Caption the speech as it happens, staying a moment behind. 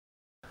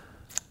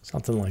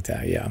Something like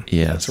that, yeah.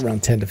 Yeah. It's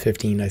around 10 to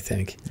 15, I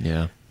think.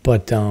 Yeah.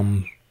 But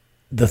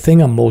the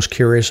thing I'm most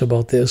curious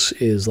about this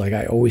is, like,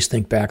 I always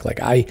think back, like,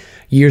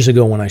 years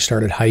ago when I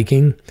started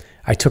hiking,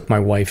 I took my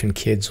wife and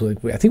kids. I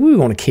think we were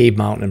going to Cave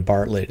Mountain in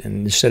Bartlett,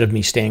 and instead of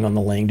me staying on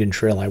the Langdon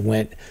Trail, I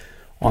went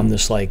on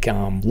this, like,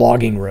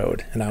 logging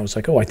road. And I was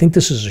like, oh, I think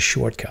this is a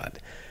shortcut.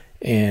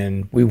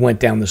 And we went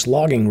down this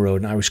logging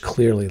road, and I was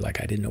clearly like,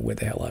 I didn't know where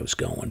the hell I was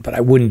going. But I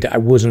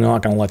was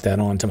not going to let that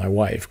on to my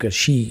wife, because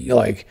she's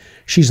like,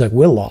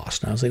 we're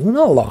lost. And I was like, we're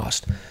not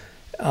lost.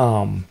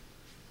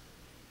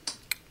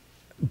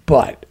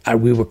 But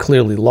we were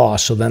clearly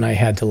lost, so then I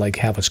had to, like,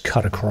 have us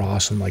cut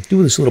across and, like,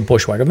 do this little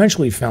bushwhack.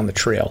 Eventually we found the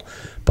trail.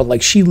 But,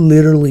 like, she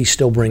literally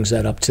still brings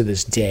that up to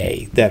this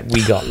day, that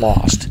we got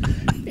lost.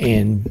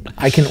 And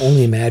I can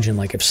only imagine,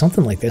 like, if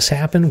something like this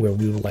happened, where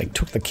we, like,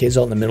 took the kids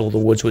out in the middle of the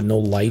woods with no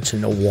lights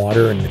and no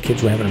water, and the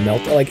kids were having a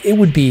meltdown, like, it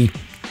would be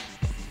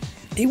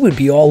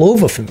all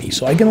over for me.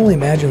 So I can only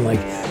imagine, like,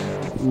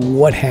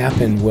 what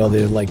happened while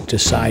they're, like,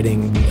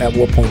 deciding at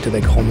what point do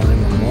they call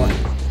 911.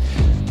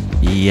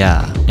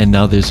 Yeah, and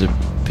now there's a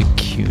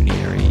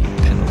pecuniary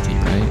penalty,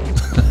 right?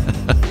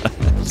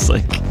 It's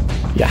like,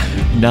 yeah,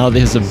 now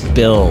there's a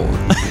bill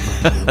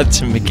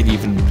to make it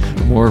even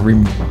more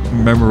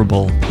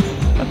memorable.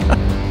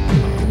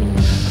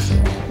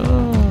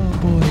 Oh,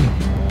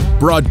 boy.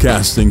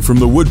 Broadcasting from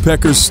the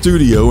Woodpeckers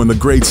studio in the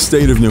great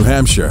state of New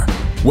Hampshire,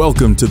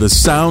 welcome to the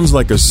Sounds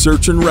Like a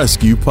Search and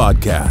Rescue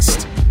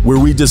podcast, where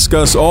we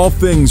discuss all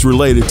things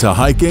related to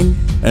hiking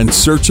and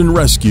search and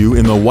rescue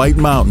in the White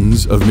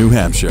Mountains of New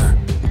Hampshire.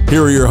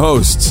 Here are your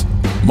hosts,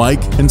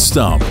 Mike and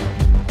Stump.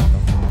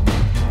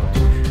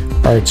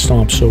 All right,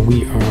 Stump, so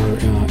we are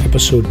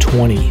episode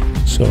 20.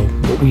 So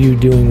what were you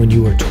doing when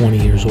you were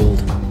 20 years old?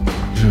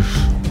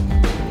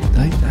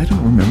 I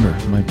don't remember.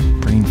 My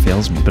brain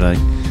fails me, but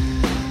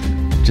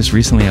just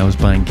recently I was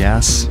buying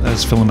gas. I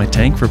was filling my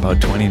tank for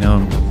about 20. Now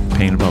I'm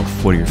paying about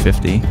 40 or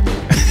 50.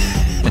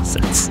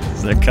 Does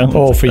that count?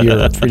 Oh, for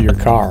your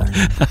car.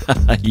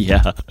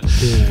 Yeah.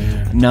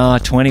 No,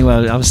 20.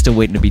 Well, I was still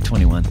waiting to be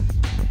 21.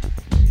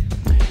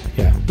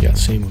 Yeah,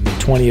 same with me.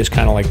 20 is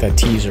kind of like that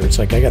teaser. It's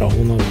like, I got a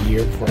whole nother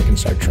year before I can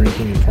start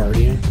drinking and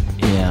partying.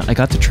 Yeah, I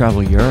got to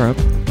travel Europe.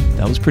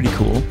 That was pretty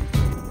cool.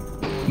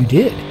 You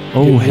did?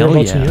 Oh, hell yeah.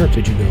 Whereabouts in Europe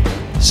did you go?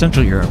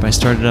 Central Europe. I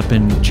started up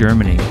in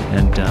Germany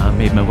and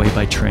made my way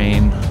by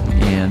train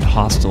and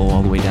hostel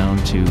all the way down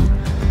to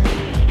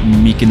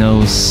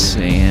Mykonos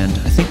and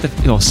I think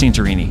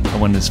Santorini. I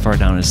went as far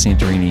down as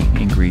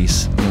Santorini in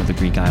Greece, the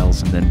Greek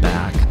Isles, and then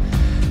back.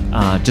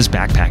 Just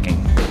backpacking,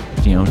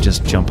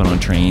 just jumping on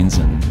trains,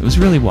 and it was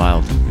really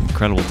wild,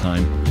 incredible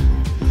time.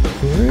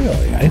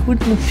 Really? I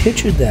wouldn't have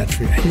pictured that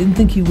for you. I didn't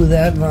think you were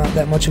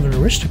that much of an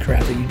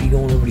aristocrat that you'd be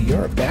going over to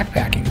Europe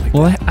backpacking like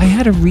that. I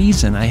had a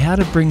reason. I had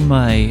to bring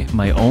my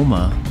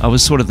Oma. I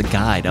was sort of the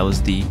guide. I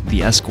was the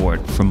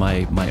escort for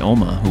my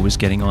Oma, who was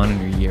getting on in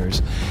her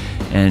years.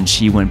 And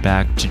she went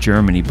back to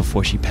Germany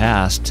before she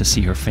passed to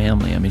see her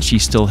family. I mean, she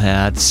still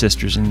had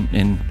sisters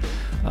in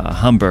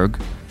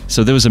Hamburg.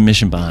 So there was a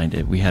mission behind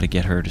it. We had to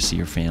get her to see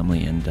her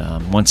family.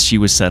 And once she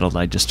was settled,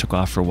 I just took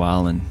off for a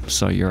while and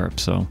saw Europe.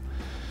 So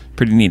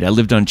pretty neat. I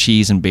lived on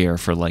cheese and beer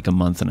for like a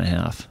month and a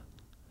half.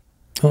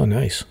 Oh,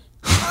 nice.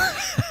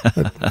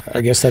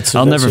 I guess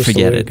I'll never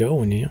forget it.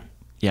 Go,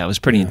 yeah, it was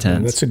pretty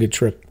intense. That's a good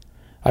trip.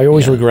 I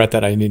always regret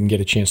that I didn't get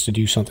a chance to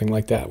do something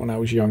like that when I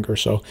was younger.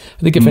 So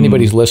I think if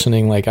anybody's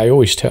listening, like I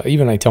always tell,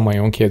 even I tell my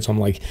own kids, I'm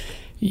like,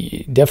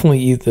 definitely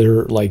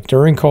either like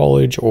during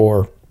college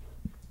or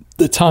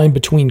the time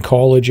between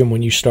college and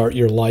when you start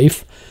your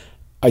life,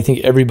 I think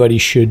everybody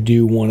should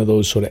do one of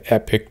those sort of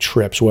epic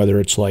trips, whether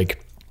it's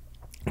like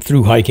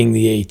through hiking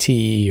the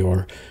AT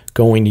or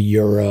going to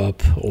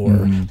Europe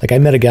or like I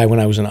met a guy when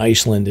I was in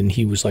Iceland and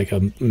he was like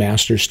a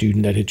master's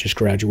student that had just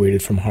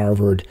graduated from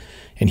Harvard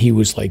and he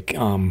was like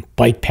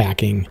bike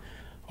packing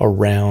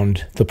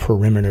around the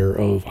perimeter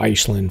of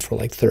Iceland for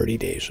like 30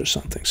 days or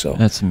something. So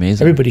that's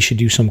amazing. Everybody should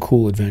do some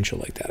cool adventure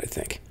like that, I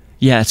think.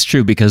 Yeah, it's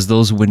true because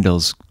those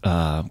windows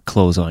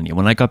close on you.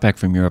 When I got back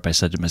from Europe, I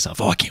said to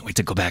myself, I can't wait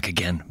to go back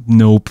again.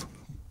 Nope.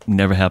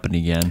 Never happened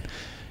again.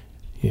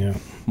 Yeah.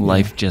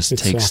 Life just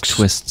takes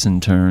twists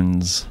and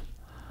turns.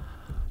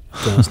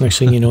 Yeah, next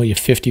thing you know, you're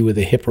 50 with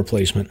a hip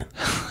replacement.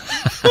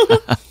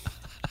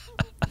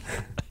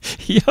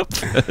 Yep,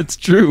 that's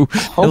true.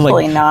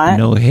 Hopefully not.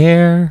 No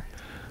hair.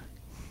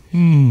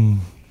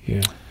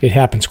 Yeah, it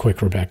happens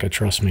quick, Rebecca.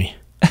 Trust me.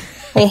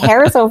 Hey,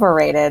 hair is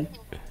overrated.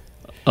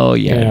 Oh,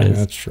 yeah, it is.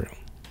 That's true.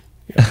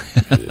 Yeah,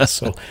 it is.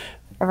 So,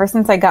 ever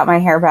since I got my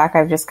hair back,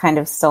 I've just kind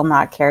of still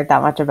not cared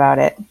that much about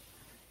it.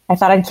 I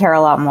thought I'd care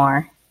a lot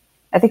more.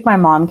 I think my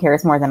mom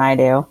cares more than I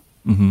do.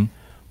 Mm-hmm.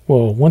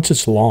 Well, once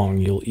it's long,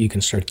 you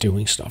can start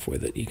doing stuff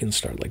with it. You can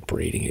start like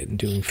braiding it and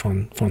doing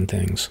fun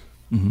things.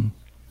 Mm-hmm.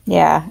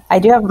 Yeah, I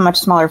do have a much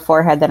smaller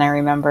forehead than I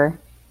remember.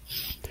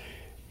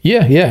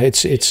 Yeah,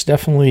 it's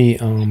definitely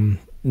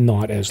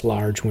not as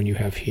large when you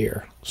have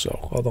hair.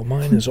 So, although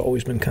mine has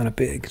always been kind of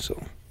big.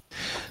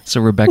 So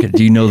Rebecca,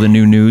 do you know the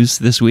new news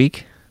this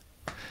week?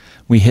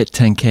 We hit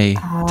 10K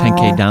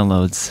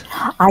downloads.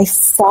 I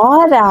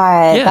saw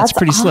that. Yeah, That's it's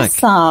pretty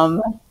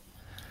awesome. slick.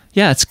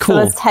 Yeah, it's cool.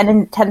 So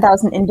it's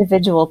 10,000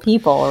 individual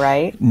people,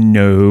 right?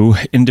 No,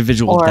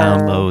 individual Or-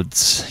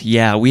 downloads.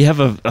 Yeah, we have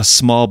a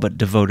small but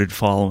devoted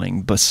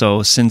following. But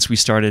so since we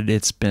started,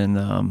 it's been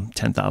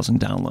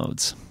 10,000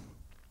 downloads.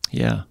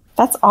 Yeah.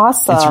 That's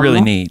awesome. It's really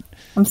neat.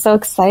 I'm so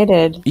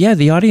excited. Yeah,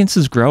 the audience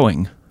is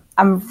growing.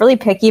 I'm really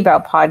picky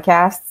about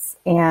podcasts,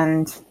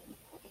 and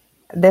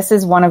this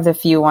is one of the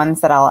few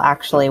ones that I'll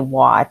actually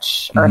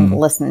watch or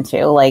listen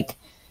to. Like,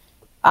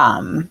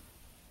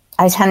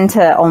 I tend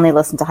to only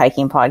listen to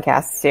hiking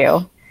podcasts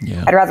too.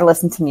 Yeah. I'd rather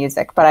listen to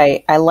music, but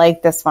I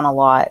like this one a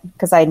lot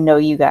because I know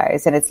you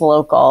guys and it's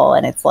local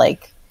and it's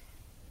like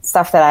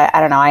stuff that I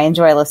don't know. I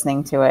enjoy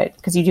listening to it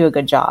because you do a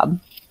good job.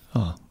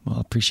 Oh, well,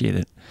 appreciate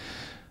it.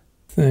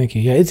 Thank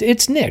you. Yeah,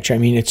 it's niche. I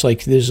mean, it's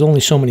like there's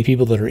only so many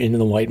people that are into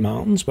the White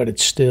Mountains, but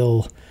it's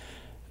still,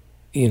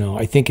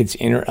 I think it's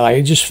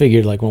I just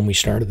figured like when we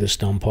started this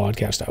dumb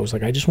podcast, I was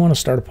like, I just want to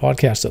start a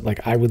podcast that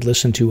like I would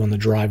listen to on the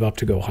drive up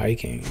to go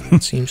hiking.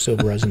 It seems to have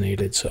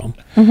resonated. So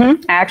I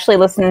actually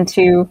listened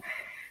to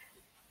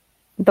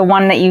the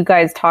one that you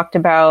guys talked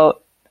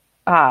about,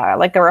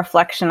 like the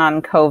reflection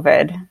on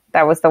COVID.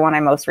 That was the one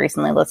I most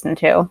recently listened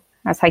to.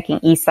 I was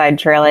hiking East Side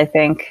Trail, I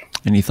think.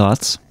 Any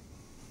thoughts?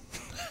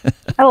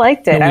 I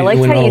liked it. I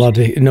liked we're how not you... allowed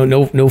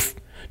to.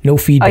 No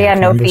feedback. Oh yeah,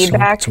 no Remember,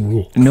 feedback. It's a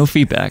rule. No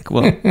feedback.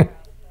 Well,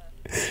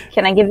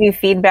 Can I give you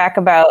feedback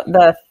about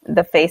the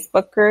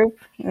Facebook group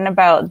and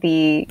about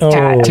the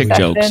cat tick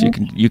obsession?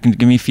 jokes. You can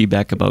give me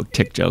feedback about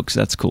tick jokes.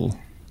 That's cool.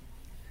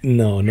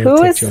 No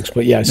Who tick is- jokes.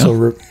 But yeah,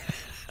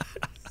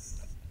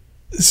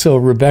 so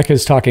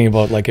Rebecca's talking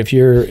about like if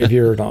you're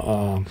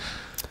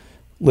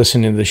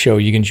listening to the show,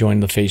 you can join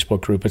the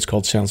Facebook group. It's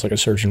called Sounds Like a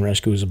Search and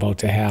Rescue is about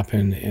to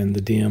happen, and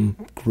the damn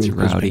group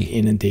has been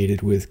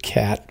inundated with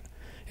cat.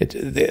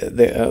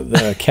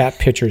 The cat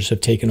pictures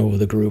have taken over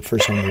the group for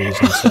some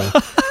reason. So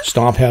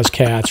Stomp has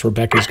cats.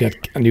 Rebecca's got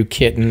a new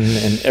kitten,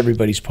 and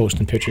everybody's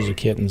posting pictures of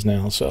kittens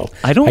now. So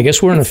I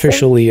guess we're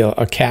officially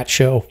a cat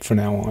show from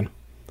now on.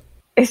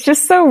 It's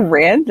just so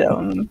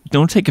random.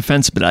 Don't take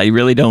offense, but I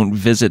really don't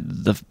visit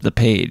the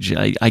page.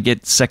 I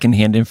get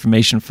secondhand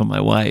information from my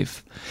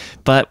wife,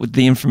 but with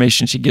the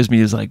information she gives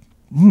me is like,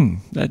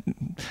 that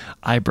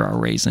eyebrow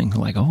raising.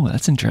 Like, oh,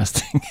 that's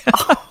interesting.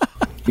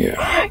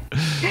 Yeah.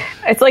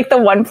 It's like the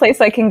one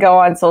place I can go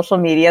on social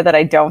media that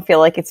I don't feel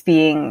like it's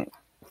being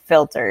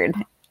filtered.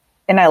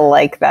 And I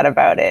like that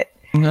about it.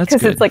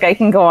 Because it's like I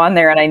can go on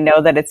there and I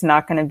know that it's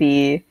not going to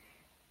be,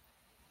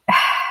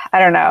 I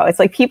don't know. It's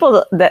like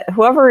people that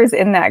whoever is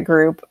in that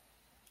group,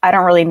 I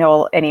don't really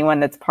know anyone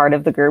that's part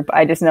of the group.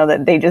 I just know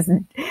that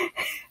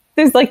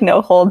there's like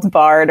no holds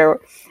barred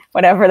or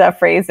whatever that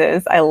phrase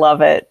is. I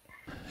love it.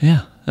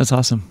 Yeah, that's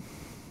awesome.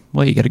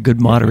 Well, you got a good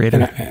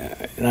moderator.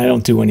 And I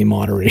don't do any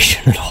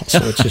moderation at all, so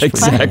it's just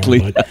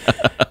exactly.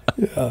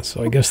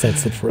 So I guess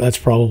that's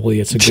probably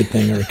it's a good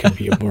thing, or it could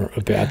be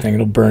a bad thing.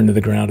 It'll burn to the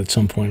ground at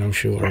some point, I'm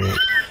sure.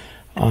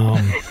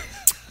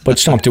 But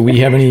Stump, do we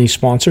have any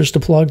sponsors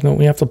to plug? Don't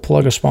we have to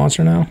plug a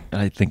sponsor now?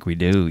 I think we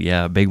do.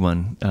 Yeah, a big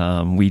one.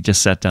 We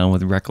just sat down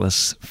with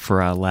Reckless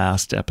for our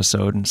last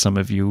episode, and some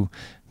of you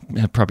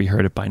have probably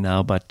heard it by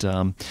now. But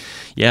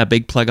yeah,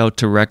 big plug out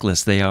to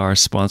Reckless. They are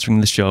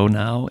sponsoring the show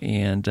now,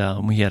 and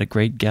we had a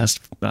great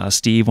guest,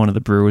 Steve, one of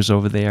the brewers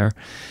over there.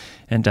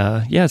 And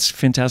yeah, it's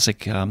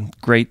fantastic.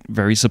 Great,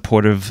 very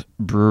supportive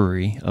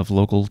brewery of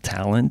local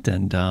talent,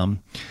 and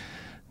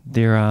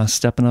they're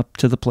stepping up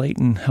to the plate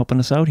and helping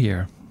us out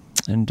here.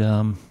 And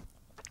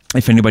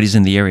if anybody's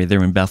in the area,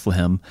 they're in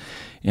Bethlehem,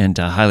 and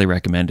highly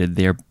recommended.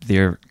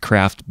 Their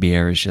craft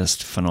beer is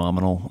just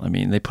phenomenal. I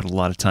mean, they put a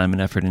lot of time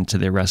and effort into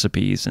their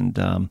recipes, and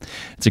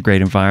it's a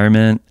great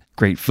environment,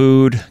 great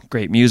food,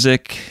 great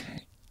music.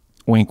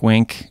 Wink,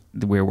 wink.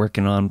 We're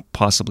working on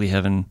possibly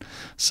having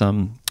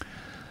some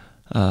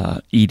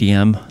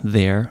EDM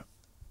there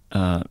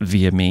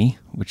via me,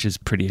 which is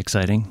pretty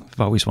exciting. I've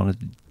always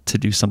wanted to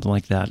do something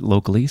like that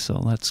locally,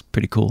 so that's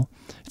pretty cool.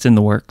 It's in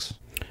the works.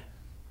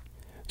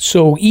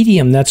 So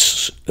EDM,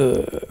 that's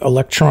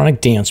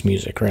electronic dance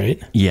music,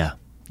 right? Yeah.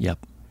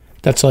 Yep.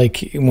 That's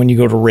like when you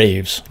go to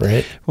raves,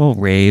 right? Well,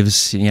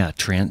 raves, yeah,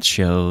 trance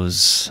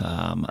shows.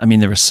 I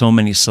mean, there are so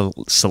many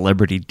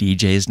celebrity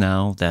DJs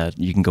now that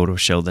you can go to a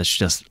show that's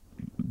just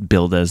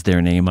billed as their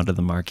name under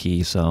the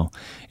marquee. So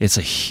it's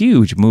a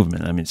huge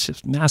movement. I mean, it's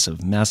just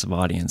massive, massive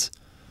audience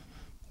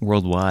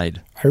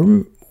worldwide.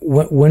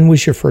 When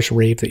was your first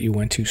rave that you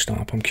went to,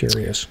 Stomp? I'm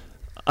curious.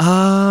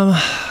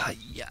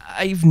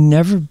 I've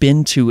never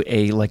been to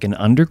an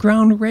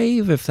underground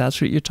rave, if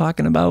that's what you're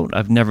talking about.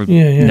 I've never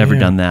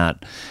done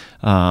that.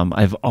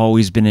 I've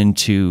always been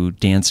into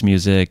dance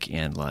music,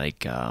 and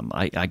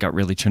I got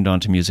really turned on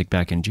to music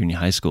back in junior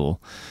high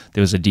school.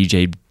 There was a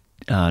DJ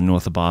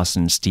north of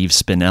Boston, Steve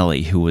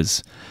Spinelli, who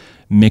was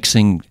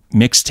mixing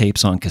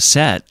mixtapes on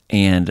cassette,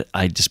 and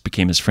I just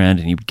became his friend,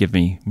 and he would give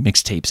me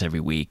mixtapes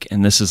every week.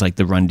 And this is like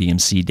the Run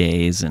DMC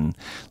days and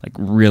like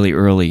really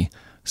early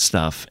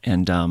stuff.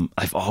 And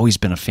I've always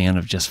been a fan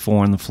of just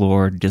 4 on the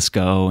floor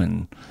disco,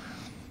 and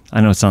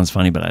I know it sounds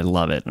funny, but I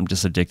love it. I'm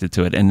just addicted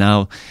to it. And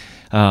now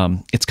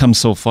it's come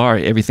so far.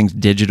 Everything's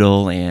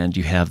digital, and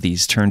you have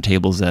these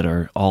turntables that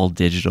are all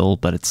digital,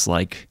 but it's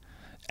like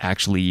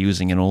actually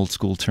using an old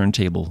school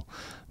turntable,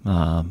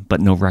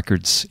 but no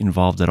records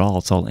involved at all.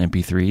 It's all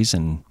MP3s,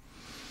 and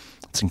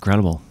it's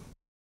incredible.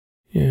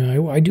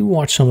 Yeah, I do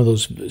watch some of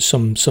those,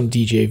 some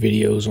DJ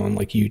videos on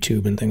like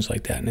YouTube and things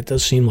like that, and it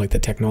does seem like the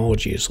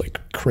technology is like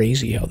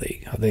crazy how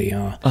they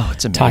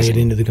it's amazing. tie it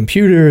into the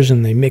computers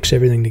and they mix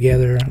everything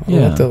together.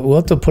 We'll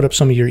have to put up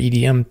some of your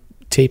EDM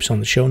tapes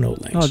on the show note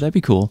links. Oh, that'd be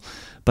cool.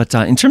 But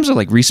in terms of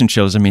like recent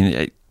shows, I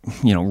mean,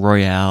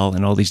 Royale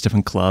and all these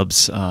different clubs,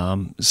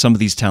 some of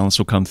these talents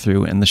will come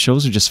through, and the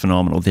shows are just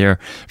phenomenal. They're,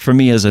 for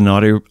me as an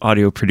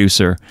audio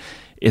producer,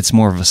 it's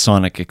more of a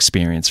sonic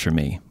experience for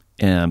me.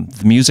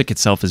 The music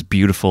itself is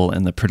beautiful,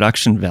 and the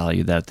production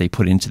value that they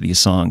put into these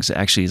songs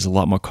actually is a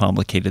lot more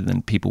complicated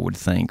than people would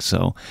think.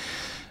 So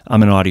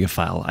I'm an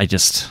audiophile. I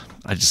just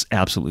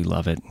absolutely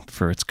love it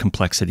for its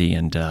complexity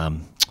and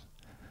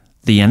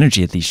the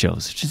energy at these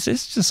shows.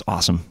 It's just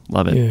awesome.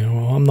 Love it. Yeah,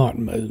 well, I'm not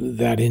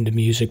that into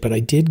music, but I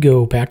did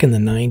go back in the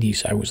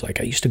 90s.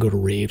 I used to go to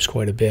raves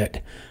quite a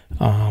bit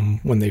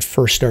when they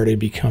first started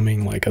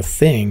becoming like a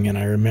thing, and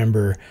I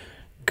remember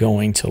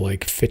going to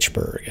like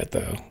Fitchburg at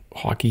the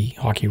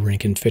hockey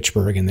rink in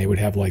Fitchburg, and they would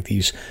have like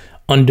these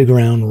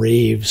underground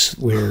raves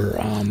where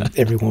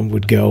everyone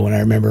would go. And I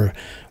remember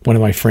one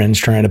of my friends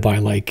trying to buy,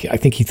 like, I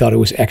think he thought it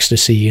was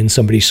ecstasy, and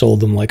somebody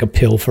sold him like a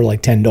pill for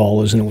like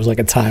 $10, and it was like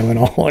a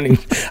Tylenol.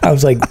 And I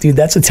was like, dude,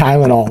 that's a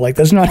Tylenol. Like,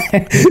 that's not.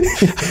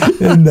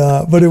 And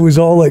but it was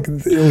all like,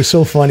 it was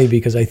so funny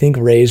because I think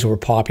raves were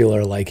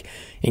popular like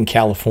in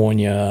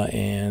California,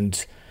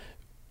 and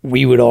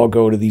we would all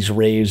go to these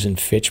raves in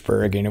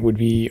Fitchburg, and it would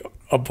be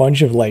a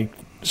bunch of like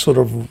sort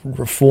of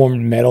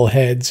reformed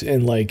metalheads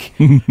and like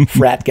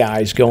frat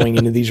guys going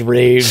into these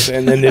raves,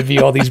 and then there'd be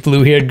all these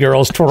blue-haired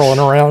girls twirling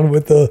around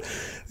with the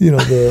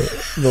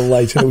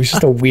lights. And it was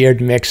just a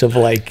weird mix of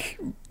like,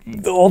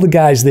 all the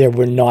guys there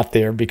were not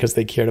there because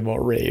they cared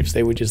about raves.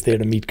 They were just there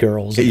to meet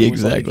girls.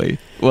 Exactly.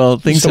 Well,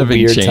 things have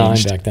been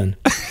changed. Time back then.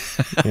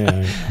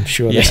 Yeah, I'm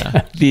sure.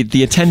 Yeah, the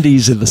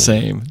attendees are the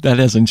same. That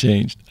hasn't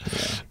changed.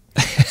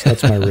 Yeah. So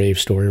that's my rave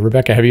story.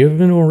 Rebecca, have you ever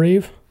been to a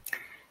rave?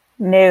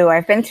 No,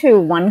 I've been to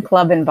one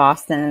club in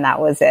Boston, and that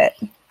was it.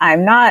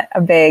 I'm not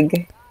a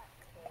big,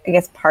 I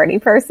guess, party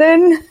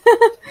person.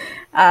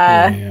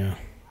 Yeah.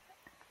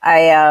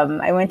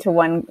 I went to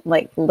one,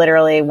 like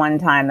literally one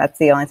time. That's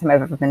the only time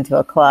I've ever been to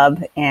a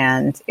club,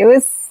 and it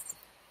was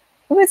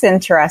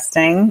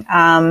interesting.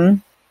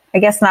 I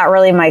guess not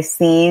really my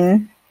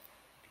scene,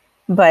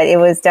 but it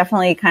was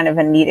definitely kind of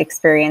a neat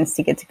experience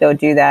to get to go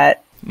do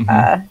that,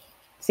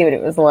 see what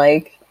it was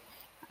like.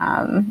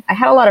 I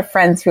had a lot of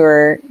friends who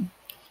were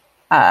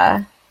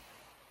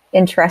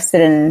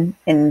interested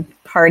in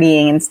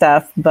partying and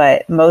stuff,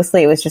 but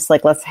mostly it was just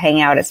like, let's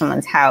hang out at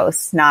someone's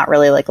house, not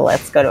really like,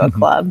 let's go to a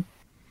club.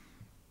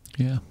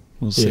 Yeah, a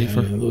little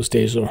safer. Yeah, those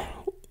days are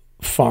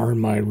far in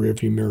my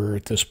rearview mirror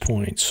at this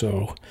point.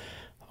 So,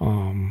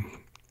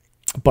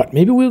 but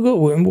maybe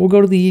we'll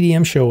go to the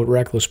EDM show at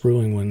Reckless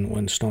Brewing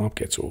when Stomp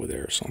gets over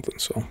there or something.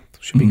 So it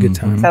should be a good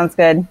time. Sounds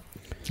good.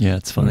 Yeah,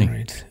 it's funny.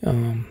 All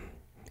right.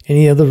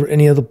 Any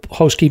other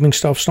housekeeping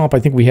stuff, Stomp? I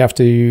think we have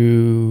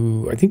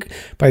to. I think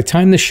by the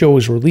time the show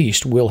is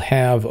released, we'll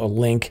have a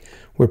link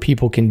where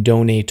people can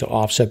donate to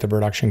offset the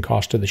production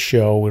cost of the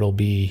show. It'll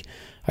be,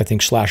 I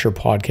think, Slasher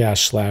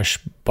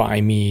Podcast /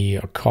 Buy Me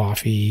a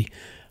Coffee.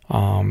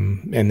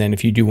 And then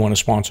if you do want to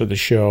sponsor the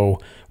show,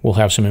 we'll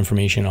have some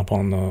information up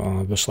on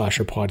the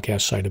Slasher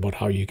Podcast site about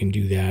how you can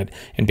do that.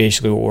 And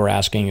basically what we're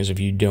asking is if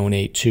you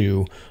donate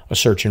to a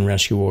search and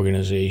rescue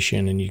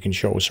organization and you can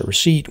show us a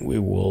receipt,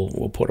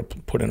 we'll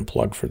put in a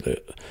plug for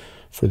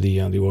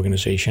the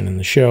organization and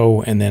the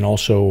show. And then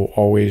also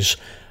always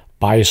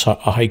buy us a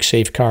Hike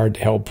Safe card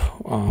to help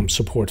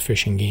support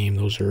Fish and Game.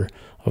 Those are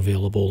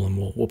available, and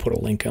we'll put a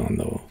link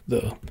on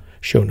the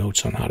show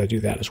notes on how to do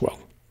that as well.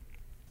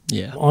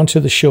 Yeah. On to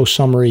the show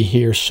summary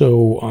here.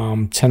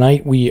 So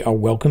tonight we are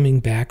welcoming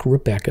back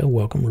Rebecca.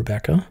 Welcome,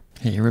 Rebecca.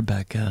 Hey,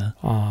 Rebecca.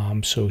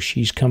 So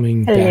she's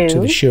coming back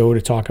to the show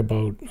to talk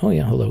about,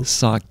 hello.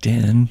 Socked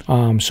in.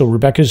 So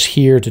Rebecca's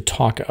here to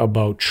talk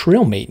about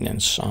trail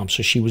maintenance.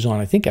 So she was on,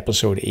 I think,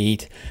 episode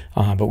 8,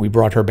 but we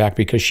brought her back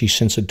because she's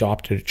since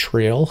adopted a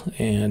trail.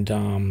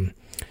 And,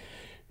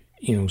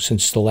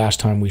 since the last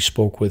time we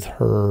spoke with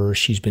her,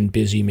 she's been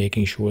busy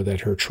making sure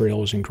that her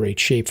trail is in great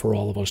shape for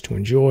all of us to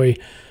enjoy.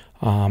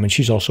 And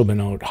she's also been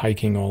out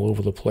hiking all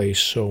over the place,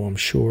 so I'm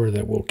sure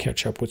that we'll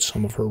catch up with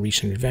some of her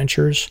recent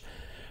adventures.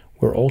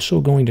 We're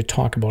also going to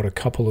talk about a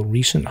couple of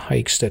recent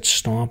hikes that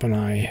Stomp and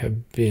I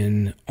have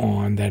been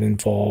on that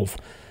involve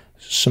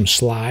some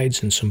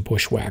slides and some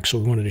bushwhacks. So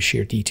we wanted to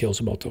share details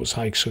about those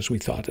hikes because we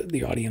thought that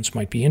the audience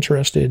might be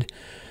interested.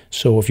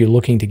 So if you're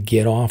looking to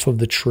get off of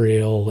the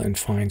trail and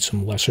find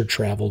some lesser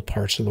traveled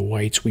parts of the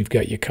Whites, we've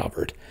got you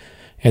covered.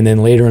 And then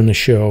later in the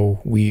show,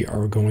 we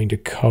are going to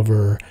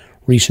cover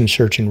recent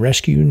search and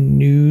rescue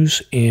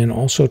news and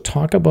also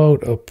talk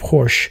about a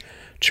push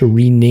to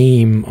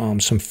rename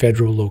some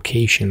federal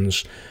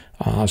locations.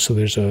 So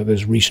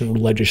there's recent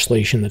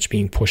legislation that's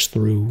being pushed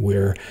through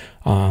where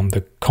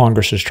the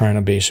Congress is trying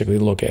to basically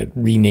look at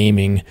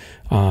renaming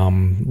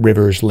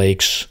rivers,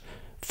 lakes,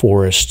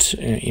 forests,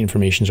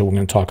 information. So we're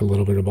going to talk a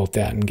little bit about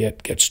that and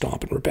get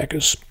Stomp and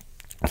Rebecca's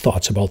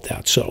thoughts about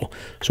that. So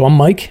I'm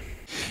Mike.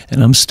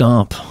 And I'm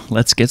Stomp.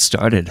 Let's get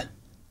started.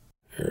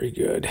 Very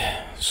good.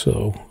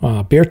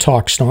 So beer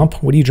talk,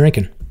 Stomp. What are you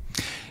drinking?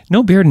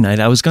 No beer tonight.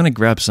 I was going to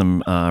grab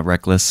some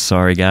Reckless.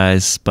 Sorry,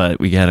 guys, but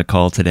we had a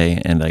call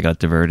today and I got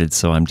diverted,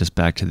 so I'm just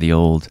back to the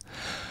old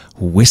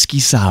whiskey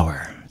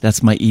sour.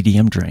 That's my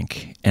EDM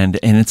drink, and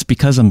it's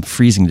because I'm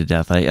freezing to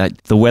death.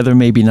 The weather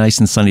may be nice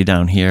and sunny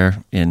down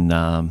here in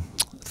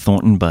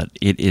Thornton, but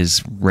it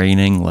is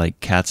raining like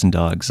cats and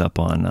dogs up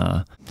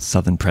on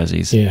Southern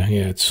Prezzies. Yeah,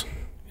 it's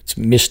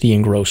misty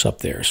and gross up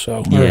there.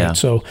 So yeah. Right,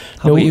 so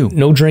How about you?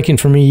 No drinking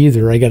for me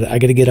either. I got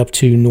to get up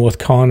to North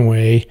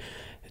Conway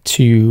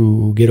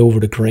to get over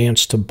to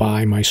Grant's to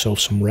buy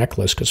myself some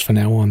Reckless, because from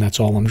now on, that's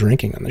all I'm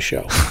drinking on the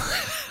show.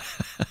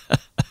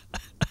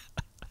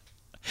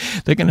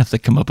 They're going to have to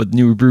come up with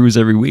new brews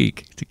every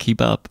week to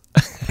keep up.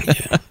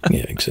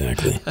 Yeah,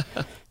 exactly.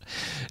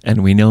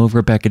 And we know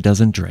Rebecca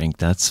doesn't drink.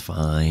 That's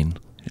fine.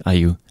 Are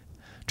you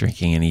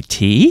drinking any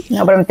tea?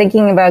 No, but I'm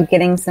thinking about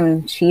getting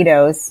some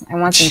Cheetos. I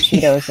want some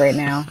Cheetos right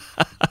now.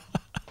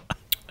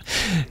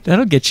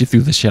 That'll get you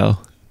through the show.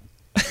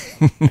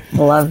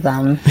 Love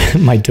them.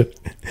 My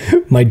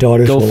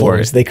daughters Go will for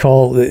always, it. they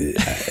call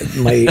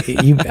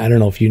I don't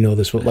know if you know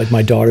this, but like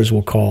my daughters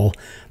will call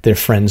their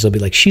friends, they'll be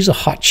like, she's a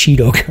hot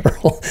Cheeto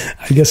girl.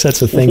 I guess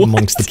that's a thing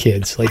amongst the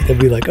kids. Like they'll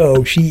be like,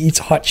 oh, she eats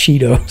hot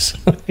Cheetos.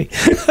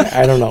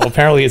 I don't know.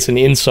 Apparently it's an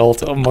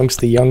insult amongst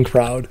the young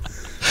crowd.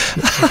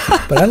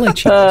 But I like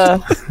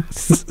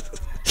Cheetos.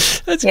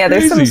 That's Yeah, crazy.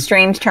 there's some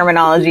strange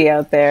terminology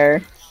out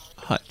there.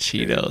 Hot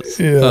Cheetos.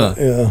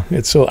 Yeah.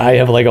 It's so I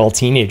have like all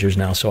teenagers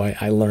now, so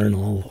I learn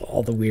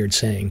all the weird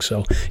sayings.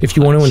 So if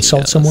you want to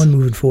insult someone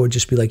moving forward,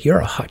 just be like, you're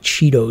a hot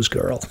Cheetos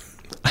girl.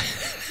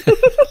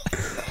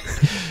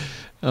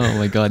 Oh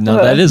my God! No,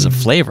 that is a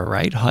flavor,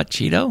 right? Hot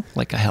Cheeto,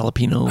 like a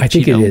jalapeno. I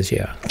think Cheeto? it is,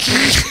 yeah.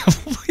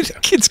 Where do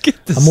kids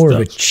get this I'm more of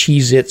a stuff?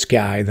 Cheez-Its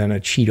guy than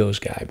a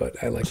Cheetos guy,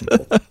 but I like them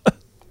both.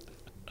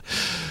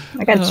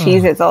 I got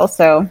Cheez-Its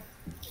also.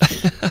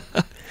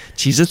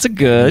 Cheez-Its are I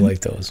good.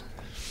 like those.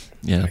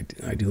 Yeah.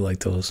 I do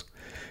like those.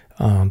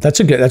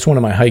 That's one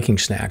of my hiking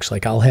snacks.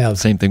 Like I'll have,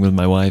 Same thing with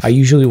my wife. I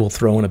usually will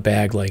throw in a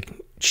bag like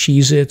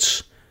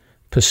Cheez-Its,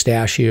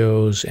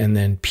 pistachios, and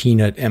then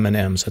peanut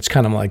M&Ms. That's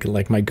kind of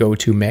like my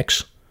go-to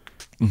mix.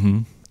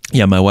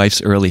 Yeah, my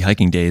wife's early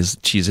hiking days,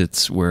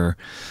 Cheez-Its were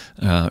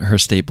her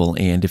staple,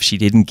 and if she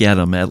didn't get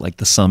them at like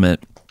the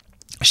summit,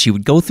 she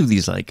would go through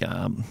these like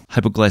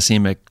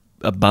hypoglycemic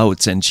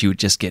bouts, and she would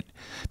just get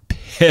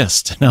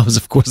pissed. And I was,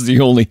 of course, the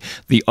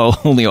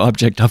only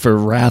object of her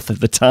wrath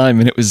at the time,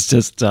 and it was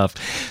just tough.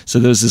 So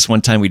there was this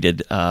one time we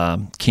did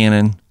the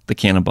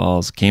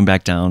Cannonballs, came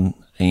back down,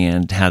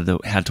 and had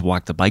to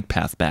walk the bike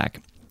path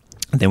back.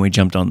 And then we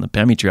jumped on the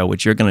Pemmy Trail,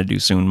 which you're going to do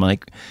soon,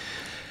 Mike.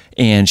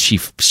 And she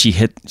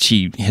hit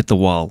the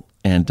wall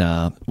and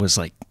was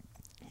like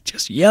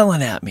just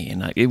yelling at me,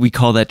 and we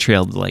call that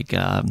trail like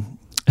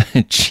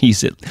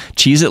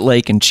Cheez-It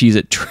Lake and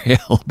Cheez-It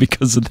Trail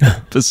because of that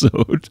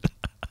episode.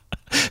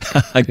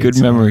 Good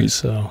memories.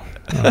 So, all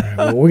right.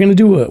 Well, we're gonna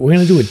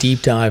do a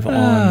deep dive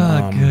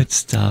on good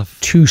stuff.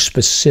 2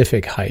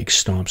 specific hikes,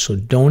 Stomp. So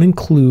don't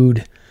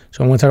include.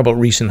 So I'm going to talk about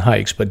recent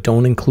hikes, but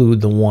don't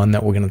include the one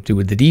that we're going to do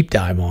with the deep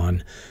dive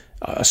on.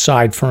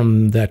 Aside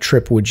from that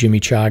trip with Jimmy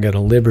Chaga to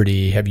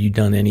Liberty, have you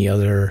done any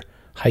other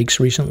hikes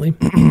recently?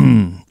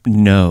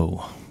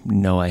 No,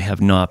 I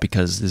have not,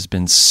 because there's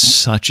been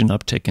such an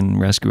uptick in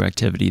rescue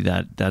activity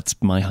that's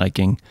my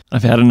hiking.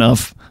 I've had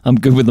enough. I'm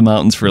good with the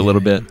mountains for a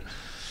little bit.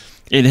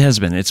 It has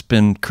been. It's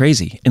been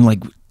crazy. In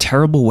like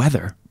terrible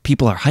weather,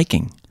 people are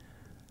hiking.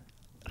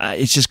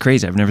 It's just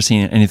crazy. I've never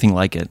seen anything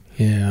like it.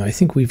 Yeah, I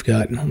think we've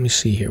got, let me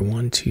see here,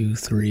 1, 2,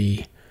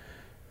 3,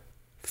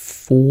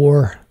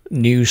 4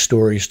 news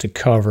stories to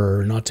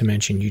cover, not to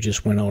mention you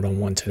just went out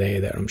on one today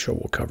that I'm sure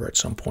we'll cover at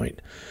some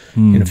point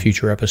in a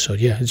future episode.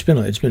 Yeah, it's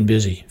been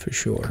busy for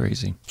sure.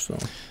 Crazy. So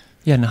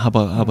yeah. Now, how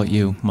about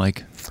you,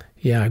 Mike?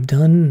 yeah, I've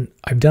done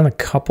a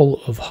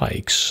couple of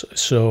hikes.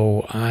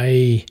 So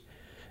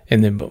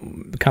and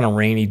then kind of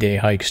rainy day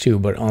hikes too.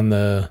 But on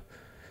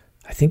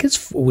I think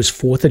it was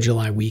 4th of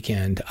July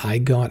weekend, I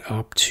got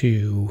up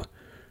to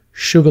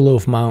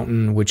Sugarloaf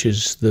Mountain, which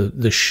is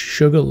the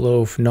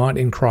Sugarloaf, not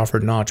in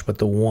Crawford Notch, but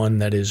the one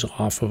that is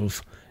off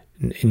of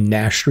in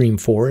Nash Stream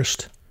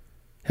Forest.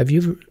 Have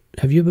you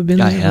ever been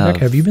there, Rebecca?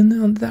 Have you been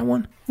there on that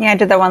one? Yeah, I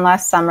did that one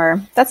last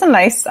summer. That's a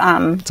nice.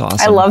 It's awesome.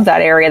 I love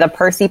that area. The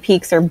Percy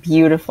Peaks are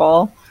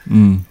beautiful.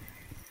 Yeah.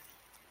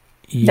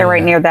 They're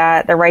right near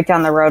that. They're right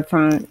down the road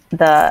from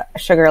the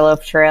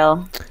Sugarloaf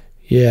Trail.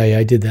 Yeah,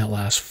 I did that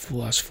last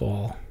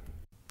fall.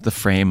 The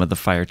frame of the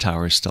fire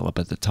tower is still up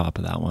at the top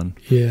of that one.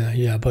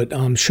 Yeah, but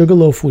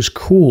Sugarloaf was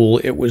cool.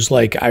 It was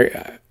like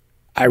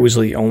I was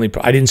the only.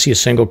 I didn't see a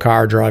single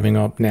car driving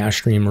up Nash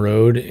Stream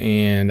Road,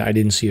 and I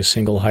didn't see a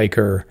single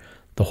hiker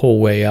the whole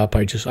way up.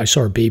 I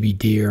saw a baby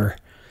deer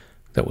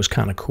that was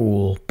kind of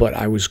cool, but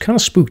I was kind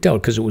of spooked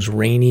out because it was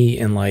rainy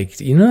and like,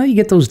 you know, you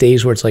get those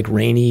days where it's like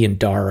rainy and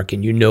dark,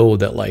 and you know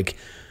that like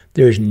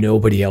there's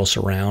nobody else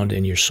around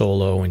and you're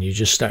solo, and you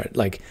just start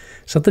like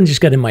something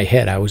just got in my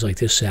head. I was like,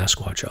 there's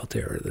Sasquatch out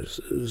there.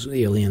 There's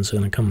aliens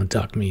going to come and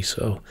duck me.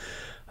 So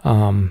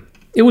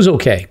it was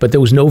okay, but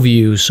there was no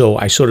views. So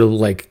I sort of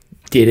like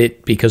did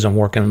it because I'm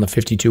working on the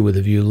 52 with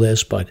a view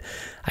list, but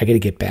I got to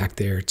get back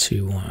there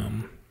to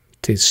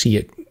see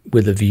it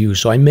with a view.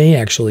 So I may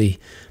actually,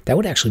 that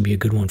would actually be a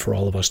good one for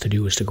all of us to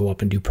do, is to go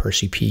up and do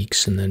Percy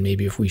Peaks. And then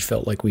maybe if we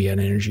felt like we had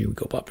energy, we'd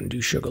go up and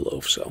do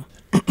Sugarloaf. So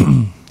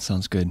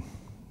sounds good.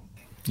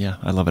 Yeah,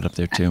 I love it up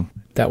there too.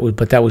 That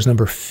was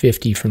number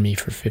 50 for me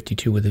for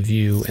 52 with a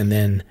view. And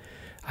then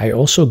I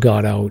also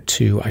got out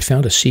to, I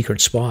found a secret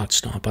spot,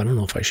 Stomp. I don't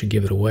know if I should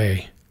give it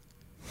away.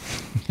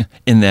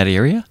 In that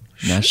area?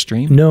 Nash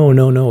Stream?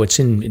 No. It's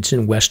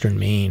in Western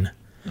Maine.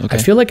 Okay. I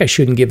feel like I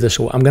shouldn't give this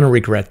away. I'm going to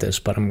regret this,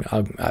 but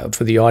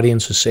for the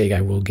audience's sake,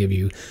 I will give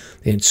you.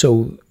 And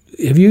so,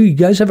 have you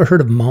guys ever heard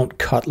of Mount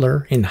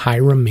Cutler in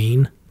Hiram,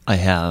 Maine? I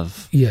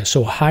have. Yeah,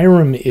 so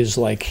Hiram is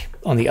like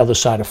on the other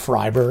side of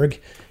Freiburg,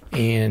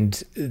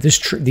 and these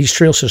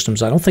trail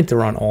systems, I don't think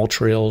they're on all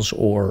trails,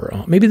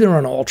 or maybe they're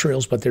on all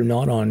trails, but they're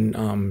not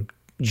on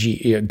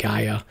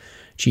Gaia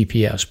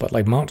GPS. But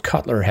like Mount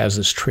Cutler has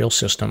this trail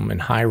system in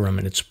Hiram,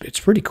 and it's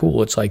pretty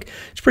cool. It's like,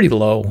 it's pretty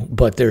low,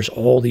 but there's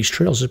all these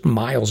trails. There's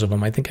miles of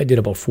them. I think I did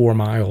about 4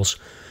 miles,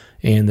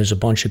 and there's a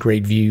bunch of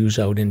great views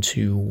out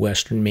into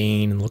Western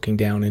Maine and looking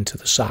down into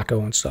the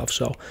Saco and stuff.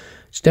 So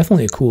it's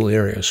definitely a cool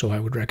area. So I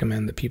would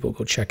recommend that people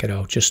go check it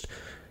out. Just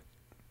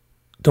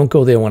don't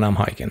go there when I'm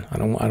hiking. I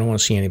don't want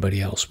to see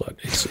anybody else, but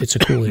it's a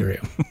cool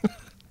area.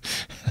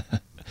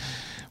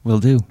 Will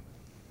do.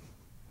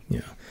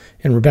 Yeah.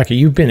 And Rebecca,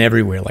 you've been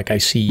everywhere. Like I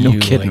see you. No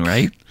kidding,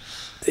 right?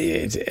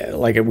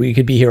 Like we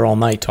could be here all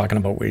night talking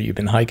about where you've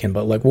been hiking,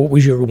 but like, what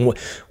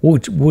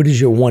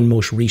is your one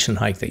most recent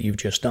hike that you've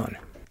just done?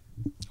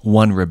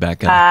 One,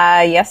 Rebecca.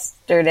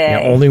 Yesterday.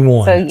 Yeah, only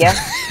one. So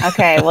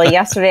okay. Well,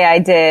 yesterday I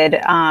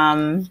did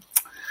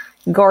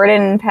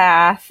Gordon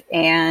Path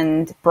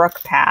and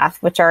Brook Path,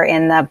 which are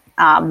in the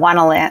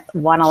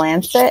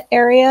Wanalancet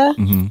area.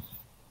 Mm-hmm.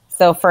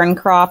 So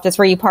Ferncroft is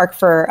where you park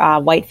for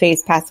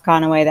Whiteface,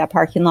 Passaconaway, that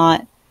parking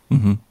lot.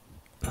 Mm-hmm.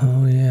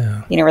 Oh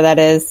yeah. You know where that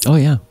is? Oh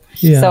yeah.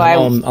 Yeah. So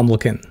I'm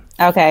looking.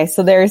 Okay,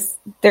 so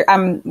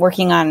I'm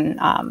working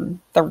on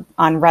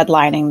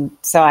redlining,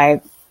 so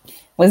I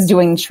was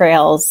doing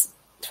trails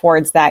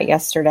towards that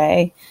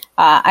yesterday.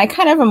 I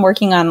kind of am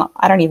working on,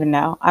 I don't even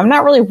know. I'm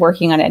not really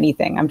working on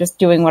anything. I'm just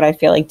doing what I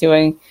feel like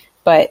doing.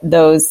 But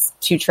those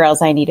 2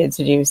 trails I needed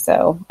to do,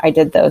 so I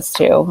did those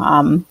 2.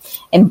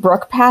 And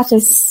Brook Path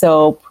is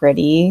so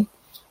pretty.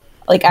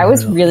 Like I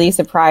was really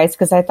surprised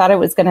because I thought it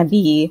was going to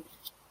be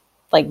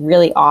like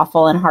really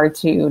awful and hard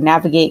to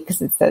navigate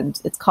because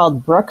it's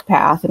called Brook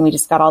Path, and we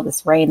just got all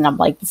this rain, and I'm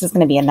like, this is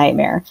going to be a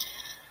nightmare.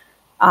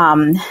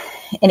 And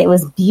it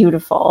was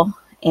beautiful,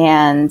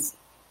 and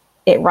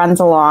it runs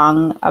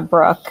along a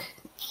brook,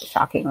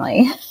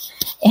 shockingly,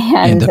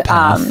 and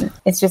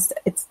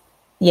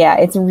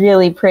it's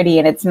really pretty,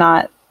 and it's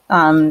not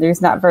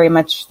there's not very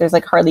much, there's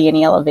like hardly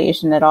any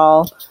elevation at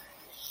all.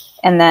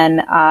 And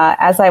then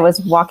as I was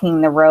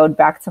walking the road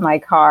back to my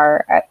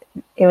car,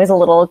 it was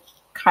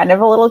kind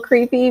of a little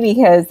creepy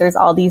because there's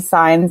all these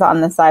signs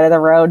on the side of the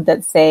road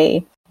that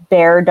say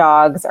bear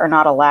dogs are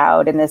not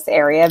allowed in this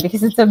area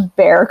because it's a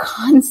bear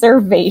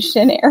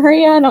conservation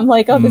area. And I'm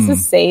like, oh, this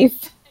is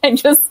safe. I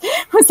just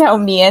was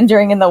out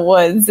meandering in the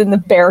woods in the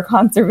bear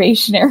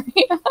conservation area.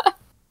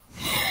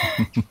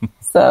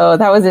 So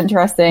that was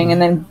interesting.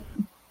 And then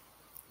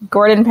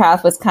Gordon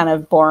Path was kind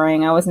of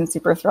boring. I wasn't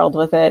super thrilled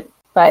with it.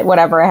 But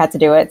whatever, I had to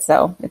do it,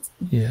 so it's...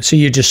 Yeah, so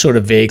you're just sort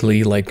of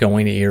vaguely, like,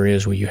 going to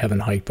areas where you haven't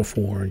hiked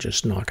before and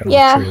just knocking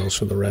off trails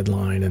for the red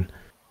line and...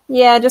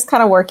 Yeah, just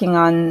kind of working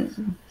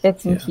on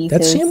bits and pieces.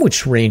 That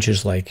Sandwich Range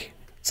is like,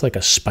 it's like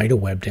a spider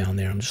web down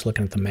there. I'm just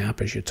looking at the map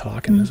as you're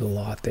talking. There's a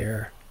lot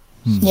there.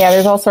 Yeah,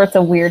 there's all sorts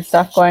of weird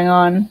stuff going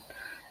on.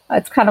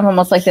 It's kind of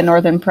almost like the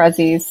Northern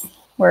Prezzies,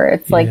 where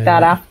it's like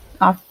that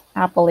off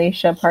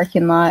Appalachia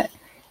parking lot.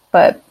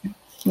 But,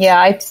 yeah,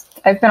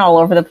 I've been all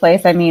over the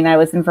place. I mean, I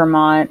was in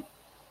Vermont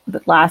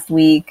last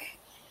week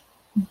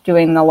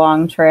doing the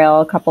long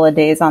trail, a couple of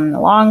days on the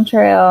long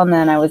trail, and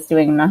then I was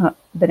doing the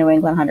New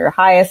England 100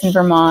 highest in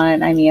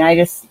Vermont. I mean,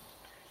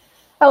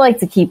 I like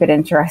to keep it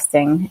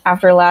interesting.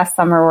 After last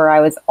summer where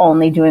I was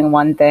only doing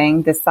one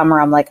thing, this summer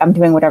I'm like, I'm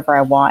doing whatever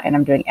I want and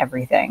I'm doing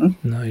everything.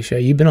 Nice. Yeah,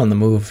 you've been on the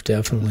move,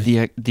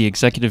 definitely. The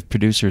executive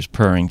producer's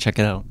purring. Check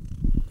it out.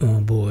 Oh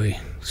boy,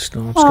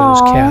 Stomp's got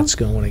his cats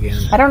going again.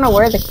 I don't know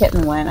where the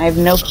kitten went. I have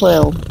no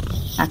clue.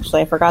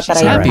 Actually, I forgot that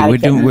I had a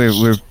kitten.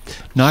 We're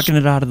knocking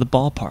it out of the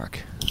ballpark.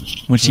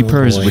 When she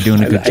purrs, we're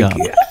doing a good job.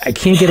 I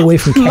can't get away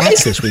from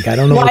cats this week. I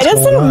don't know what's going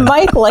on. Why doesn't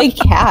Mike like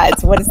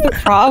cats? What is the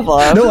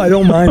problem? No, I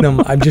don't mind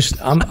them.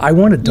 I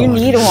want a dog. You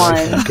need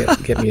one.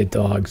 Get me a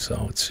dog.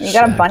 So it's you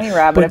got a bunny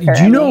rabbit. But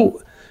do you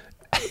know?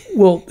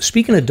 Well,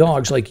 speaking of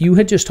dogs, like you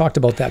had just talked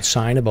about that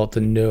sign about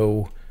the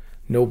no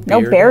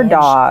bear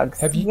dogs.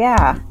 Have you?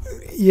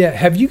 Yeah.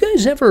 Have you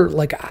guys ever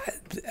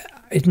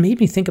it made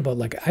me think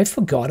about I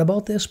forgot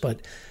about this,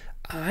 but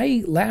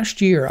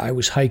last year I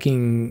was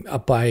hiking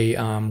up by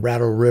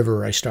Rattle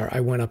River. I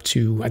went up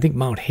to I think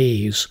Mount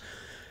Hayes,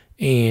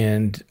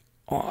 and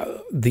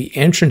the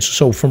entrance.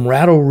 So from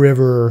Rattle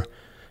River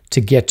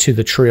to get to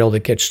the trail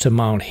that gets to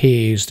Mount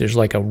Hayes, there's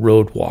like a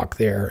road walk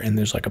there, and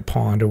there's like a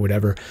pond or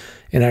whatever.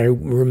 And I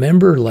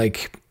remember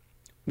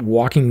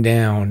walking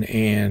down,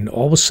 and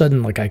all of a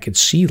sudden I could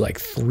see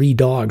 3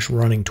 dogs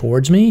running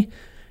towards me.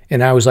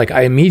 And I was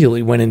I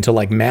immediately went into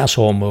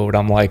masshole mode.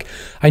 I'm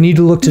I need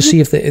to look to see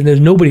if and there's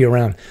nobody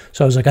around.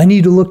 So I was I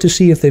need to look to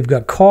see if they've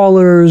got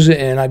collars,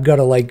 and I've got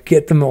to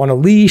get them on a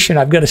leash, and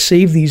I've got to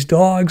save these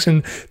dogs,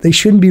 and they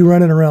shouldn't be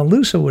running around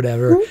loose or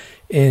whatever.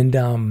 And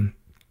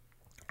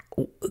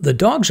the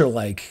dogs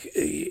are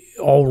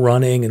all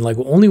running, and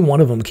only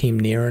one of them came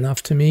near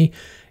enough to me.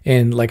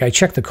 And I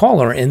checked the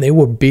collar, and they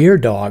were bear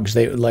dogs.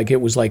 They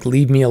it was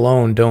leave me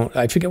alone. Don't.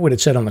 I forget what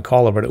it said on the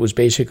collar, but it was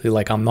basically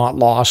I'm not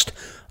lost.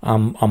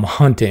 I'm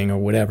hunting or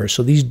whatever.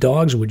 So these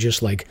dogs were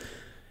just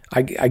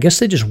I guess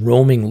they're just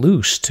roaming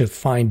loose to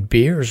find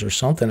bears or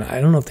something.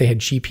 I don't know if they had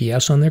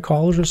GPS on their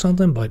collars or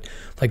something, but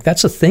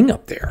that's a thing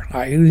up there.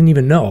 I didn't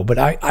even know, but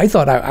I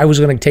thought I was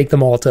going to take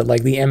them all to the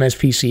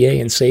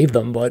MSPCA and save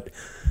them, but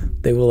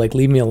they were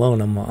leave me alone.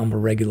 I'm a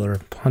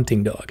regular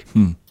hunting dog.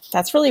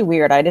 That's really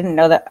weird. I didn't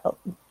know that.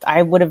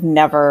 I would have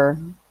never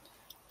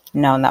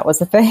known that was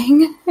a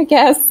thing, I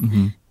guess.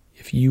 Mm-hmm.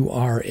 If you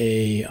are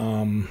a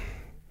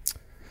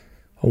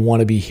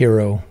wannabe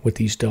hero with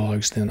these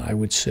dogs, then I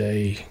would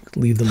say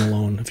leave them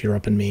alone if you're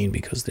up in Maine,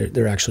 because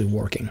they're actually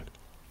working.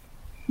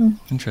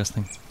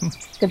 Interesting.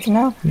 Good to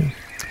know. Yeah.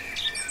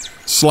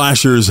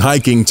 Slasher's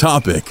hiking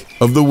topic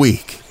of the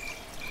week.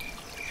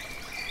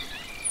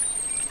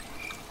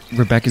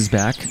 Rebecca's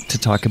back to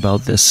talk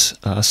about this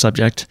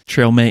subject.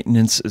 Trail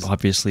maintenance is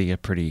obviously a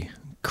pretty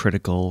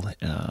critical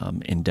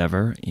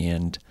endeavor,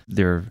 and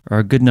there are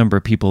a good number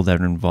of people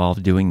that are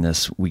involved doing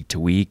this week to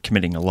week,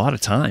 committing a lot of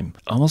time,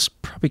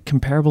 almost probably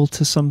comparable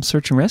to some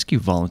search and rescue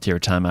volunteer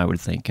time, I would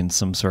think, in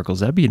some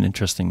circles. That'd be an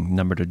interesting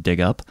number to dig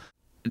up.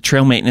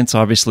 Trail maintenance,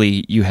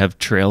 obviously, you have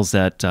trails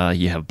that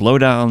you have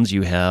blowdowns,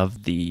 you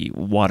have the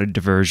water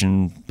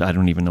diversion. I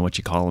don't even know what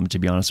you call them, to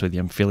be honest with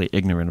you. I'm fairly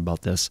ignorant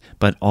about this.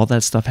 But all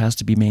that stuff has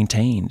to be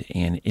maintained,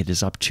 and it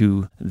is up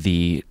to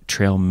the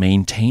trail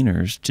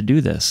maintainers to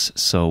do this.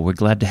 So we're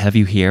glad to have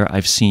you here.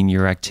 I've seen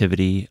your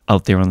activity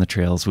out there on the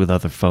trails with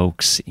other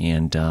folks,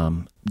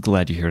 and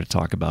glad you're here to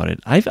talk about it.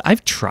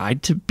 I've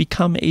tried to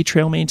become a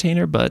trail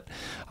maintainer, but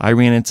I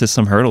ran into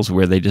some hurdles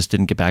where they just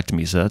didn't get back to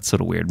me, so that's sort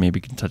of weird. Maybe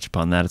we can touch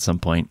upon that at some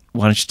point.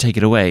 Why don't you take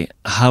it away?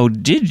 How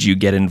did you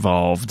get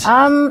involved?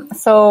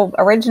 So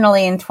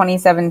originally in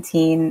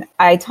 2017,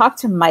 I talked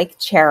to Mike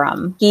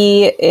Cherum.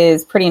 He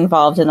is pretty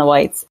involved in the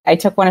Whites. I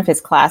took one of his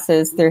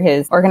classes through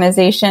his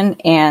organization,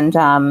 and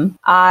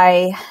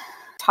I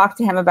talked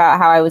to him about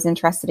how I was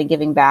interested in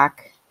giving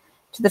back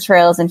to the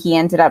trails, and he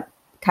ended up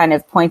kind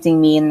of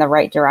pointing me in the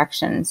right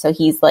direction. So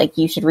he's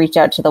you should reach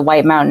out to the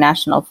White Mountain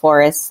National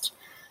Forest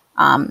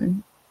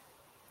Trail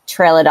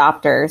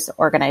Adopters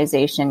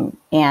organization.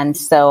 And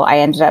so I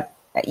ended up,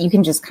 you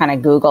can just kind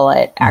of Google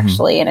it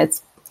actually, and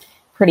it's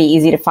pretty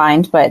easy to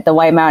find, but the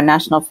White Mountain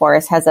National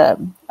Forest has a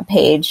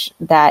page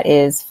that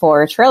is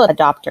for trail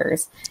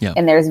adopters. Yeah.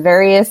 And there's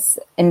various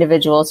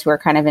individuals who are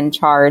kind of in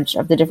charge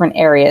of the different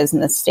areas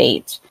in the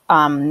state.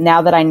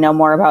 Now that I know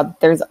more about,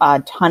 there's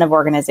a ton of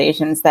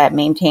organizations that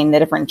maintain the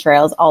different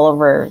trails all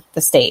over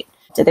the state.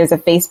 So there's a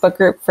Facebook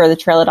group for the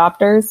trail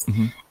adopters,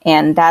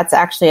 and that's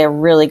actually a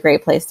really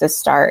great place to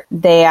start.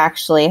 They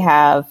actually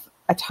have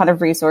a ton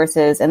of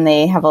resources, and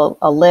they have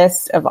a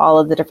list of all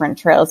of the different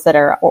trails that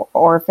are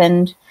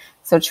orphaned.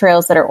 So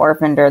trails that are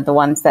orphaned are the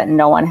ones that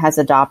no one has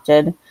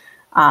adopted.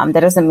 That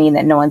doesn't mean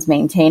that no one's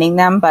maintaining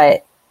them,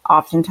 but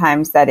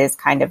oftentimes that is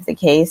kind of the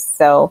case.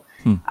 So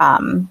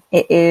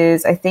it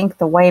is, I think,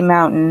 the White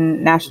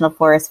Mountain National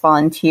Forest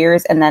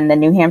Volunteers and then the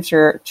New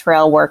Hampshire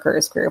Trail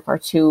Workers Group are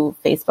 2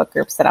 Facebook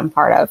groups that I'm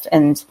part of.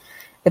 And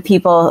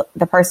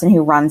the person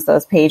who runs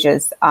those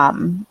pages,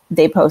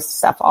 they post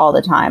stuff all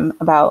the time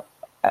about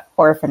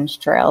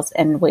orphaned trails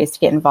and ways to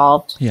get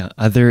involved. Yeah.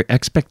 Are there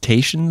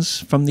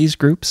expectations from these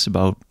groups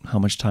about how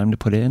much time to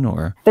put in,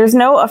 or? There's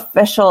no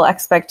official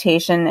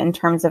expectation in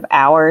terms of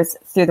hours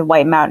through the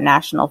White Mountain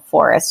National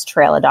Forest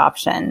trail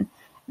adoption.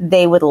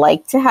 They would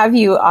like to have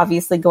you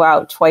obviously go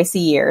out twice a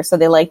year. So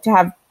they like to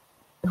have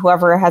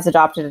whoever has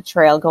adopted a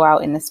trail go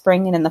out in the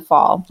spring and in the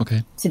fall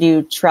to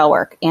do trail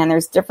work. And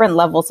there's different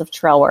levels of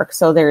trail work.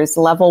 So there's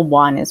level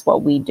 1 is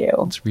what we do.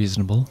 It's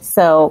reasonable.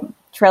 So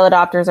trail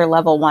adopters are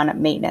level 1 at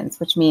maintenance,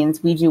 which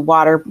means we do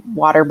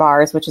water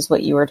bars, which is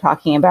what you were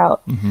talking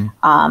about.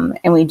 Mm-hmm.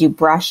 And we do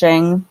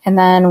brushing, and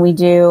then we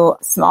do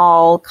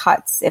small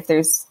cuts if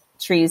there's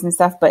trees and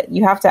stuff, but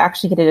you have to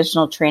actually get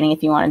additional training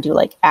if you want to do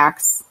like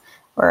axe,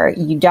 or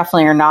you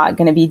definitely are not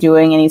going to be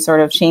doing any sort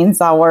of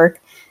chainsaw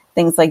work,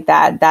 things like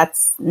that.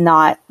 That's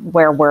not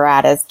where we're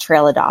at as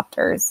trail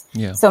adopters.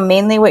 Yeah. So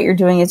mainly what you're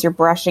doing is you're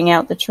brushing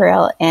out the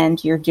trail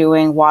and you're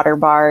doing water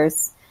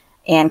bars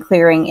and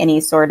clearing any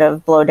sort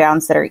of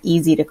blowdowns that are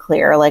easy to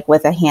clear, like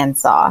with a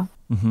handsaw.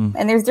 Mm-hmm.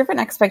 And there's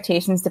different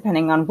expectations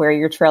depending on where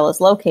your trail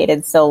is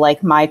located. So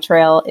like my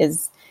trail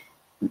is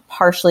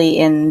partially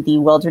in the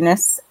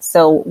wilderness.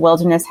 So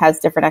wilderness has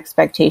different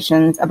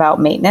expectations about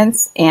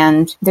maintenance,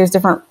 and there's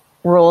different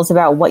rules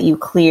about what you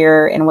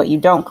clear and what you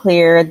don't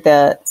clear.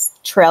 The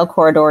trail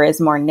corridor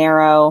is more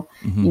narrow.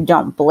 Mm-hmm. You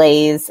don't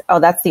blaze. Oh,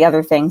 that's the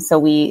other thing. So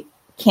we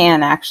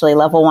can actually,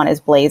 level 1 is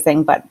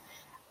blazing, but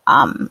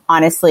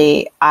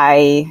honestly,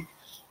 I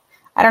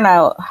don't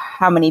know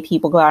how many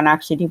people go out and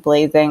actually do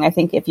blazing. I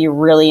think if you're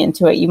really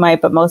into it, you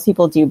might, but most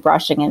people do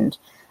brushing and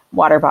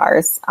water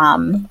bars.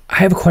 I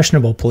have a question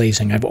about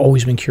blazing. I've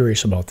always been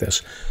curious about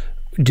this.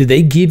 Do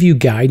they give you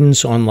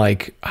guidance on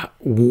like,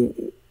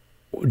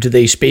 do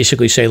they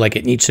basically say like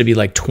it needs to be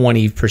like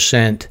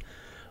 20%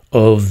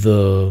 of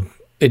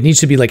it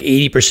needs to be like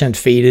 80%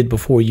 faded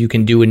before you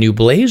can do a new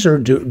blaze, or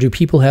do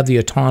people have the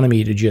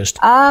autonomy to just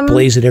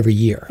blaze it every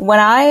year? When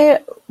I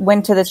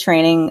went to the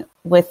training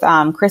with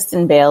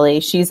Kristen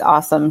Bailey, she's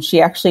awesome. She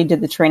actually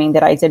did the training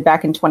that I did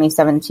back in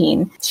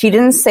 2017. She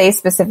didn't say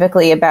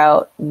specifically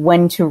about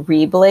when to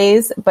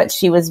reblaze, but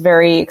she was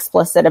very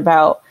explicit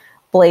about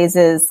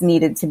blazes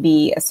needed to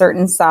be a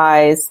certain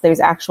size. There's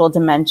actual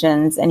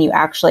dimensions, and you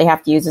actually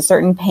have to use a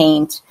certain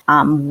paint.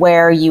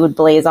 Where you would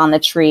blaze on the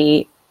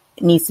tree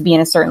needs to be in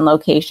a certain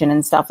location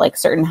and stuff, like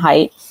certain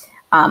height.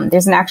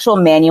 There's an actual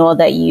manual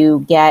that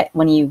you get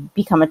when you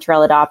become a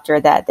trail adopter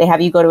that they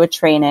have you go to a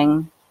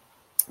training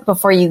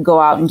before you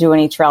go out and do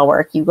any trail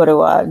work. You go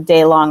to a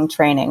day-long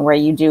training where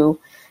you do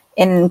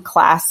in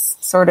class,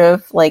 sort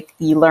of like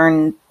you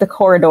learn the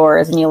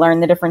corridors and you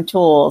learn the different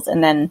tools,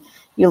 and then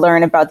you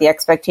learn about the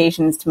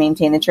expectations to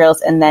maintain the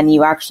trails, and then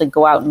you actually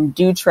go out and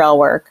do trail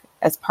work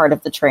as part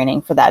of the training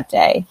for that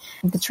day.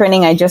 The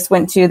training I just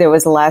went to, there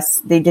was less.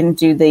 They didn't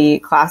do the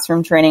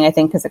classroom training, I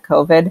think, because of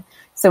COVID.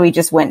 So we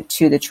just went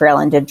to the trail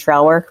and did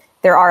trail work.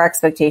 There are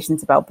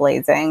expectations about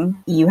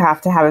blazing. You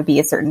have to have it be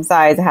a certain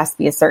size. It has to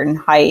be a certain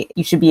height.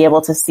 You should be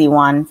able to see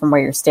one from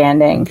where you're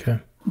standing. Okay.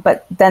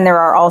 But then there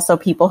are also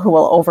people who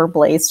will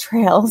overblaze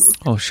trails.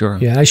 Oh, sure.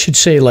 Yeah, I should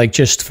say, like,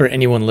 just for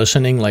anyone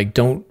listening, like,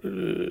 don't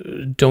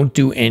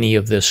do any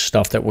of this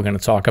stuff that we're going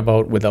to talk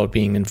about without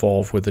being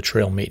involved with the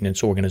trail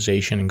maintenance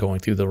organization and going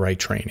through the right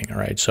training. All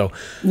right. So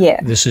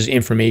yeah, this is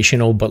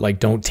informational, but like,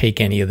 don't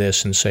take any of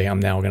this and say, I'm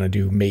now going to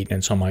do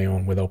maintenance on my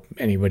own without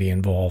anybody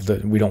involved.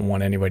 We don't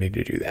want anybody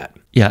to do that.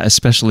 Yeah,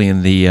 especially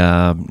in the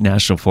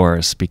national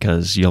forest,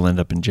 because you'll end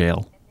up in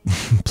jail.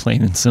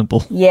 Plain and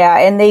simple. Yeah,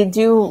 and they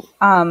do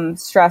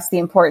stress the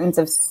importance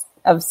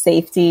of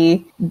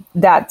safety.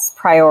 That's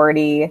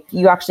priority.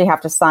 You actually have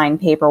to sign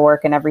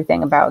paperwork and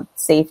everything about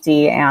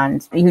safety,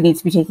 and you need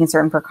to be taking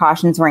certain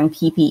precautions, wearing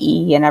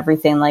PPE and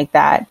everything like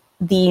that.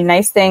 The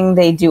nice thing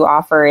they do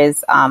offer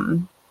is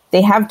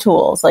they have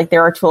tools. Like,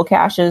 there are tool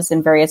caches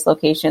in various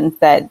locations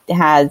that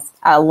has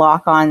a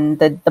lock on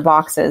the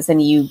boxes, and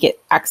you get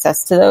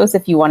access to those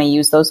if you want to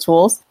use those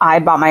tools. I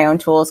bought my own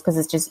tools because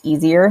it's just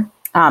easier.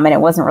 And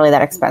it wasn't really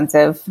that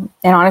expensive.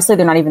 And honestly,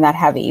 they're not even that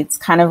heavy. It's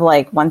kind of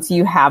like once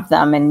you have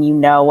them and you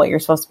know what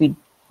you're supposed to be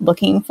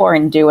looking for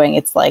and doing,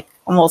 it's like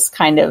almost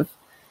kind of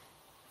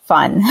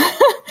fun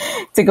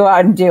to go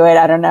out and do it.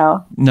 I don't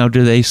know. Now,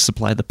 do they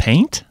supply the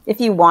paint? If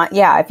you want,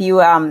 yeah. If you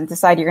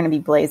decide you're going to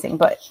be blazing.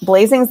 But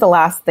blazing is the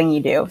last thing you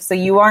do. So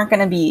you aren't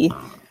going to be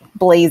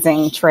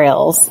blazing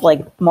trails,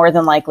 like, more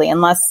than likely,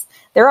 unless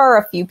there are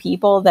a few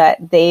people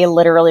that they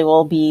literally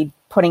will be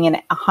putting in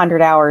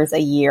 100 hours a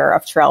year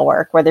of trail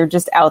work, where they're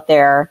just out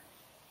there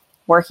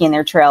working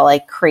their trail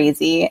like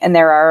crazy. And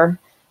there are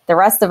the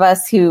rest of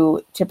us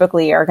who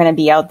typically are going to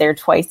be out there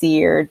twice a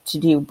year to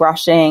do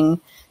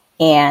brushing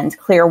and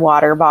clear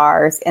water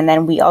bars. And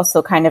then we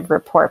also kind of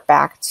report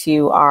back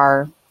to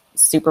our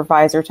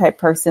supervisor type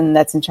person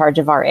that's in charge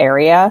of our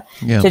area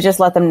to just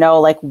let them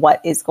know, like,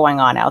 what is going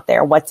on out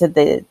there. What did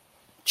the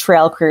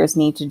trail crews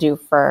need to do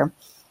for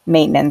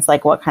maintenance?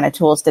 Like, what kind of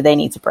tools do they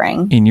need to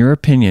bring? In your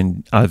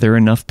opinion, are there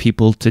enough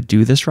people to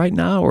do this right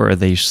now, or are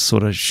they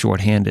sort of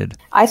shorthanded?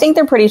 I think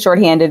they're pretty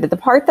shorthanded. The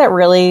part that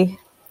really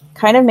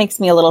kind of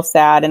makes me a little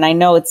sad, and I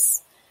know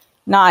it's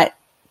not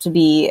to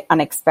be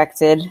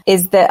unexpected,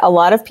 is that a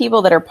lot of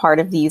people that are part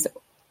of these,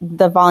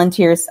 the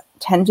volunteers,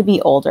 tend to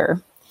be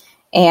older.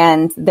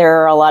 And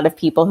there are a lot of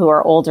people who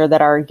are older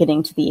that are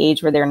getting to the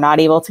age where they're not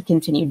able to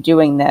continue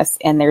doing this.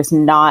 And there's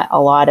not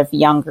a lot of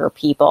younger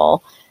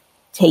people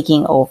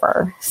taking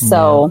over.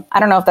 So I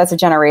don't know if that's a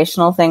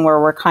generational thing where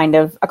we're kind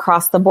of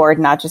across the board,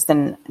 not just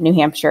in New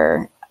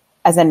Hampshire,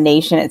 as a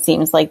nation, it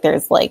seems like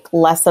there's like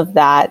less of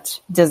that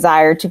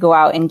desire to go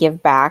out and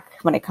give back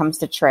when it comes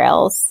to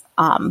trails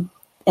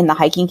in the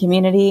hiking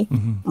community.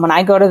 Mm-hmm. When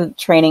I go to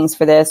trainings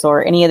for this,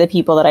 or any of the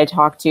people that I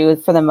talk to,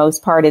 for the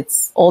most part,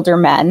 it's older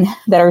men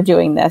that are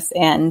doing this,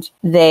 and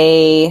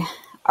they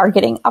are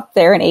getting up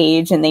there in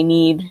age, and they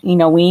need, we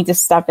need to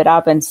step it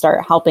up and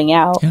start helping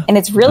out. Yeah, and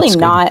it's really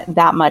not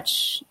that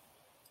much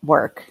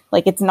work.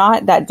 Like, it's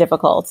not that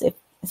difficult,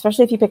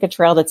 especially if you pick a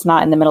trail that's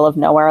not in the middle of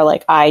nowhere.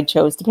 Like, I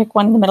chose to pick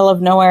one in the middle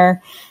of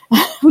nowhere,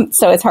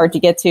 so it's hard to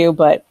get to,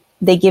 but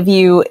they give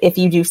you, if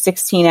you do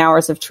 16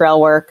 hours of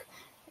trail work,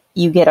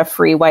 you get a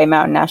free White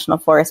Mountain National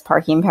Forest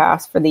parking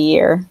pass for the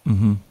year.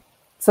 Mm-hmm.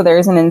 So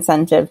there's an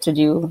incentive to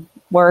do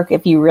work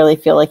if you really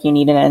feel like you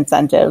need an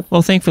incentive.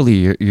 Well,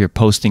 thankfully, you're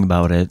posting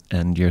about it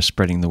and you're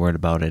spreading the word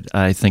about it.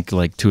 I think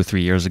like 2 or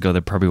 3 years ago,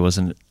 there probably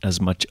wasn't as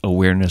much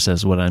awareness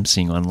as what I'm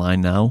seeing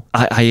online now.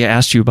 I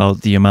asked you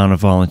about the amount of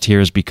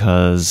volunteers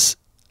because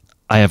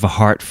I have a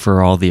heart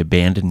for all the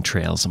abandoned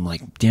trails. I'm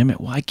like, damn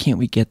it, why can't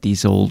we get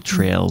these old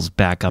trails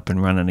back up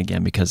and running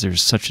again? Because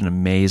there's such an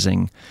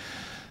amazing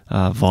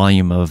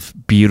volume of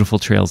beautiful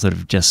trails that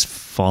have just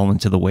fallen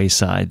to the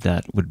wayside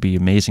that would be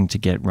amazing to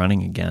get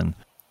running again.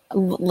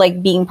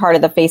 Like, being part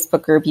of the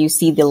Facebook group, you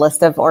see the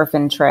list of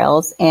orphan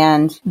trails,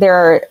 and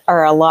there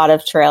are a lot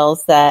of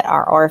trails that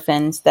are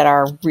orphaned that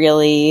are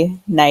really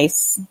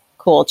nice,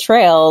 cool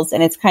trails.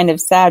 And it's kind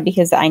of sad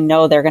because I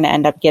know they're going to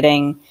end up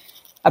getting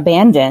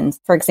abandoned.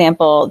 For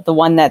example, the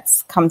one that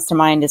comes to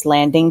mind is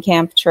Landing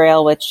Camp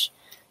Trail, which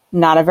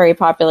not a very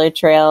popular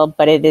trail,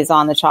 but it is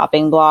on the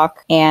chopping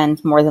block,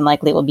 and more than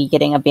likely will be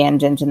getting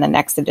abandoned in the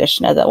next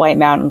edition of the White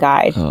Mountain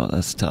Guide. Oh,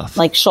 that's tough.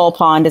 Like, Shoal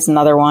Pond is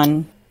another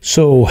one.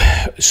 So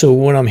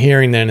what I'm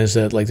hearing then is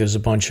that, like, there's a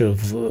bunch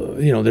of,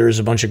 there is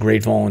a bunch of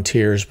great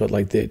volunteers, but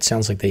like, it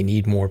sounds like they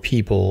need more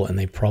people, and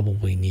they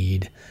probably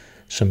need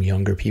some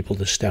younger people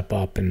to step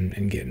up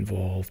and get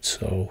involved.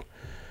 So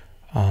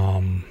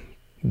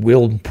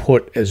we'll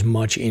put as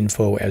much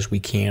info as we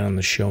can on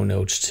the show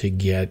notes to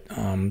get,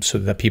 so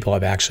that people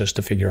have access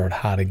to figure out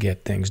how to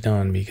get things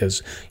done.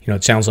 Because,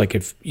 it sounds like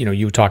if,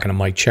 you were talking to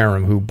Mike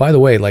Cherim, who, by the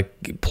way,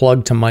 like,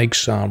 plug to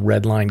Mike's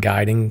Redline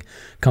Guiding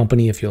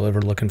Company. If you're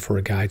ever looking for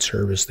a guide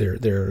service,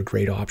 they're a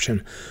great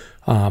option.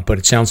 But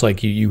it sounds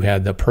like you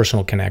had the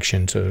personal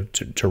connection to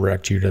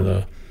direct you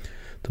to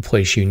the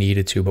place you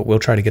needed to. But we'll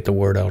try to get the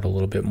word out a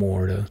little bit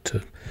more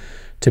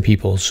to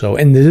people. So,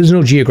 and there's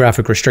no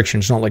geographic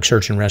restrictions. It's not like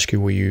search and rescue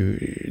where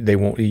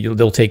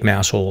they'll take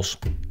mass holes,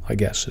 I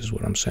guess is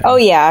what I'm saying. Oh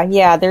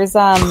yeah. There's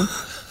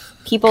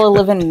people who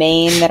live in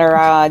Maine that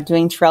are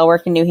doing trail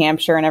work in New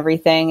Hampshire and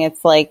everything.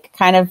 It's like,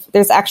 kind of,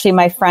 there's actually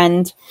my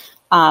friend,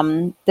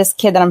 this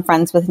kid that I'm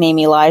friends with named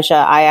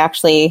Elijah.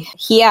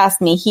 He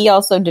asked me, he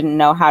also didn't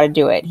know how to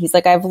do it. He's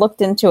like, I've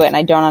looked into it and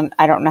I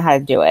don't know how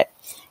to do it.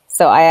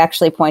 So I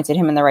actually pointed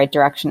him in the right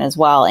direction as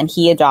well. And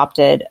he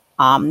adopted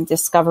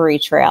Discovery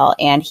Trail,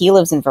 and he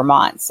lives in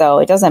Vermont, so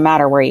it doesn't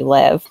matter where you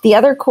live. The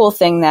other cool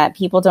thing that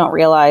people don't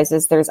realize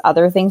is there's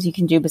other things you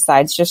can do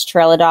besides just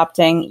trail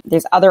adopting.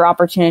 There's other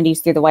opportunities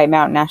through the White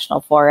Mountain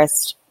National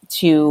Forest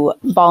to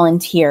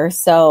volunteer.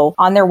 So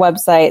on their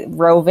website,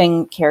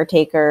 Roving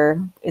Caretaker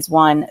is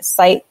one,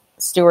 Site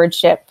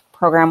Stewardship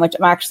Program, which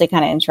I'm actually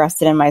kind of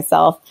interested in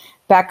myself,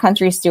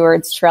 Backcountry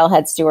Stewards,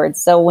 Trailhead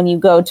Stewards. So when you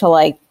go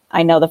to,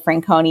 I know the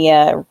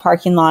Franconia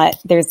parking lot,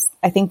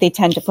 I think they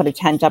tend to put a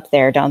tent up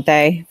there, don't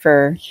they?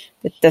 For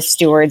the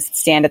stewards that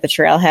stand at the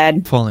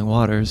trailhead. Falling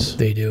Waters.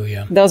 They do,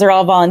 yeah. Those are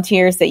all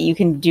volunteers that you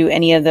can do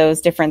any of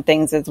those different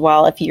things as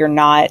well if you're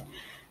not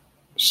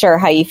sure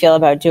how you feel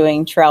about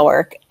doing trail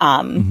work.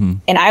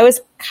 And I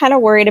was kind of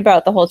worried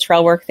about the whole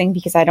trail work thing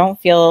because I don't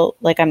feel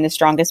like I'm the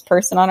strongest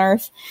person on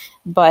earth.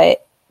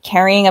 But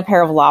carrying a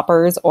pair of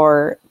loppers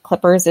or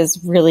clippers is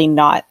really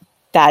not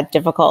that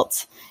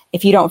difficult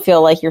if you don't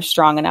feel like you're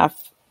strong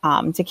enough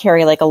to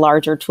carry like a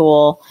larger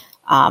tool,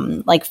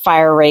 like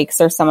fire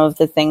rakes or some of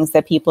the things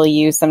that people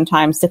use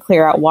sometimes to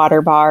clear out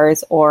water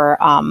bars, or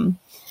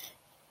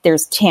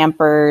there's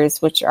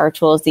tampers, which are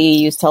tools that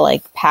you use to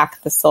like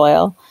pack the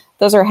soil.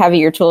 Those are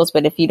heavier tools,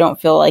 but if you don't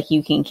feel like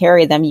you can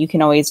carry them, you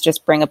can always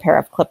just bring a pair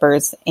of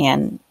clippers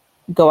and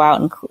go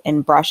out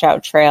and brush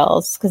out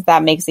trails, because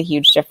that makes a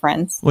huge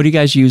difference. What do you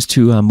guys use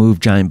to move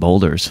giant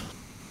boulders?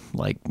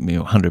 Like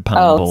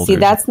 100-pound boulders? See,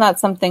 that's not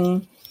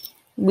something...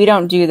 We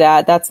don't do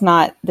that. That's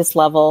not this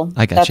level.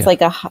 I gotcha. That's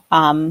like a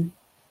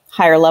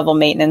higher level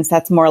maintenance.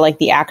 That's more like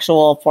the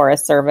actual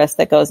Forest Service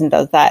that goes and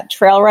does that.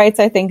 Trail Rights,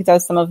 I think,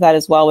 does some of that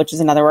as well, which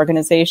is another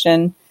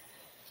organization.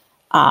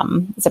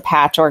 It's a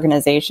patch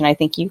organization. I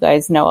think you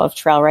guys know of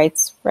Trail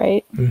Rights,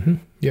 right? Mm-hmm.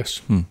 Yes.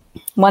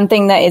 One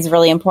thing that is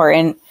really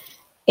important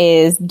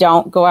is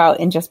don't go out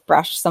and just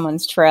brush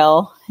someone's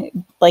trail,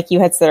 like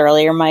you had said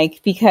earlier, Mike,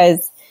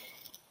 because,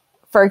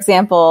 for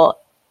example,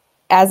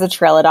 as a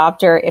trail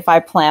adopter, if I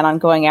plan on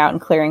going out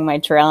and clearing my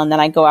trail and then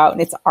I go out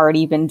and it's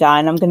already been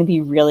done, I'm going to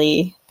be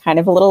really kind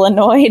of a little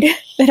annoyed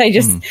that I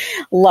just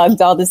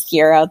lugged all this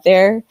gear out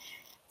there.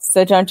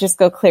 So don't just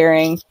go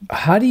clearing.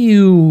 How do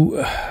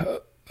you,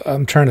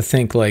 I'm trying to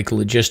think like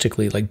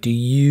logistically, like do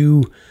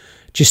you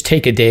just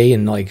take a day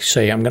and like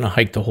say, I'm going to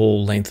hike the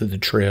whole length of the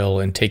trail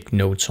and take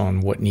notes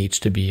on what needs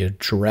to be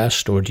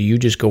addressed? Or do you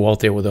just go out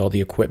there with all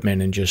the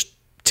equipment and just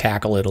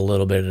tackle it a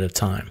little bit at a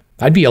time?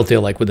 I'd be out there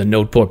like with a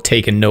notebook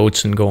taking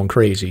notes and going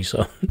crazy.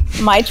 So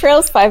my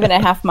trail's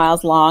 5.5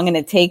 miles long, and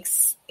I think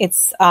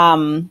it's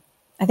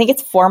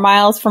 4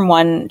 miles from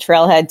one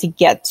trailhead to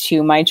get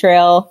to my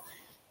trail,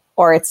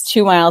 or it's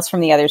 2 miles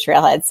from the other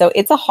trailhead. So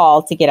it's a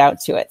haul to get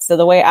out to it. So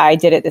the way I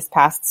did it this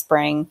past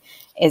spring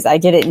is I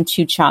did it in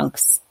 2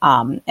 chunks.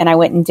 And I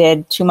went and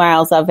did 2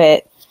 miles of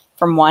it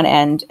from one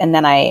end. And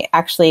then I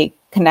actually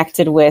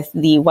connected with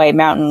the White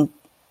Mountain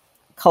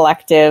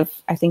Collective.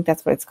 I think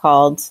that's what it's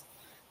called.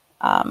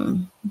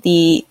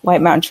 The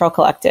White Mountain Trail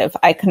Collective.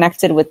 I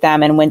connected with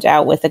them and went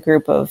out with a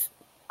group of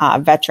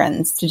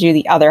veterans to do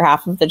the other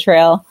half of the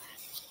trail.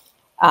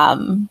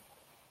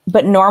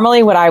 But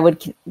normally what I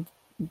would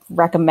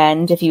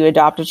recommend if you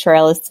adopt a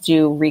trail is to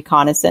do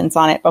reconnaissance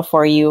on it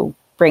before you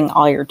bring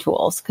all your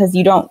tools. Because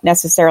you don't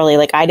necessarily,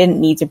 like, I didn't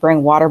need to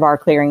bring water bar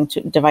clearing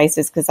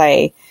devices because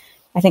I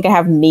think I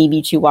have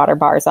maybe 2 water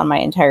bars on my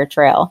entire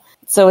trail.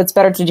 So it's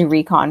better to do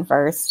recon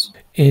first.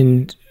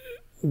 And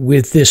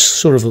with this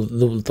sort of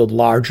the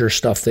larger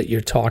stuff that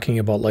you're talking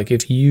about, like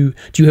do you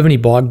have any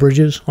bog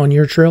bridges on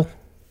your trail?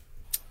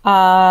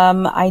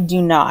 I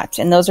do not.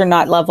 And those are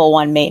not level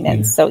 1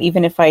 maintenance. Yeah. So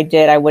even if I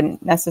did, I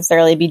wouldn't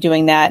necessarily be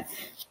doing that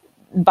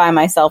by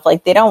myself.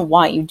 Like, they don't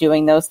want you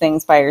doing those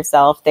things by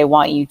yourself. They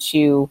want you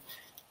to,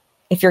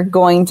 if you're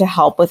going to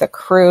help with a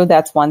crew,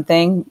 that's one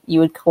thing.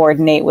 You would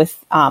coordinate with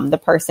the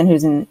person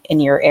who's in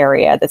your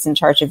area, that's in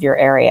charge of your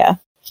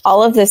area.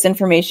 All of this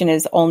information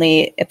is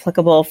only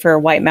applicable for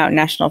White Mountain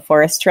National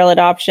Forest trail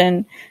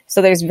adoption.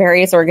 So there's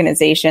various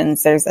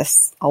organizations.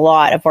 There's a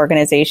lot of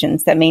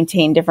organizations that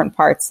maintain different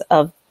parts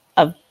of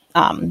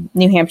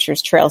New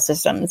Hampshire's trail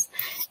systems.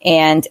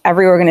 And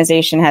every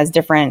organization has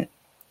different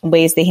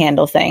ways they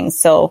handle things.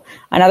 So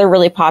another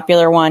really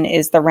popular one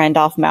is the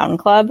Randolph Mountain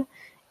Club.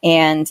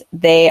 And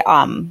they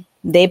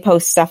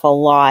post stuff a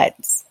lot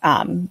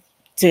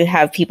to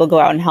have people go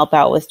out and help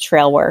out with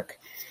trail work.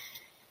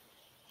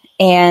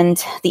 And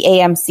the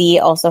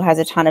AMC also has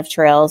a ton of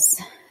trails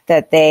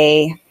that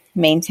they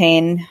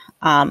maintain.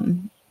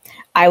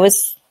 I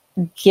was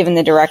given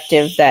the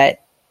directive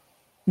that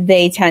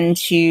they tend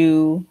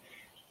to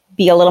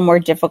be a little more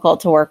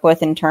difficult to work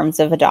with in terms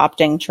of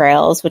adopting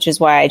trails, which is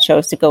why I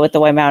chose to go with the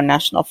White Mountain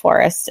National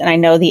Forest. And I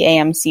know the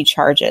AMC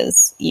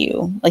charges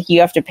you, like, you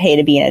have to pay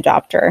to be an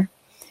adopter,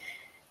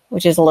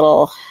 which is a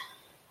little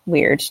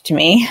weird to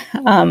me.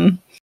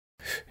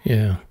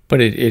 Yeah,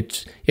 but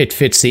it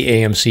fits the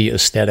AMC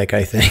aesthetic,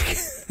 I think.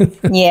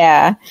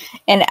 Yeah.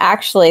 And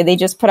actually, they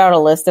just put out a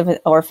list of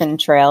orphan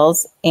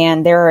trails,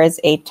 and there is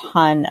a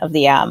ton of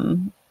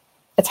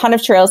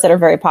trails that are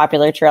very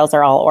popular trails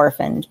are all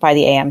orphaned by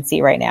the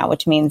AMC right now,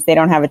 which means they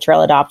don't have a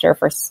trail adopter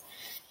for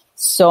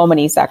so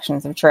many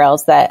sections of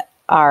trails that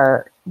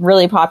are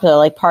really popular.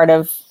 Like part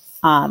of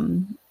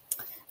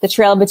the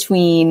trail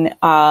between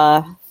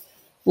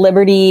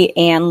Liberty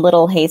and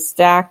Little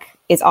Haystack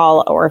is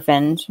all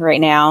orphaned right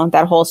now.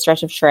 That whole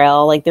stretch of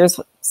trail, like, there's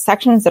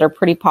sections that are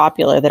pretty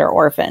popular that are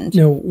orphaned.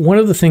 You know, one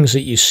of the things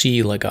that you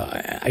see, like,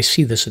 I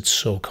see this, it's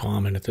so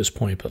common at this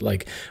point, but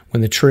like when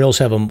the trails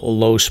have a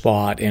low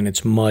spot and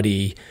it's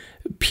muddy,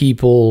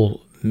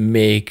 people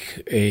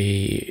make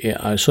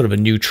a sort of a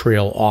new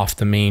trail off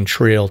the main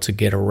trail to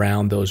get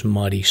around those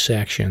muddy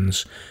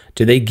sections.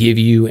 Do they give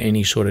you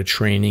any sort of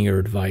training or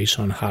advice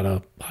on how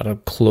to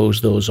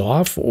close those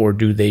off? Or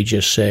do they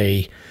just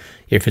say,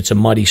 if it's a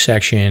muddy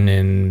section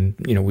and,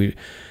 you know,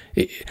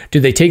 do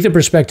they take the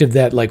perspective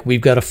that, like, we've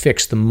got to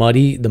fix the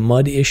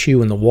mud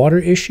issue and the water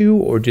issue?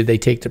 Or do they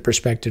take the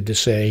perspective to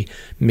say,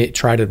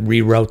 try to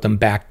reroute them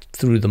back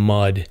through the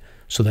mud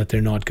so that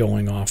they're not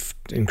going off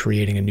and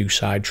creating a new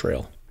side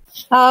trail?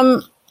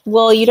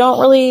 Well, you don't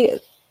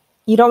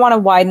want to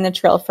widen the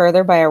trail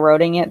further by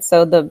eroding it.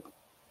 So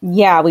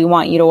we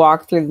want you to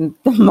walk through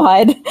the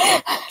mud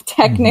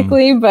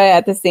technically, but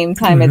at the same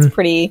time,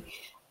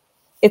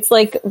 it's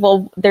like,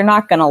 well, they're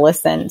not going to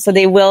listen. So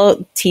they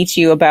will teach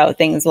you about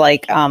things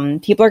like,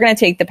 people are going to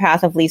take the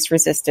path of least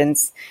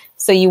resistance.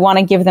 So you want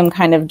to give them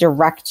kind of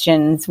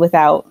directions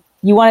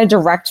you want to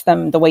direct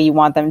them the way you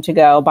want them to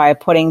go by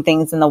putting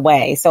things in the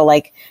way. So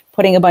like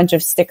putting a bunch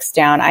of sticks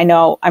down.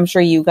 I'm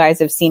sure you guys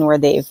have seen where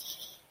they've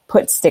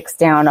put sticks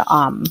down,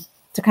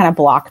 to kind of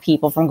block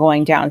people from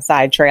going down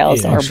side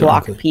trails, or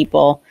block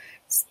people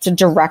to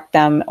direct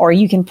them, or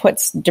you can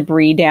put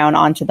debris down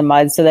onto the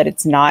mud so that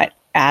it's not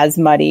as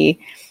muddy.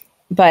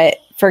 But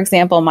for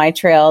example, my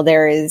trail,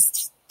 there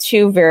is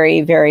 2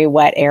 very, very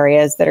wet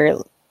areas that are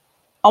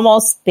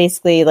almost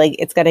basically like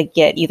it's got to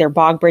get either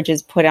bog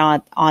bridges put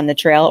on the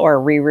trail or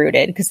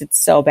rerouted because it's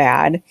so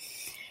bad.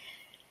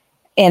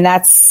 And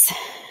that's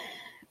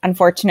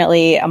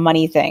unfortunately a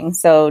money thing.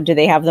 So do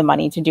they have the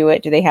money to do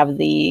it? Do they have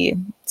the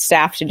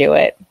staff to do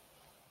it?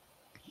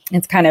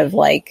 It's kind of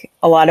like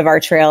a lot of our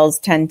trails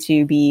tend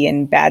to be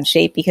in bad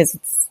shape because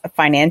it's a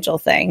financial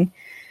thing.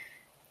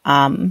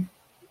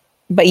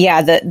 But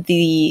yeah,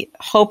 the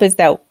hope is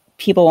that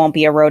people won't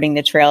be eroding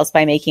the trails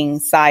by making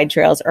side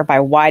trails or by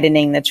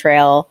widening the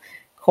trail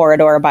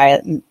corridor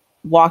by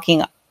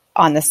walking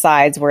on the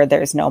sides where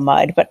there's no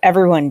mud. But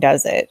everyone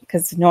does it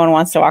because no one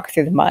wants to walk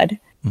through the mud.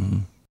 Mm-hmm.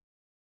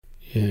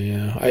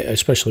 Yeah.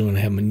 Especially when I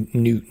have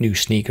new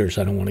sneakers,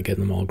 I don't want to get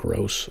them all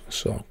gross.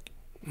 So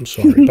I'm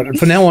sorry, but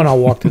from now on, I'll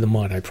walk through the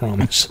mud. I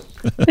promise.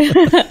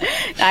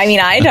 I mean,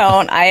 I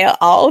don't.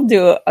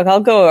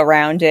 I'll go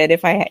around it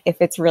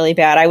if it's really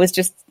bad.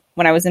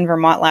 When I was in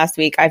Vermont last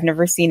week, I've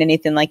never seen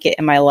anything like it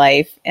in my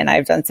life, and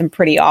I've done some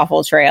pretty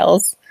awful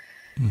trails.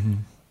 Mm-hmm.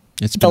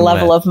 It's the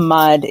level of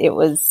mud. It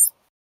was.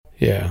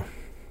 Yeah,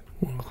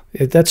 well,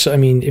 I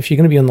mean, if you're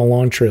going to be on the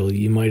long trail,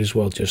 you might as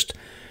well just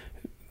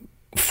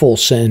full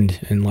send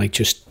and like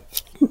just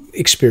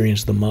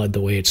experience the mud the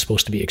way it's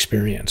supposed to be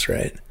experienced,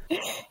 right?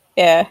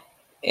 Yeah,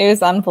 it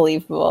was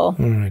unbelievable.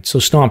 All right, so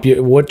Stomp,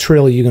 what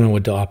trail are you going to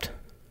adopt?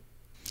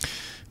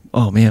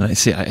 Oh man, I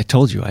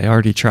told you, I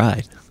already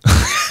tried.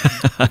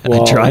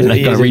 Well, I tried and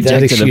I got rejected.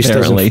 That excuse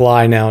apparently doesn't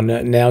fly now.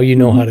 Now you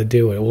know how to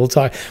do it. We'll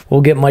talk.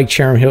 We'll get Mike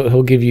Charum.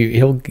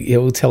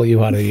 He'll tell you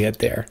how to get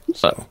there.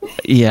 So.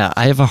 Yeah,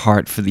 I have a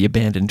heart for the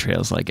abandoned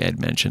trails, like I had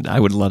mentioned. I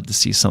would love to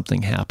see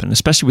something happen,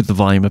 especially with the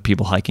volume of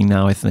people hiking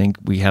now. I think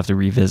we have to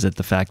revisit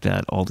the fact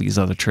that all these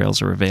other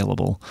trails are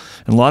available,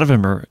 and a lot of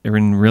them are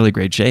in really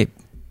great shape.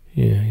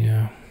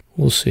 Yeah.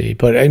 We'll see.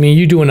 But I mean,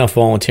 you do enough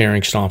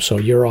volunteering, Stomp, so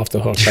you're off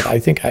the hook. But I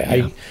think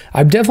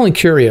I'm definitely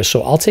curious.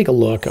 So I'll take a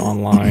look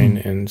online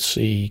and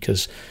see,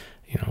 because,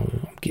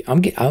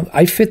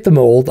 I fit the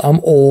mold.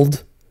 I'm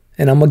old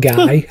and I'm a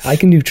guy. I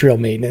can do trail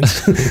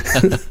maintenance.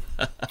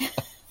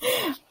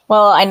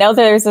 Well, I know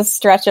there's a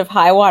stretch of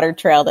high water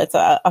trail that's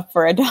up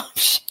for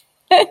adoption.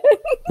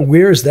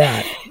 Where's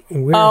that?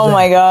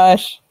 My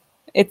gosh.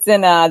 It's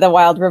in the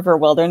Wild River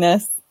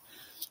Wilderness.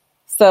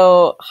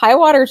 So High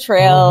Water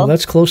Trail.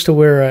 That's close to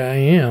where I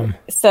am.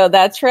 So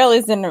that trail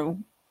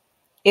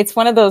it's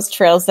one of those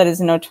trails that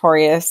is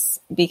notorious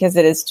because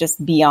it is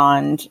just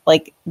beyond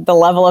like the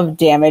level of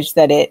damage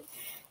that it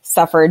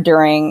suffered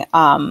during,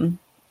 was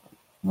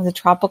it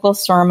Tropical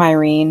Storm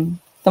Irene?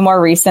 The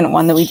more recent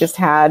one that we just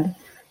had.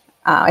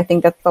 I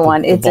think that's the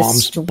one. It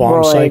destroyed.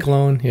 Bomb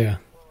cyclone. Yeah.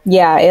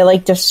 Yeah. It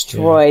like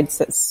destroyed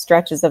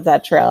stretches of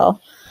that trail.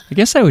 I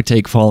guess I would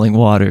take Falling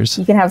Waters.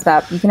 You can have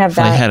that. If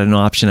I had an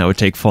option, I would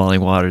take Falling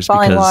Waters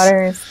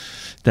because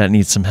that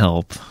needs some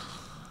help.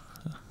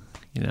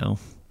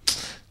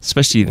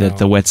 Especially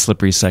the wet,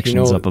 slippery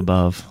sections up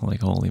above. Like,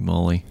 holy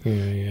moly.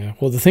 Yeah.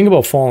 Well, the thing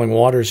about Falling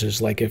Waters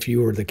is, like, if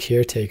you were the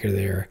caretaker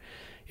there,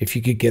 if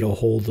you could get a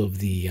hold of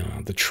the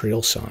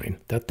trail sign,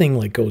 that thing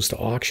like goes to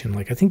auction.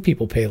 Like, I think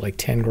people pay like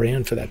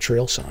 $10,000 for that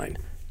trail sign,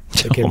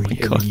 like every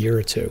year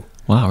or two.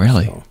 Wow,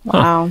 really? So,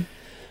 wow.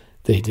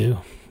 They do.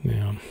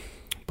 Yeah.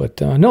 But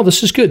no,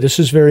 this is good. This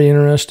is very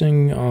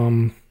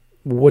interesting.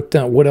 What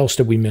else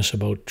did we miss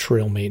about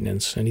trail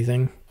maintenance?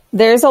 Anything?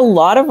 There's a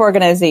lot of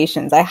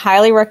organizations. I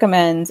highly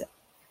recommend,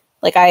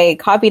 like I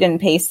copied and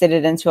pasted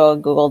it into a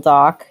Google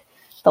Doc,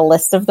 the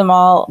list of them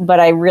all,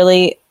 but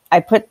I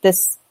put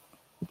this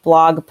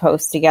blog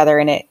post together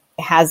and it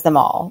has them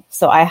all.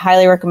 So I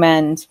highly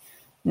recommend,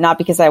 not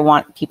because I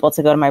want people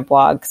to go to my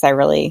blog, because I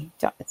really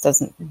don't, it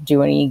doesn't do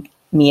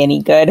me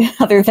any good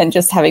other than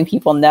just having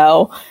people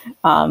know.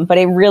 But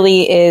it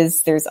really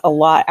is, there's a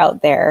lot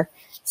out there.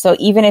 So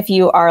even if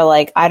you are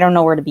like, I don't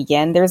know where to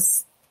begin,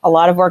 there's a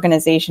lot of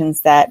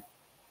organizations that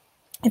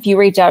if you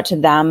reach out to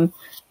them,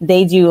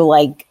 they do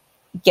like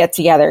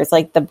get-togethers,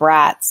 like the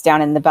Brats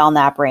down in the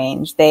Belknap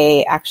Range.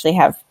 They actually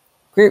have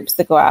groups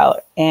that go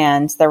out,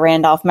 and the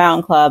Randolph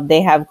Mountain Club,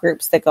 they have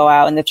groups that go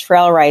out, and the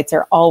Trail Rights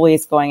are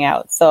always going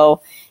out.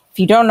 So if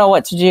you don't know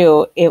what to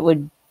do, it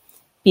would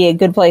be a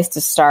good place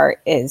to start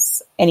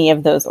is any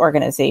of those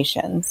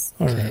organizations.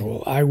 All right.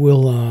 Well, I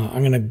will,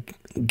 I'm going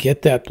to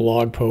get that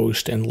blog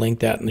post and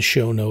link that in the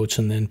show notes,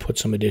 and then put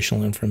some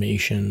additional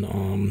information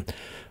on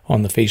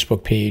the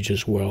Facebook page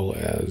as well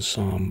as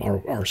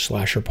our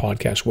Slasher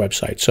Podcast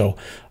website. So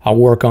I'll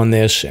work on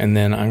this, and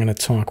then I'm going to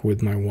talk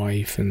with my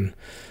wife and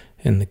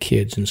the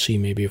kids and see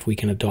maybe if we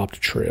can adopt a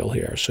trail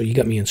here. So you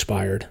got me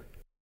inspired.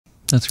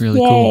 That's really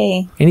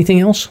cool. Anything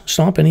else?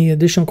 Stomp, any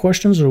additional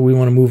questions, or we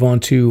want to move on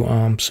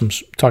to some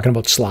talking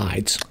about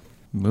slides?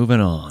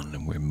 Moving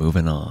on. We're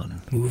moving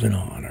on. Moving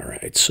on. All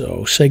right.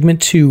 So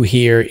segment 2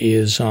 here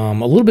is a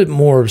little bit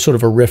more sort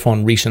of a riff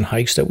on recent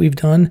hikes that we've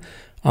done.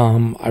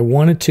 I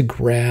wanted to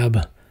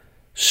grab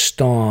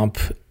Stomp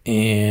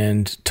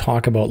and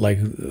talk about, like,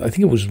 I think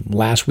it was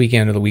last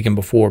weekend or the weekend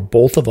before,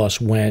 both of us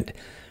went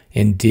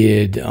and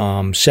did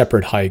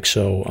separate hikes.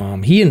 So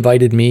he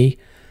invited me,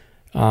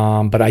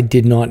 but I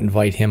did not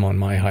invite him on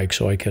my hike.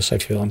 So I guess I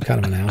feel I'm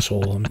kind of an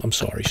asshole. I'm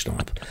sorry,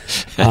 Stomp.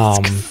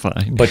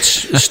 Fine. But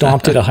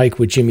Stomp did a hike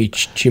with Jimmy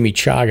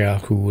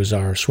Chaga, who was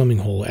our swimming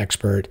hole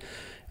expert,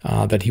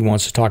 that he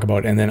wants to talk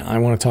about. And then I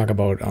want to talk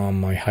about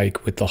my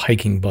hike with the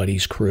Hiking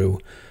Buddies crew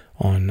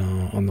on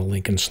the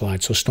Lincoln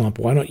slide. So Stomp,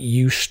 why don't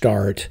you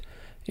start,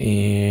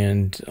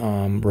 and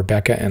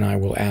Rebecca and I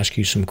will ask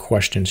you some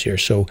questions here.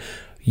 So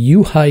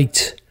you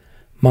hiked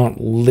Mount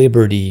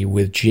Liberty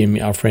with Jimmy,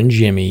 our friend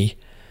Jimmy,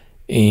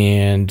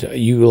 and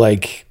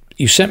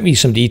you sent me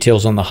some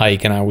details on the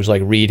hike, and I was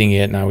like reading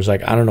it, and I was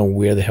like, I don't know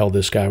where the hell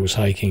this guy was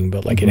hiking,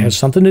 but like it has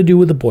something to do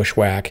with the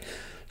bushwhack,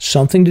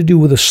 something to do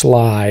with a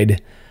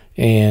slide,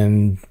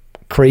 and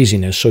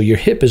craziness. So your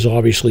hip is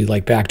obviously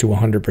like back to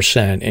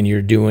 100%, and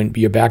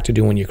you're back to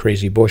doing your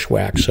crazy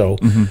bushwhack. So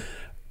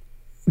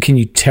can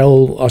you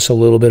tell us a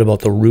little bit about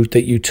the route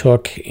that you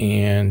took,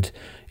 and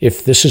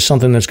if this is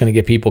something that's going to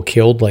get people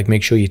killed, like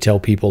make sure you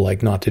tell people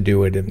like not to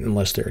do it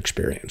unless they're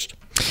experienced.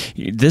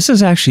 This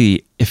is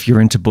actually, if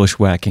you're into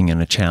bushwhacking and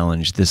a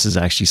challenge, this is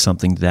actually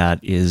something that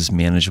is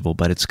manageable,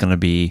 but it's going to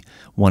be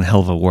one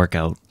hell of a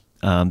workout.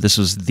 This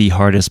was the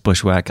hardest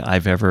bushwhack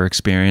I've ever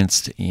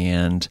experienced,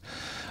 and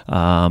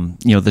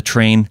the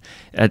terrain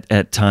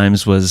at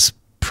times was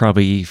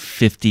probably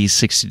 50,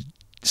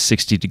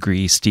 60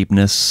 degree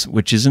steepness,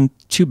 which isn't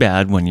too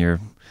bad when you're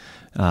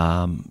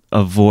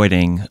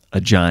avoiding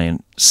a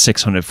giant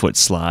 600-foot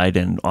slide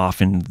and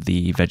often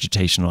the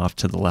vegetation off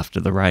to the left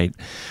or the right.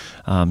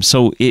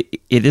 So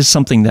it is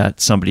something that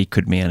somebody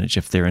could manage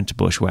if they're into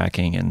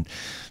bushwhacking and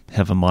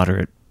have a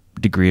moderate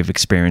degree of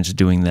experience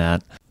doing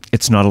that.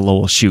 It's not a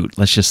Lowell chute,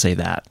 let's just say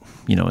that.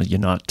 You're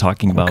not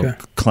talking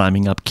about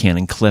climbing up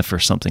Cannon Cliff or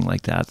something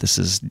like that. This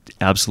is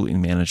absolutely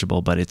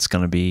manageable, but it's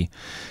going to be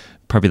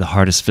probably the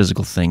hardest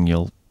physical thing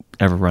you'll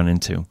ever run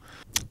into.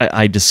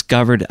 I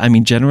discovered,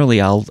 generally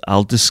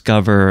I'll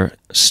discover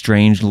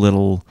strange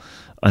little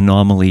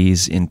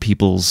anomalies in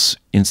people's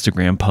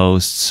Instagram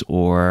posts,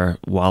 or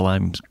while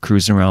I'm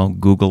cruising around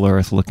Google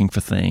Earth looking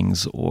for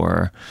things,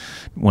 or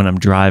when I'm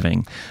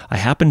driving. I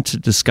happened to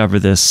discover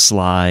this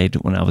slide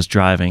when I was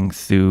driving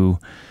through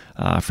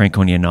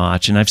Franconia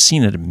Notch, and I've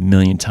seen it a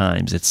million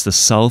times. It's the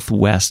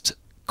southwest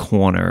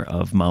corner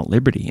of Mount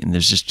Liberty, and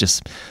there's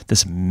just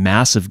this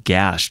massive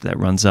gash that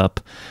runs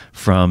up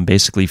from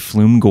basically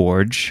Flume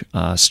Gorge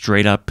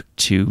straight up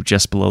to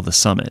just below the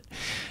summit.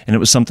 And it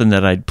was something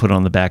that I'd put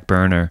on the back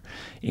burner,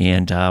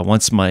 and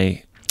once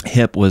my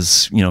hip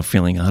was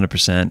feeling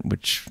 100%,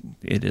 which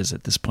it is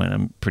at this point,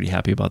 I'm pretty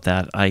happy about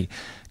that, I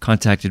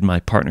contacted my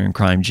partner in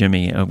crime,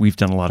 Jimmy. We've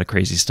done a lot of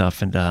crazy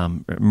stuff, and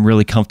I'm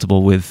really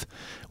comfortable with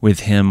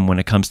him when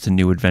it comes to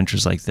new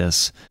adventures like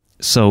this.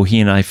 So he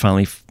and I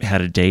finally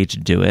had a day to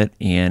do it,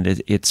 and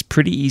it's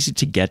pretty easy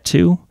to get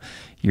to.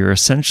 You're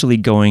essentially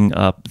going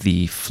up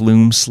the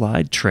Flume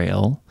Slide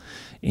Trail,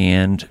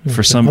 and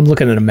for some... I'm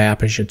looking at a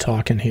map as you're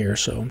talking here,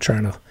 so I'm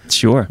trying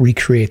to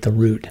recreate the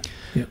route.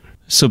 Yep.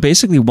 So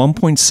basically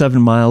 1.7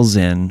 miles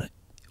in,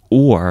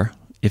 or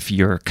if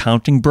you're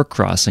counting brook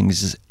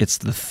crossings, it's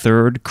the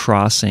third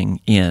crossing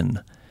in.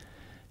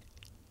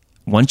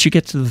 Once you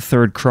get to the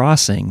third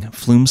crossing,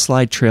 Flume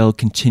Slide Trail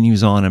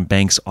continues on and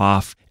banks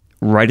off.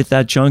 Right at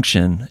that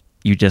junction,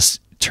 you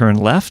just turn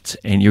left,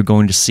 and you're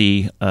going to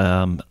see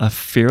a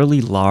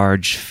fairly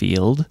large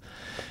field,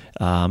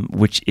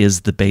 which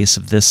is the base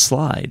of this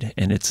slide.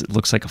 And it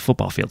looks like a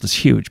football field.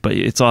 It's huge, but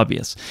it's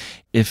obvious.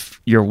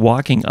 If you're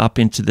walking up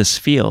into this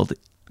field,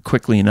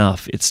 quickly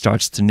enough, it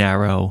starts to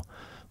narrow.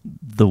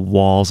 The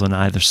walls on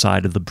either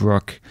side of the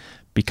brook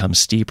become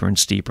steeper and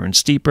steeper and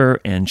steeper,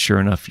 and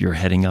sure enough, you're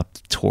heading up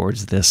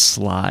towards this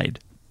slide.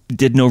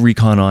 Did no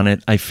recon on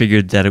it. I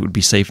figured that it would be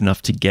safe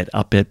enough to get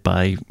up it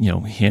by,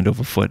 hand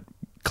over foot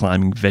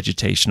climbing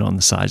vegetation on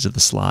the sides of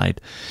the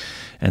slide.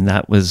 And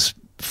that was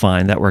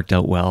fine. That worked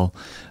out well.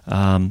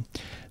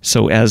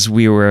 So as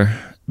we were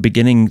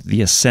beginning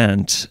the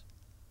ascent,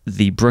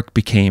 the brook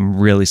became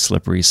really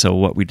slippery. So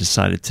what we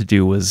decided to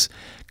do was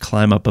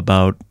climb up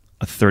about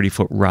a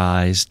 30-foot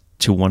rise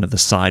to one of the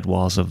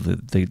sidewalls of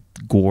the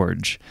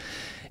gorge.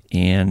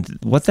 And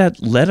what that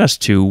led us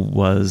to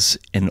was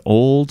an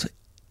old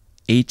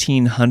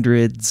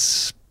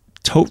 1800s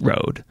tote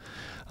road.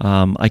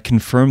 I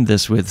confirmed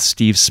this with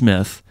Steve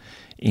Smith,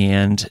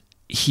 and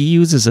he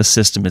uses a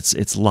system.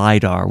 It's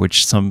LIDAR,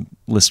 which some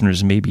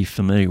listeners may be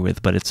familiar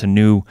with, but it's a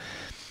new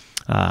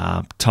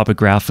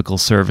topographical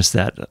service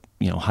that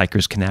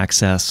hikers can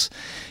access.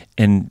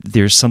 And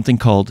there's something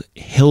called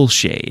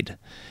Hillshade,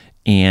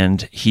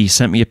 and he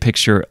sent me a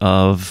picture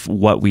of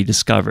what we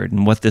discovered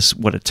and what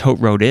a tote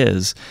road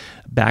is.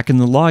 Back in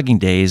the logging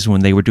days,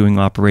 when they were doing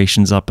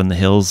operations up in the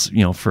hills,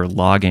 for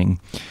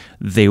logging,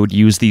 they would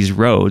use these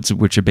roads,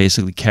 which are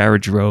basically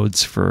carriage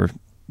roads for,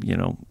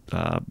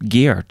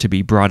 gear to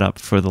be brought up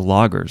for the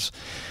loggers.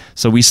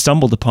 So we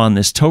stumbled upon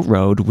this tote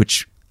road,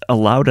 which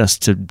allowed us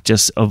to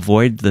just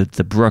avoid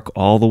the brook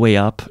all the way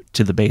up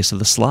to the base of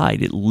the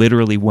slide. It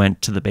literally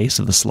went to the base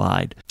of the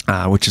slide,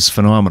 which is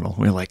phenomenal.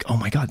 We were like, oh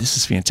my God, this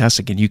is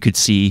fantastic. And you could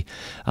see,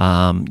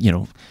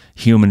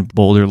 human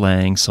boulder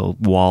laying, so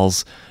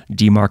walls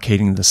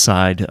demarcating the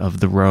side of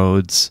the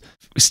roads.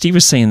 Steve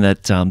was saying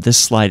that this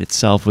slide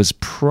itself was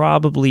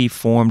probably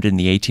formed in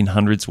the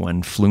 1800s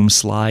when Flume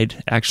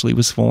Slide actually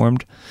was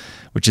formed,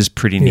 which is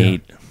pretty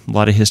neat. A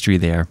lot of history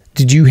there.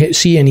 Did you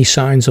see any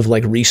signs of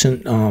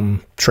recent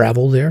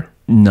travel there?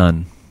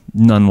 None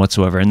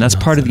whatsoever. And that's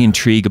part of the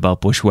intrigue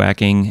about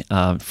bushwhacking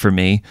for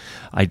me.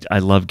 I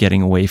love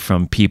getting away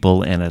from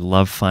people, and I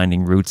love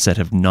finding routes that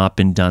have not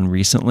been done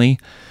recently.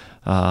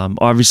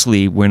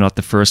 Obviously, we're not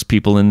the first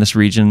people in this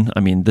region. I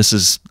mean, this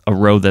is a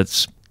road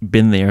that's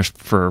been there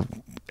for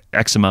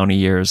X amount of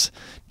years,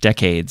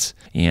 decades,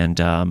 and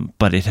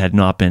but it had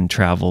not been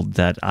traveled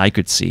that I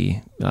could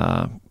see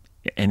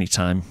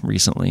anytime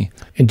recently.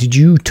 And did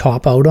you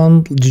top out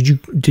on? Did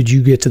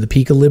you get to the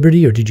peak of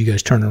Liberty, or did you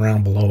guys turn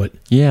around below it?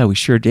 Yeah, we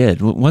sure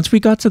did. Once we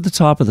got to the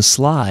top of the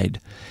slide,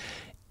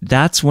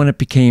 that's when it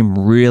became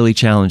really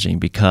challenging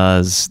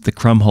because the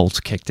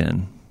Krumholtz kicked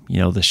in. You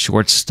know, the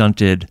short,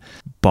 stunted,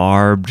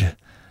 barbed.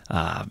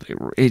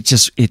 It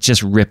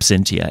just rips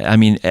into you. I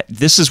mean,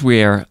 this is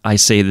where I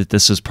say that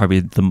this is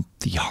probably the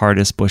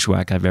hardest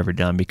bushwhack I've ever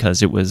done,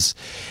 because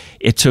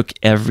it took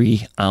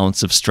every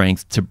ounce of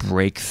strength to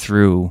break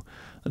through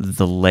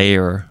the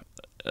layer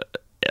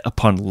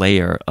upon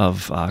layer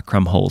of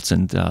Krumholtz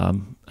and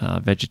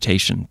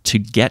vegetation to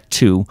get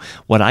to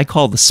what I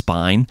call the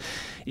spine.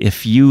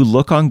 If you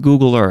look on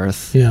Google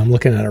Earth... Yeah, I'm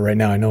looking at it right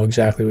now. I know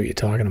exactly what you're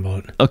talking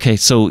about. Okay,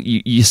 so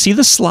you see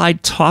the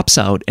slide tops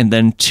out, and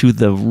then to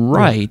the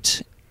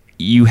right,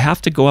 you have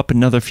to go up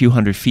another few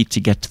hundred feet to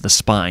get to the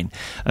spine.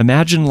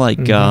 Imagine like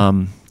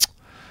Katahdin,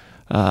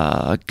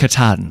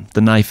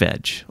 the knife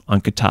edge on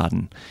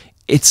Katahdin.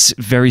 It's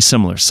very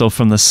similar. So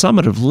from the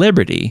summit of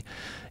Liberty,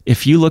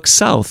 if you look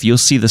south, you'll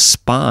see the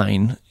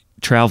spine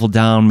travel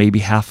down maybe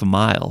half a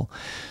mile.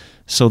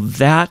 So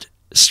that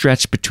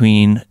stretch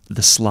between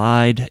the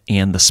slide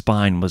and the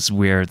spine was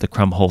where the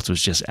Krumholtz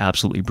was just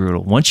absolutely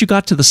brutal. Once you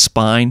got to the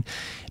spine,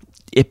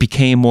 it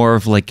became more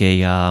of like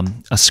a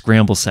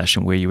scramble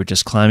session where you were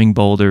just climbing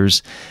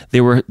boulders.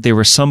 There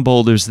were some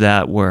boulders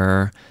that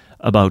were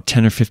about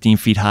 10 or 15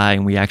 feet high,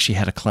 and we actually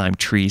had to climb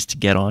trees to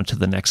get on to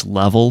the next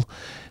level.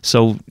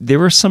 So there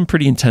were some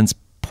pretty intense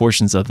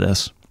portions of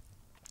this.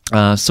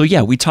 So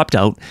yeah, we topped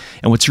out,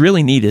 and what's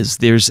really neat is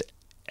there's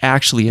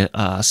actually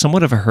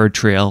somewhat of a herd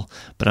trail,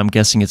 but I'm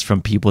guessing it's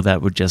from people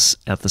that were just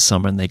at the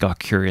summit and they got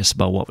curious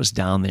about what was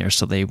down there.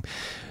 So they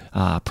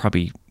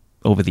probably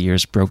over the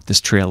years broke this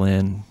trail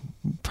in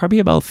probably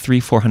about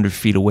 300-400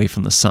 feet away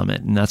from the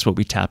summit, and that's what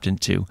we tapped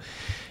into.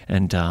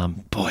 And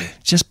boy,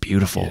 just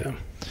beautiful. Yeah.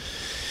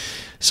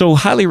 So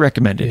highly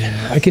recommended.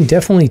 Yeah, I can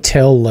definitely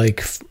tell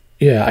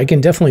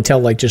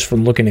just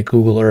from looking at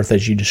Google Earth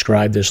as you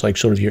described this, like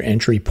sort of your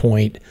entry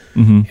point,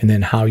 and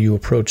then how you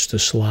approach the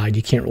slide.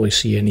 You can't really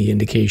see any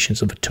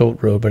indications of a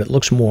tote road, but it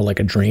looks more like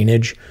a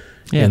drainage.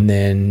 Yeah. And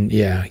then,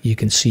 you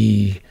can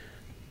see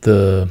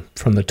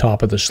from the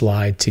top of the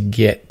slide to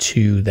get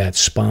to that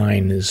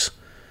spine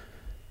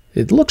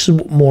it looks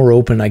more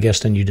open, I guess,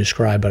 than you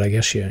described, but I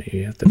guess you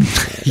have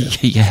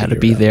to you had to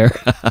be there.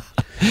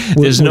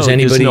 Was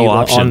anybody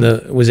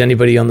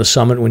on the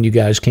summit when you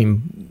guys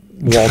came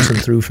waltzing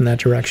through from that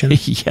direction?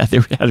 Yeah,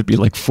 there had to be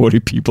like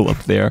 40 people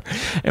up there,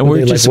 and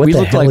we're just like, what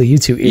the hell are you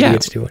two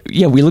idiots doing?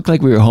 Yeah, we looked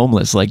like we were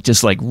homeless, like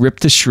just like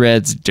ripped to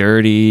shreds,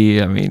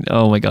 dirty. I mean,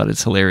 oh my God,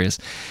 it's hilarious.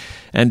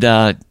 And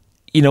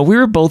we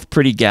were both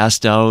pretty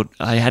gassed out.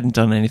 I hadn't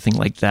done anything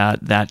like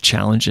that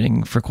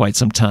challenging for quite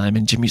some time,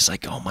 and Jimmy's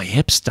like, "Oh, my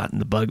hip's starting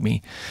to bug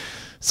me."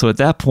 So at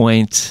that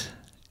point,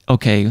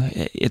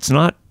 okay, it's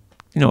not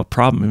a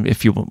problem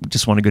if you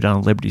just want to go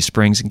down to Liberty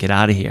Springs and get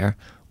out of here,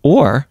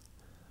 or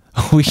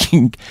we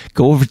can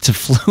go over to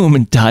Flume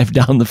and dive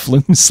down the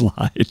Flume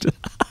slide.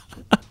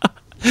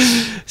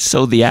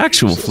 So the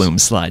actual Flume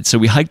slide. So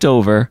we hiked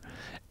over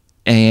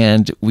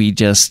and we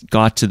just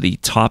got to the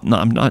top. No,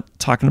 I'm not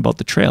talking about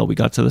the trail. We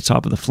got to the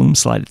top of the Flume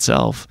slide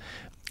itself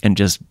and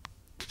just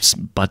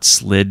butt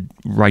slid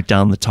right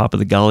down the top of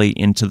the gully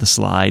into the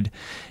slide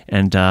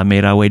and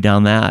made our way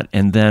down that.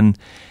 And then,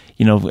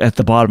 at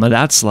the bottom of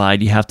that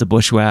slide, you have to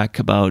bushwhack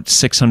about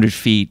 600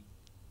 feet.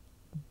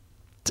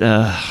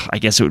 I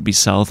guess it would be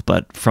south,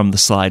 but from the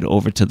slide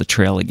over to the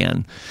trail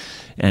again.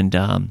 And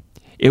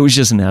it was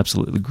just an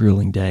absolutely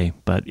grueling day,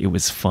 but it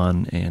was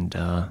fun, and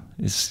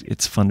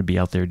it's fun to be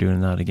out there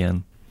doing that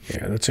again.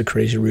 Yeah, that's a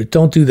crazy route.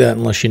 Don't do that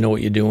unless you know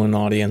what you're doing,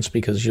 audience,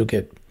 because you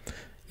get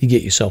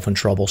yourself in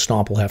trouble.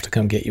 Stomp will have to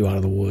come get you out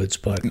of the woods,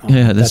 but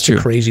that's true. A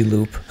crazy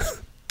loop.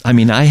 I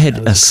mean, I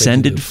had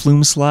ascended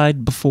Flume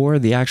slide before,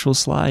 the actual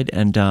slide,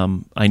 and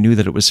I knew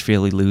that it was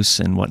fairly loose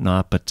and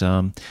whatnot, but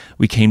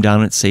we came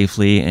down it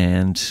safely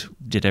and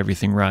did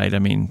everything right. I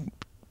mean,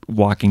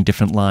 walking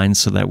different lines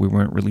so that we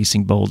weren't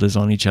releasing boulders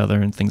on each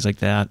other and things like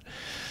that.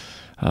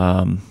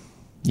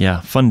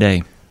 Fun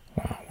day.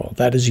 Wow, well,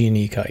 that is a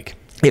unique hike.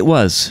 It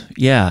was,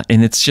 yeah,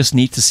 and it's just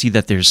neat to see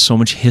that there's so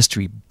much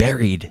history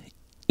buried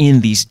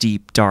in these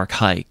deep, dark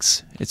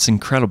hikes. It's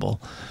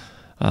incredible.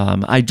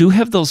 I do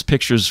have those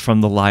pictures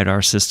from the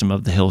LiDAR system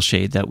of the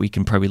hillshade that we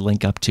can probably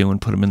link up to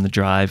and put them in the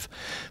drive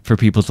for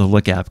people to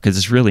look at, because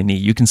it's really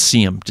neat. You can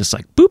see them just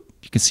like, boop.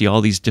 You can see all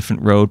these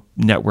different road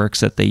networks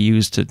that they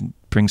use to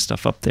bring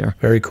stuff up there.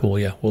 Very cool,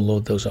 yeah. We'll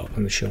load those up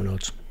in the show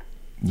notes.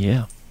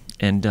 Yeah.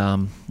 And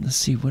let's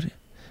see. What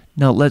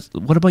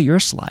about your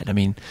slide? I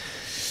mean,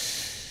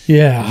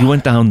 Yeah. You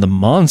went down the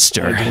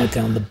monster. I went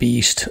down the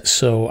beast.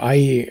 So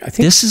I think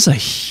this is a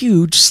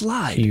huge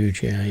slide.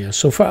 Huge, yeah.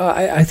 So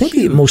I think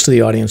most of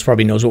the audience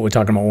probably knows what we're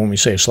talking about when we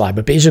say a slide.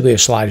 But basically, a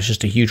slide is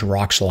just a huge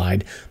rock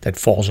slide that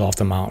falls off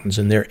the mountains,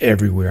 and they're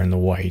everywhere in the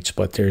Whites.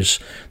 But there's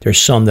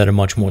some that are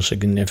much more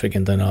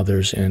significant than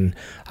others. And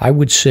I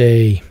would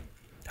say,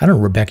 I don't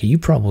know, Rebecca, you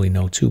probably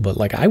know too, but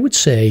like I would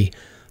say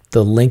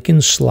the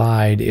Lincoln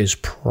slide is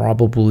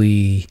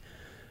probably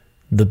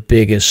the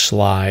biggest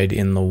slide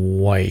in the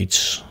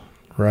Whites,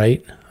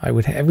 right?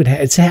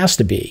 It has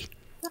to be.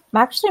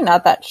 I'm actually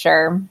not that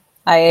sure.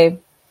 I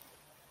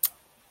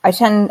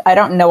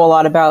don't know a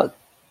lot about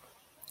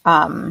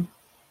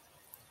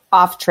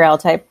off trail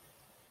type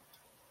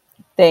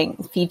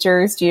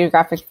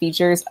geographic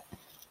features.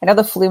 I know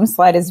the Flume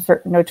slide is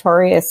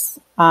notorious.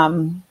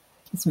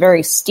 It's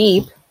very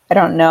steep. I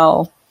don't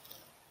know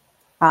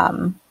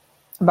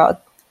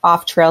about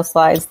off trail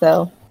slides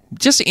though.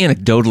 Just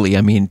anecdotally,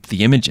 I mean,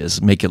 the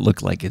images make it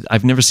look like it.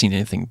 I've never seen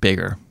anything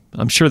bigger.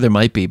 I'm sure there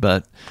might be,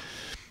 but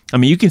I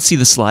mean, you can see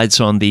the slides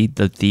on the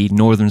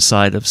northern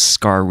side of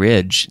Scar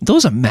Ridge.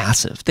 Those are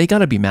massive. They got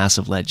to be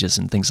massive ledges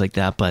and things like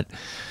that, but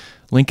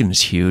Lincoln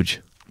is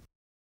huge.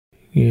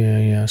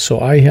 Yeah.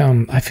 So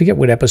I forget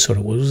what episode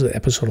it was. Was it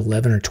episode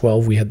 11 or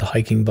 12? We had the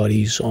hiking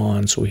buddies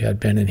on, so we had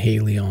Ben and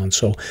Haley on.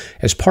 So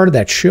as part of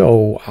that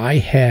show, I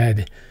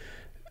had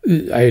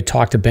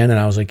talked to Ben, and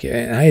I was like,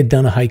 and I had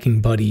done a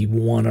hiking buddy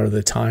one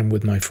other time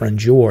with my friend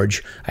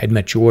George. I had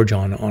met George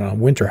on a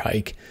winter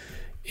hike,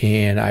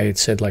 and I had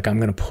said, like, I'm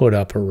going to put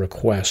up a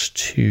request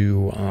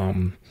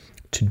to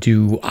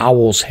do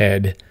Owl's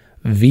Head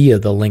via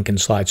the Lincoln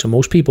slide. So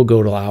most people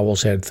go to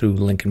Owl's Head through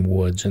Lincoln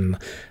Woods, and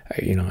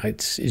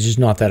it's just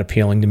not that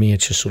appealing to me.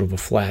 It's just sort of a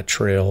flat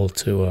trail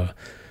to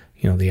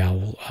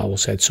the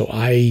Owl's Head. So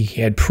I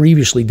had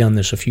previously done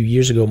this a few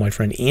years ago. My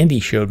friend Andy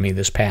showed me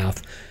this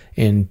path.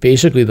 And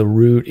basically the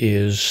route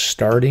is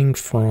starting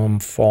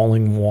from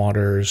Falling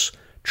Waters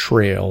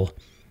Trail,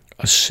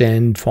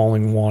 ascend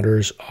Falling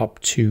Waters up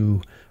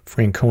to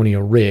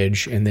Franconia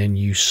Ridge, and then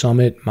you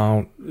summit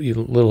Mount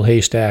Little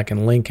Haystack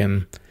and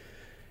Lincoln.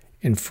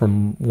 And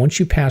once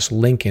you pass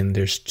Lincoln,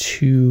 there's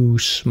two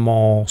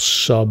small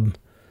sub-summits.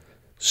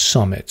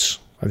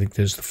 I think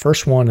there's the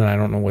first one, and I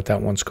don't know what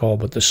that one's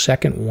called, but the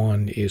second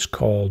one is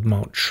called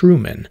Mount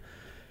Truman.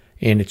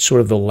 And it's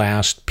sort of the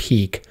last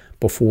peak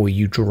before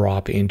you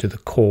drop into the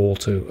Col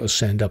to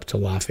ascend up to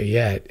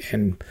Lafayette.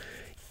 And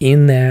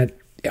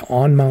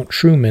on Mount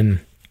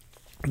Truman,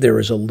 there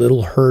is a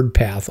little herd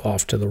path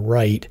off to the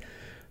right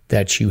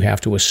that you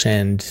have to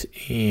ascend,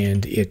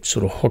 and it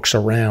sort of hooks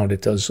around.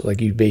 It does, like,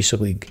 you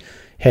basically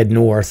head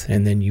north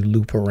and then you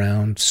loop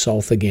around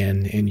south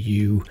again, and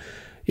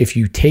if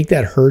you take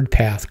that herd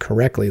path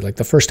correctly, like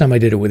the first time I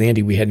did it with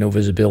Andy, we had no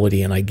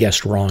visibility and I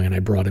guessed wrong and I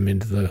brought him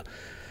into the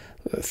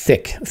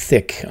thick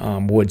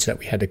woods that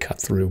we had to cut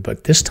through.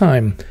 But this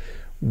time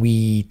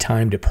we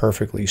timed it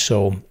perfectly.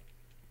 So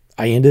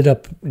I ended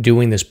up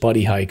doing this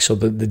buddy hike. So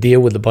the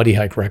deal with the buddy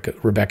hike,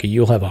 Rebecca,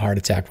 you'll have a heart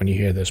attack when you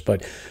hear this,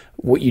 but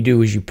what you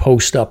do is you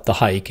post up the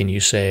hike and you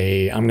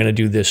say, I'm going to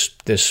do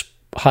this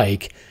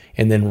hike,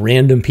 and then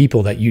random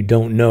people that you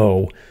don't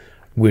know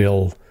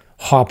will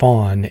hop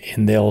on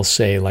and they'll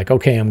say, like,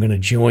 okay, I'm going to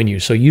join you.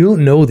 So you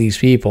don't know these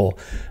people,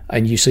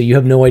 and you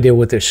have no idea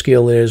what their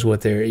skill is,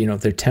 what their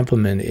their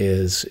temperament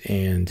is,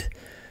 and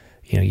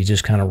you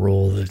just kind of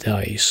roll the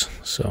dice.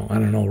 So I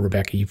don't know,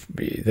 Rebecca,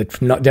 that's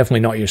definitely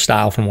not your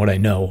style from what I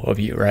know of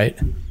you, right?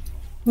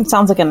 It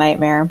sounds like a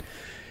nightmare.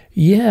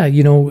 Yeah,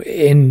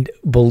 and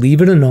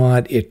believe it or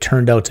not, it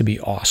turned out to be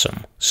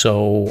awesome.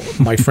 So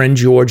my friend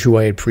George, who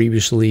I had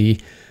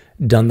previously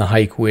done the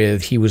hike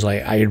with, he was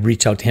like, I had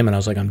reached out to him and I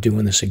was like, I'm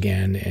doing this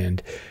again.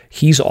 And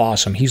he's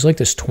awesome. He's like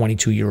this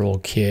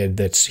 22-year-old kid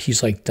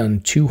he's like done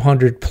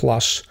 200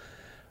 plus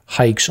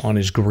hikes on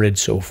his grid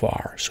so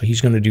far. So he's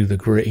going to do the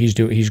grid. He's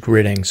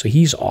gridding. So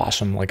he's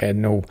awesome. Like, I had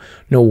no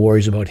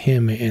worries about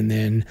him. And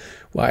then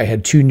I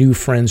had two new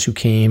friends who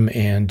came,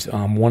 and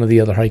one of the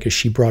other hikers,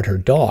 she brought her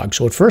dog.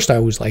 So at first I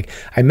was like,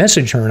 I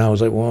messaged her and I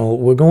was like, well,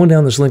 we're going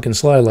down this Lincoln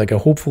slide. Like,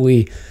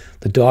 hopefully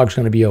the dog's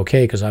going to be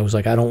okay. Cause I was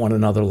like, I don't want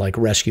another like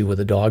rescue with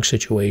a dog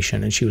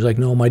situation. And she was like,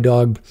 no, my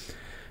dog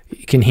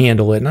can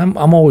handle it. And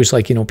I'm always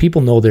like,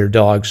 people know their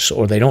dogs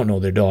or they don't know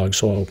their dogs.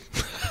 So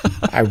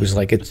I was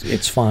like,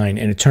 it's fine.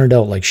 And it turned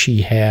out like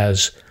she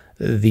has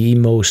the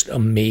most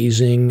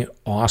amazing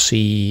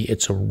Aussie.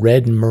 It's a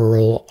red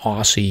merle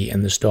Aussie.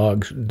 And this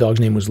dog's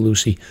name was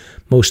Lucy.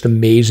 Most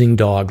amazing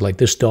dog. Like,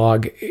 this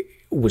dog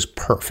was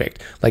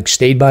perfect. Like,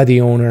 stayed by the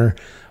owner,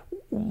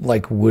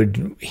 like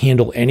would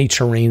handle any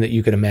terrain that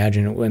you could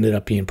imagine. It ended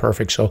up being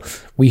perfect. So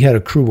we had a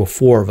crew of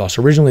 4 of us.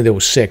 Originally there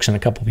was 6 and a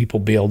couple people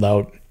bailed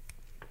out.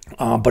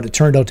 But it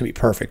turned out to be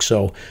perfect.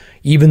 So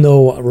even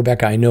though,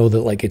 Rebecca, I know that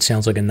like it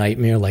sounds like a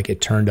nightmare, like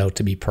it turned out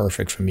to be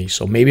perfect for me.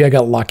 So maybe I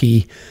got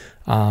lucky,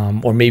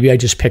 or maybe I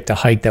just picked a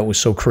hike that was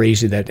so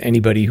crazy that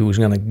anybody who was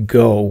going to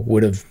go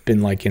would have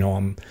been like,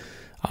 I'm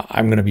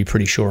going to be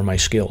pretty sure of my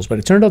skills. But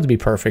it turned out to be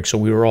perfect. So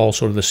we were all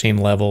sort of the same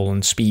level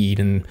and speed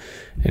and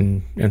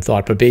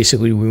thought. But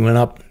basically we went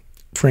up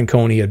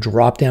Franconia,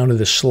 drop down to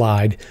the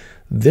slide.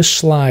 This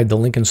slide, the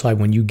Lincoln slide,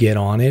 when you get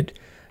on it,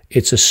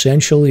 it's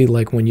essentially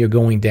like when you're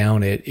going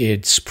down it,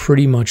 it's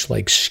pretty much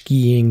like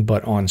skiing,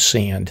 but on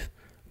sand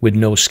with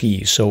no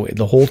skis. So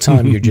the whole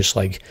time you're just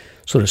like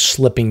sort of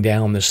slipping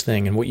down this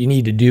thing. And what you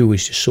need to do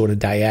is just sort of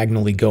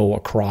diagonally go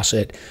across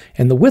it.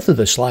 And the width of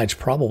the slide's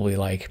probably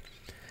like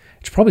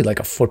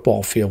a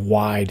football field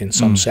wide in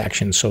some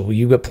sections. So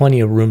you've got plenty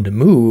of room to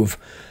move.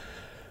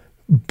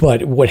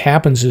 But what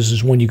happens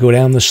is when you go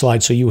down the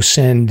slide, so you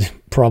ascend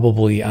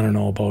probably, I don't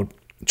know, about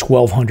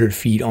 1,200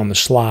 feet on the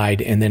slide,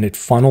 and then it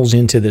funnels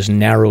into this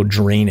narrow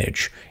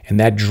drainage. And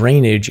that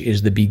drainage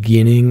is the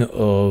beginning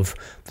of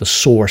the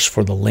source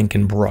for the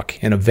Lincoln Brook.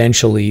 And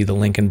eventually the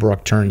Lincoln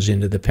Brook turns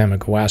into the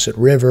Pemigewasset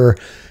River,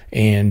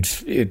 and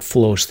it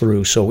flows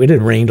through. So it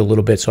had rained a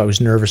little bit, so I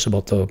was nervous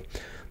about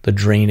the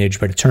drainage,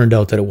 but it turned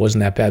out that it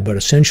wasn't that bad. But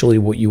essentially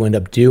what you end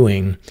up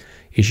doing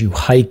is you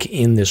hike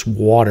in this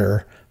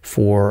water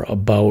for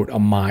about a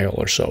mile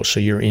or so. So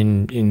you're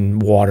in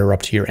water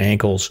up to your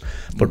ankles.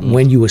 But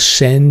when you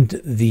ascend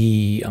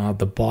the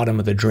bottom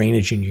of the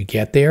drainage and you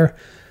get there,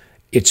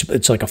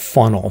 it's like a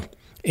funnel.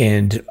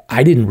 And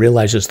I didn't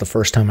realize this the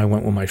first time I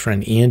went with my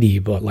friend Andy,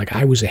 but like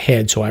I was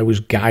ahead, so I was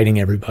guiding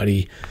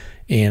everybody.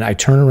 And I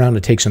turn around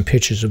to take some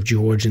pictures of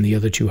George and the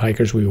other two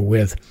hikers we were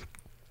with.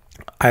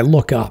 I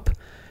look up,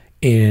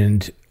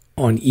 and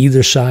on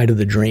either side of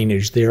the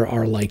drainage, there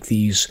are like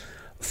these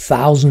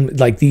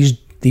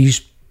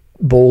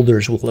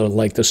boulders with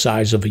like the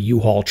size of a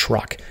U-Haul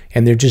truck,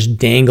 and they're just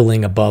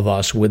dangling above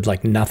us with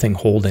like nothing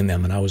holding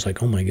them. And I was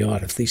like, oh my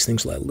God, if these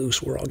things let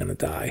loose, we're all going to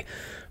die.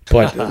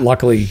 But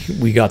luckily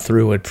we got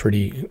through it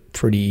pretty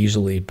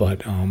easily,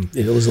 but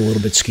it was a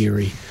little bit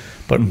scary.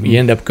 But we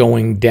end up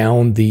going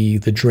down the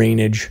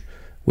drainage,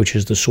 which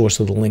is the source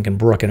of the Lincoln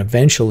Brook, and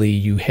eventually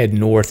you head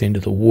north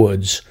into the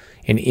woods.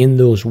 And in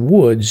those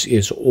woods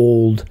is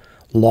old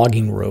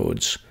logging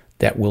roads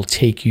that will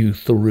take you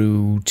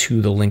through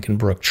to the Lincoln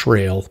Brook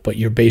Trail, but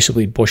you're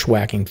basically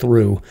bushwhacking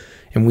through.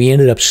 And we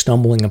ended up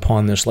stumbling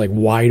upon this like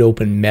wide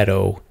open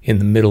meadow in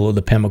the middle of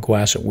the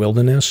Pemigewasset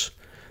Wilderness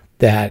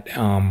that,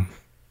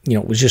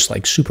 it was just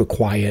like super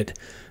quiet.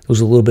 There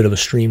was a little bit of a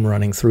stream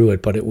running through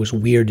it, but it was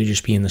weird to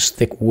just be in this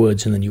thick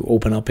woods, and then you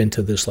open up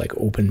into this like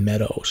open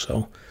meadow.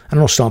 So I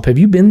don't know, Stomp, have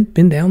you been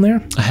down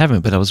there? I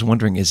haven't, but I was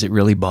wondering, is it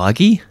really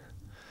boggy?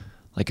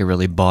 Like a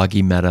really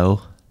boggy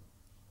meadow?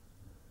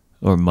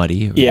 Or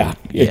muddy? Yeah.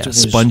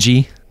 Was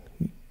spongy?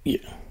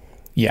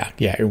 Yeah.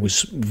 It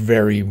was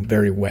very,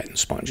 very wet and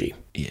spongy.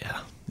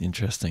 Yeah,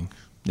 interesting.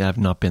 Yeah, I've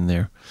not been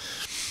there.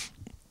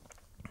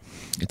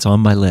 It's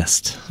on my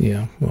list.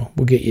 Yeah, well,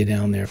 we'll get you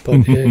down there.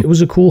 But it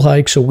was a cool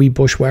hike, so we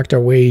bushwhacked our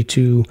way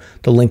to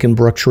the Lincoln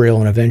Brook Trail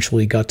and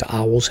eventually got to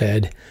Owl's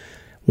Head,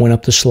 went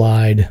up the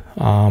slide.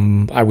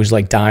 I was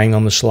like dying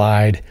on the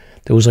slide.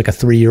 There was like a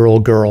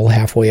 3-year-old girl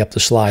halfway up the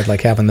slide, like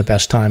having the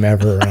best time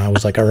ever. And I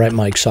was like, all right,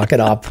 Mike, suck it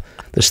up.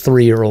 This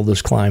 3-year-old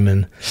is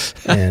climbing.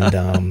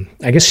 And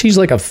I guess she's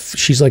like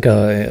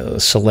a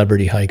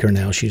celebrity hiker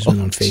now. She's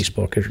been on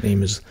Facebook.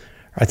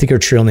 I think her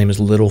trail name is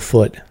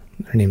Littlefoot.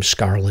 Her name's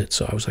Scarlett.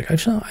 So I was like,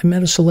 I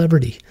met a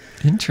celebrity.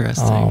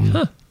 Interesting.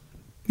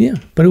 Yeah,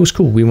 but it was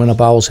cool. We went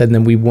up Owl's Head, and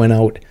then we went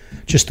out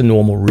just the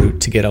normal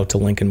route to get out to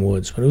Lincoln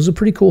Woods. But it was a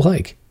pretty cool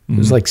hike. It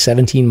was like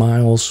 17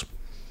 miles.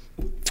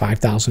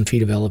 5,000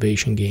 feet of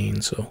elevation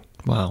gain. So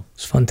wow,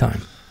 it's a fun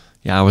time.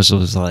 Yeah, ours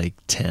was like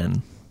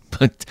 10,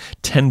 but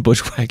 10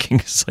 bushwhacking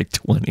is like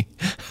 20.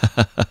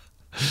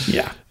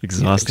 Yeah,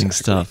 exhausting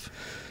stuff.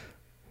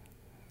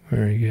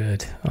 Very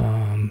good.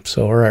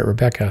 So all right,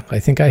 Rebecca, I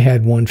think I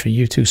had one for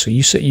you too. So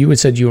you had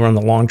said you were on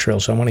the long trail,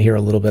 so I want to hear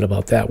a little bit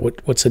about that.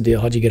 What's the deal?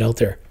 How'd you get out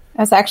there?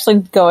 I was actually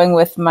going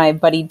with my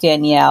buddy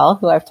Danielle,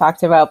 who I've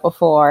talked about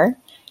before.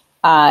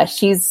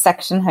 She's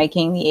section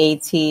hiking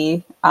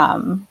the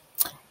AT.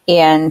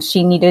 And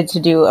she needed to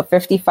do a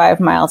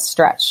 55-mile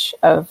stretch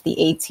of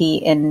the AT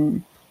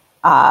in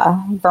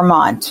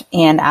Vermont,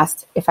 and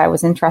asked if I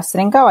was interested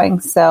in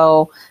going.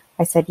 So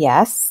I said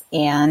yes,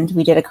 and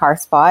we did a car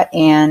spot,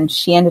 and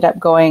she ended up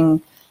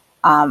going.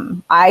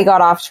 I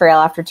got off trail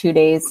after 2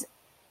 days,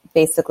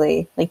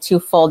 basically like 2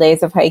 full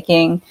days of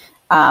hiking,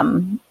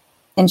 and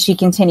she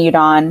continued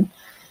on.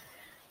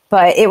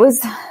 But it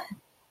was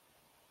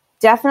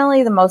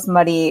definitely the most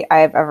muddy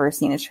I've ever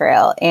seen a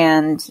trail,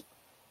 and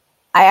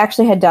I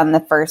actually had done the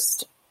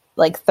first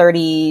like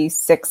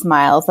 36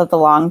 miles of the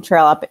long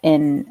trail up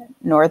in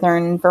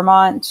northern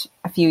Vermont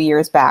a few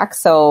years back.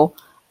 So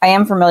I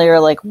am familiar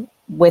like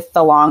with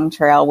the long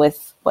trail,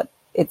 with what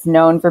it's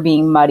known for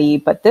being muddy,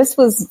 but this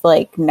was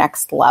like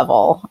next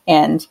level.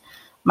 And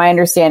my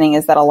understanding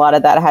is that a lot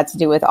of that had to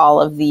do with all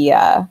of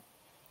the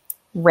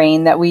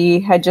rain that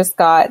we had just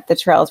got. The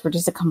trails were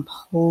just a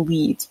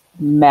complete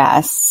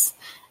mess.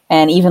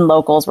 And even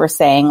locals were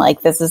saying,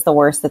 like, this is the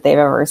worst that they've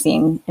ever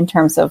seen in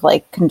terms of,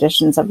 like,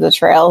 conditions of the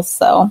trails.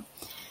 So,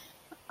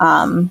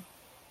 but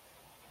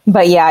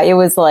yeah, it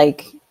was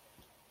like,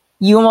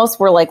 you almost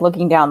were, like,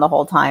 looking down the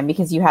whole time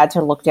because you had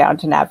to look down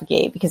to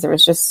navigate because there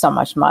was just so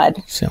much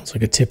mud. Sounds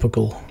like a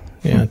typical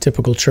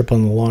trip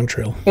on the long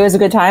trail. It was a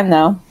good time,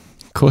 though.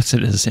 Of course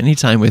it is.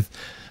 Anytime with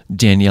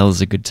Danielle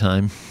is a good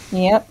time.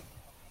 Yep.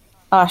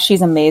 Oh,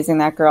 she's amazing,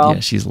 that girl.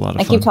 Yeah, she's a lot of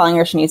fun. I keep telling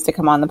her she needs to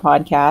come on the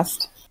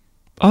podcast.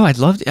 Oh, I'd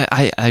love to.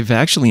 I've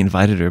actually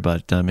invited her,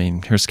 but I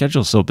mean, her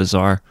schedule's so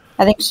bizarre.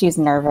 I think she's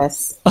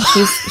nervous.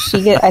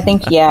 I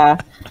think, yeah.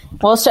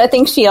 Well, I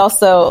think she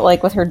also,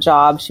 like with her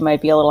job, she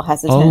might be a little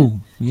hesitant. Oh,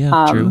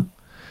 yeah, true.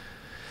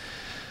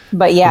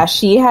 But yeah,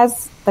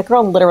 the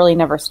girl literally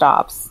never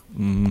stops.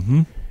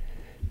 Mm-hmm.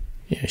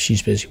 Yeah,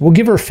 she's busy. We'll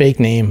give her a fake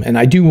name, and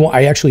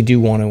I actually do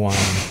want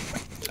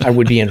to. I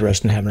would be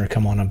interested in having her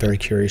come on. I'm very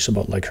curious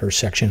about like her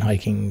section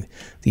hiking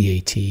the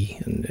AT,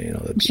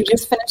 and she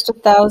just finished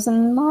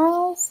 1,000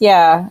 miles.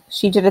 Yeah,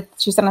 she did it.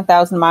 She's done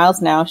 1,000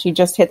 miles now. She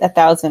just hit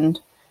 1,000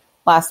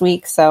 last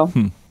week. So,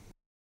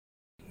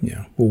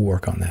 yeah, we'll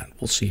work on that.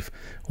 We'll see.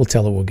 We'll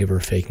tell her. We'll give her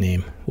a fake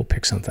name. We'll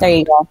pick something. There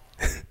you go.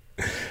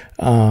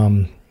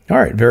 All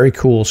right, very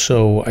cool.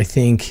 So I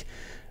think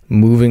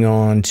moving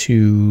on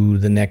to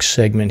the next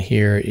segment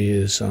here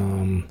is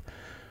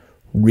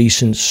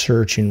recent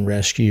search and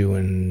rescue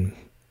and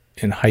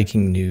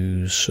hiking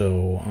news.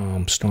 So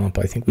Stomp,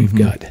 I think we've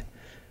got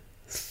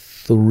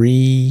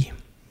 3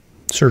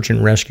 search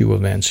and rescue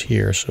events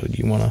here. So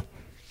do you want to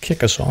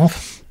kick us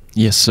off?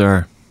 Yes,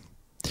 sir.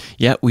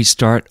 Yeah, we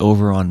start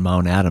over on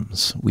Mount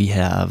Adams. We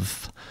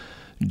have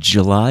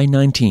July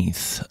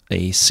 19th,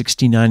 a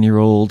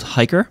 69-year-old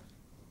hiker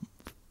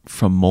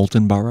from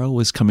Moulton Borough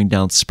was coming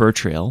down Spur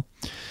Trail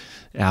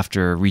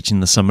after reaching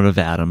the summit of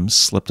Adams,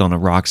 slipped on a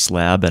rock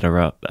slab at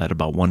about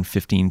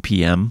 1:15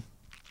 p.m.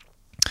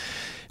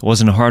 It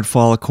wasn't a hard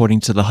fall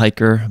according to the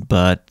hiker,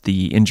 but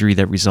the injury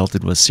that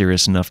resulted was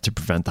serious enough to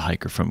prevent the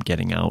hiker from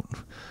getting out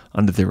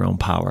under their own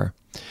power.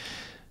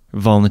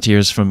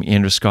 Volunteers from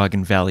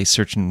Androscoggin Valley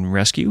Search and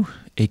Rescue,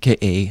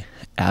 aka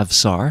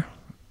AVSAR,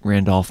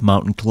 Randolph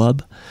Mountain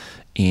Club,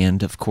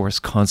 and of course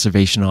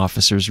conservation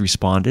officers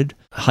responded,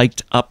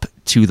 hiked up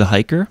to the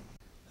hiker.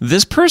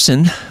 This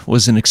person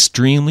was an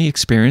extremely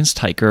experienced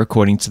hiker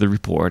according to the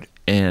report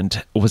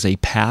and was a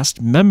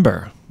past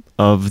member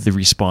of the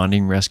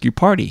responding rescue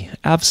party,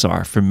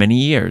 AVSAR, for many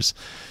years.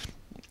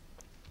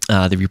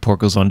 The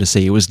report goes on to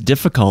say it was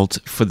difficult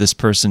for this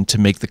person to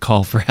make the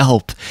call for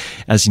help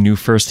as he knew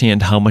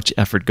firsthand how much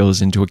effort goes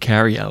into a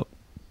carryout.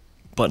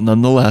 But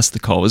nonetheless, the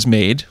call was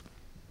made.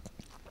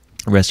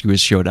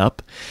 Rescuers showed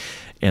up,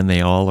 and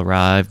they all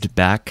arrived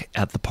back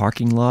at the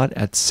parking lot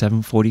at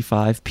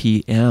 7:45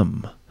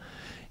 p.m.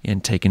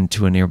 and taken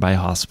to a nearby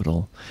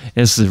hospital.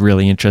 This is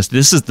really interesting.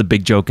 This is the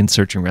big joke in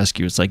search and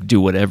rescue. It's like,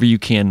 do whatever you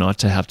can not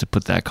to have to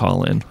put that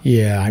call in.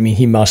 Yeah, I mean,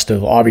 he must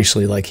have,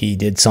 obviously, like, he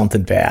did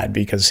something bad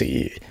because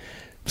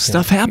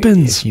stuff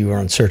happens. If you were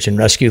on search and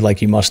rescue,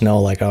 like, you must know,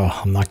 like, oh,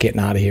 I'm not getting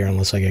out of here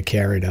unless I get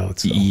carried out.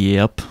 So.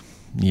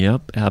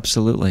 Yep,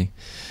 absolutely.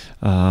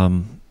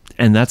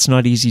 And that's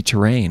not easy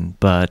terrain,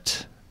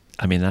 but,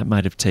 I mean, that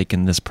might have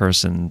taken this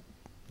person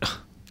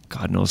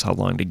God knows how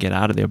long to get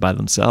out of there by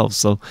themselves.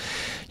 So,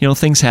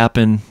 things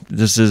happen.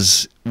 This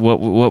is, what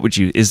would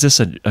you, is this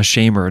a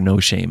shame or a no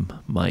shame,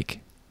 Mike?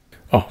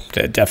 Oh,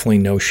 definitely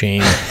no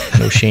shame.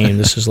 No shame.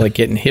 This is like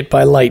getting hit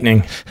by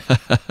lightning.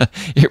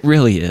 It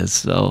really is.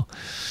 So,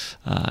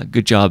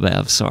 good job,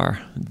 AVSAR.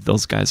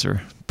 Those guys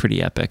are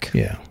pretty epic.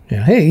 Yeah.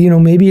 Hey,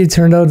 maybe it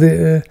turned out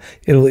that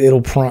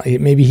it'll prompt.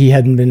 Maybe he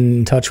hadn't been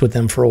in touch with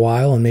them for a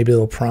while, and maybe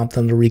it'll prompt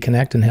them to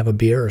reconnect and have a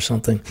beer or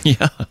something.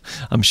 Yeah,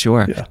 I'm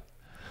sure. Yeah.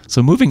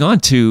 So moving on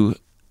to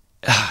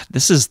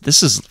this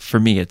is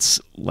for me.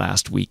 It's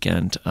last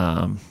weekend.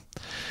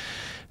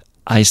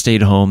 I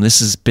stayed home. This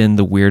has been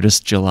the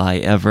weirdest July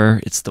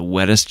ever. It's the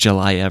wettest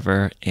July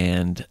ever,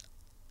 and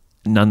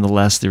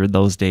nonetheless, there are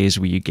those days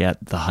where you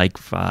get the hike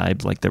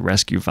vibe, like the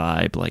rescue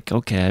vibe. Like,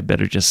 okay, I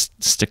better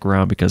just stick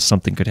around because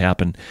something could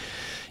happen.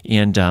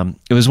 And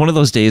it was one of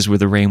those days where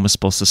the rain was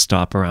supposed to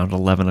stop around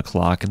 11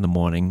 o'clock in the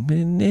morning,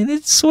 and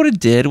it sort of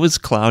did. It was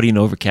cloudy and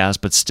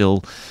overcast, but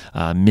still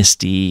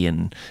misty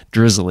and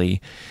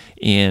drizzly.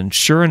 And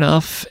sure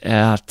enough,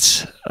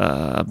 at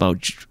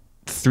about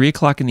 3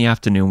 o'clock in the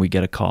afternoon, we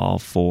get a call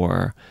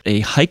for a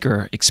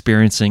hiker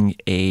experiencing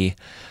a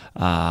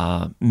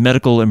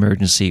medical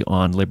emergency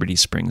on Liberty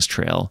Springs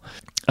Trail.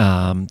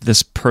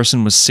 This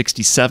person was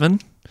 67,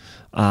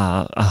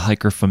 a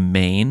hiker from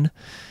Maine.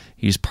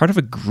 He was part of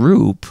a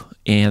group,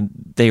 and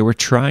they were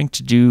trying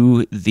to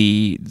do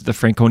the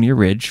Franconia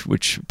Ridge,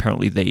 which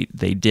apparently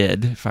they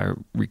did, if I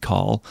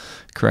recall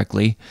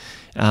correctly.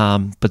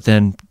 But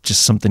then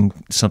just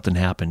something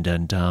happened,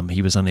 and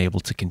he was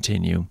unable to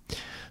continue.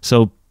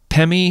 So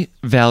Pemi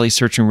Valley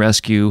Search and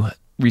Rescue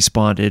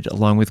responded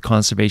along with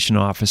conservation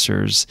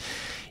officers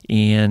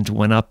and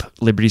went up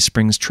Liberty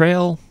Springs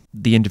Trail.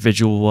 The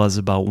individual was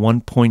about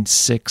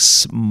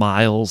 1.6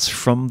 miles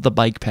from the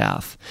bike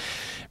path.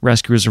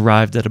 Rescuers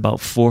arrived at about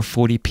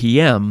 4:40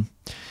 p.m.,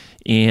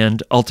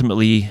 and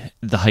ultimately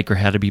the hiker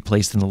had to be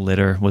placed in the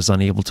litter, was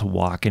unable to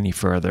walk any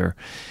further.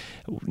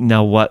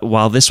 Now,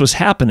 while this was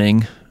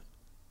happening,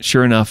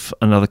 sure enough,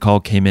 another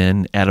call came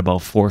in at about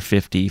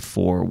 4:50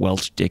 for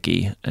Welch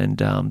Dickey, and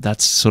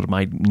that's sort of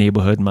my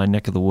neighborhood, my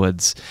neck of the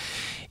woods.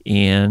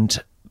 And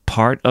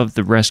part of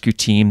the rescue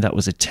team that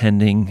was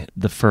attending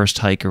the first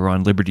hiker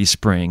on Liberty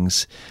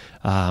Springs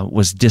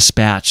was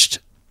dispatched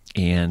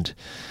and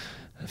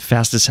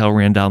fast as hell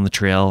ran down the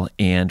trail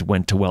and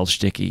went to Welch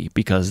Dickey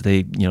because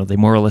they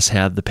more or less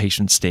had the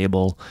patient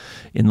stable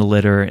in the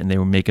litter and they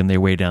were making their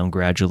way down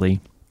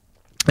gradually.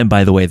 And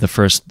by the way, the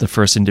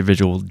first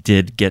individual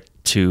did get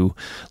to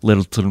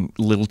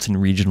Littleton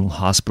Regional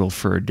Hospital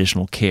for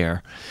additional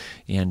care.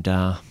 And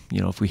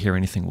if we hear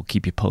anything, we'll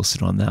keep you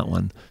posted on that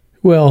one.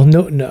 Well,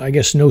 no, I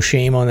guess no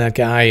shame on that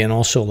guy. And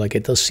also, like,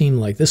 it does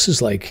seem like this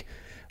is like,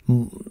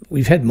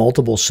 we've had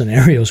multiple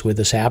scenarios where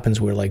this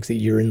happens where like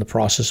you're in the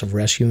process of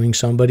rescuing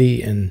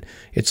somebody and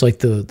it's like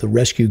the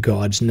rescue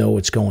gods know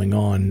what's going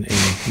on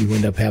and you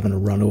end up having to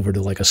run over to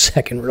like a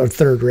second or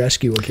third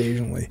rescue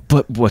occasionally.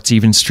 But what's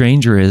even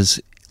stranger is,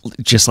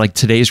 just like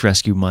today's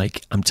rescue,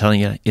 Mike, I'm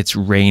telling you, it's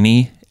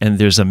rainy and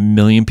there's a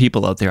million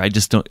people out there. I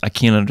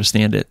can't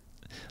understand it.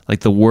 Like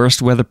the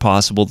worst weather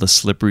possible, the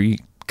slippery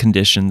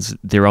conditions,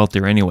 they're out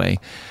there anyway.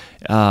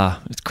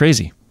 It's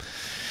crazy.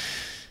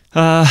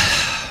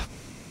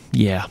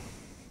 Yeah,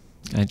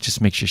 it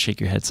just makes you shake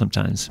your head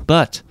sometimes.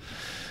 But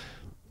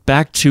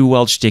back to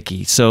Welch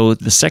Dickey. So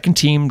the second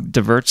team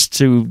diverts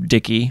to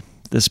Dickey.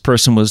 This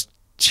person was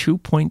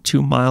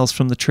 2.2 miles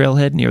from the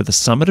trailhead near the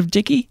summit of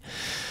Dickey.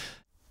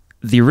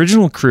 The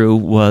original crew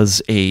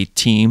was a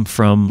team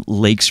from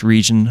Lakes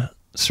Region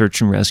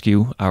Search and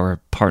Rescue, our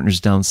partners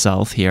down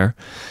south here,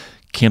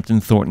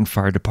 Campton Thornton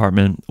Fire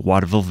Department,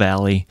 Waterville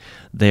Valley.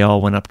 They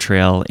all went up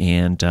trail,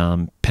 and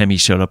PEMI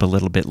showed up a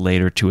little bit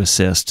later to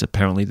assist.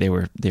 Apparently, they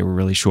were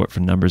really short for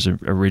numbers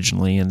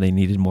originally, and they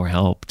needed more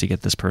help to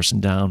get this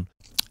person down.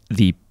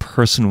 The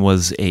person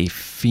was a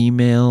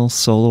female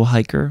solo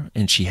hiker,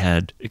 and she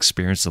had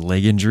experienced a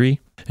leg injury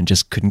and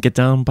just couldn't get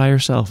down by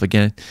herself.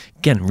 Again,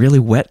 really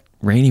wet,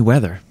 rainy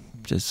weather.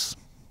 Just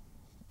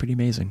pretty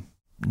amazing.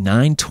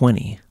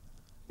 9:20,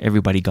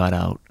 everybody got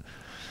out,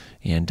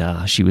 and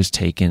she was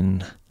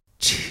taken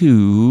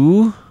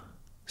to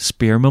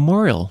Spear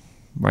Memorial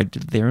right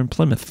there in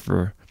Plymouth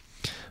for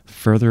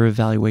further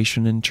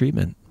evaluation and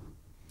treatment.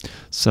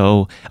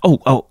 So,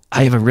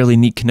 I have a really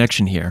neat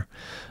connection here.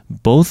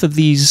 Both of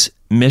these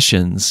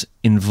missions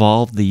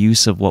involve the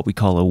use of what we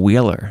call a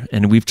wheeler,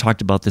 and we've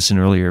talked about this in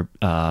earlier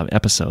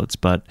episodes,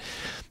 but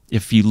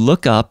if you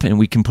look up, and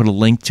we can put a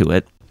link to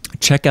it,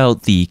 check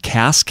out the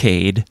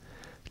Cascade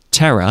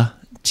Terra,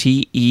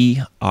 Terra,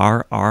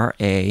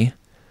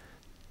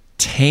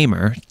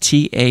 Tamer,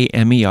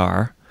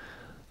 Tamer,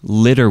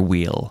 litter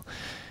wheel.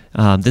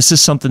 This is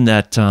something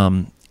that,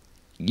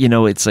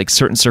 it's like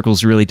certain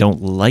circles really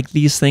don't like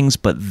these things,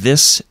 but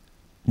this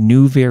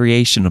new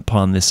variation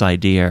upon this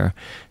idea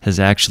has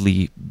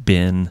actually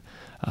been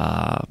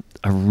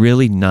a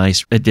really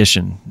nice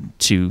addition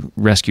to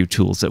rescue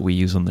tools that we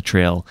use on the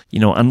trail.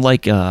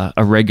 Unlike a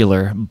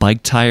regular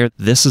bike tire,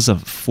 this is a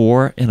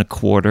 4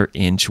 1/4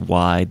 inch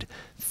wide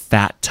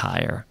fat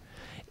tire.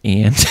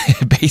 And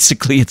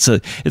basically it's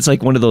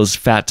like one of those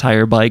fat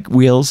tire bike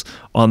wheels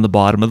on the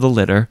bottom of the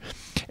litter.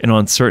 And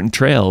on certain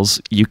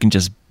trails, you can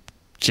just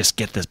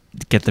get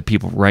the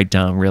people right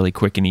down really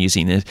quick and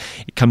easy. And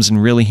it comes in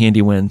really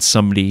handy when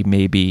somebody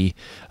may be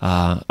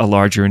a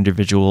larger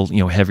individual,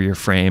 heavier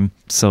frame.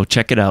 So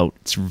check it out.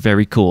 It's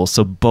very cool.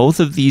 So both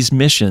of these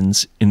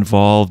missions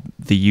involve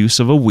the use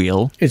of a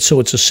wheel. It's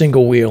a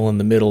single wheel in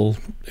the middle,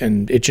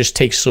 and it just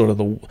takes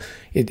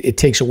it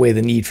takes away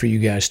the need for you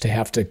guys to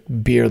have to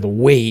bear the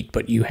weight,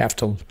 but you have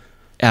to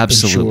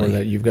absolutely ensure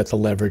that you've got the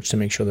leverage to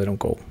make sure they don't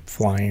go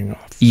flying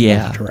off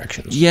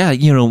directions. Yeah,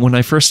 when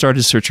I first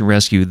started search and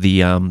rescue,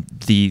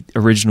 the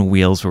original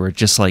wheels were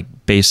just like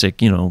basic,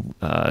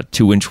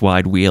 2-inch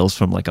wide wheels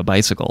from like a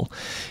bicycle,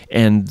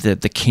 and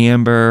the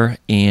camber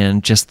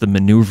and just the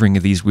maneuvering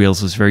of these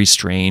wheels was very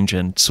strange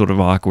and sort of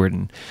awkward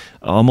and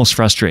almost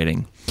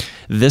frustrating.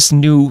 This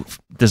new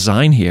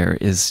design here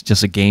is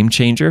just a game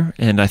changer,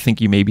 and I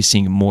think you may be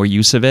seeing more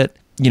use of it.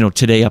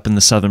 Today up in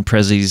the Southern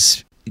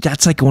Prezzies,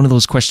 that's like one of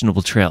those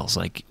questionable trails.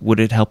 Like,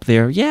 would it help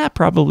there? Yeah,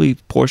 probably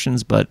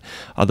portions, but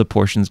other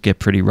portions get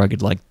pretty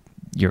rugged like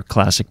your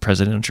classic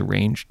Presidential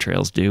Range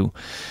trails do.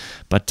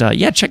 But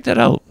check that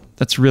out.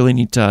 That's a really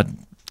neat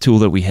tool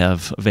that we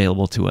have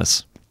available to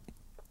us.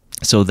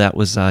 So that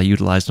was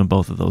utilized on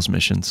both of those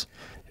missions.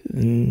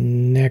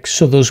 Next,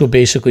 so those were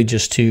basically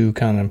just two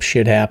kind of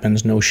shit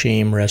happens, no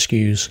shame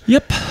rescues.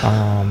 Yep.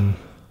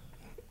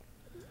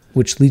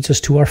 Which leads us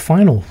to our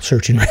final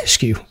search and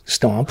rescue,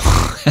 Stomp.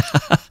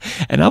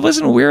 And I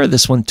wasn't aware of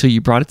this one until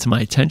you brought it to my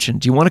attention.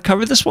 Do you want to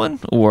cover this one,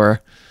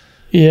 or?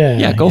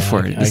 Yeah, go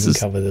for it. I can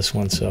cover this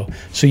one. So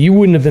you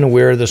wouldn't have been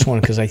aware of this one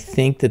because I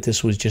think that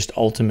this was just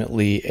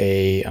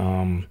ultimately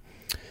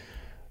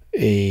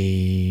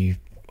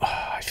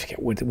I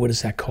forget what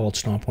is that called,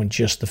 Stomp, when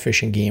just the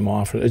fish and game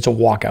offer. It's a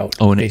walkout.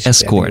 Oh, an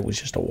escort. It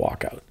was just a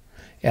walkout.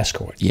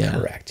 Escort. Yeah.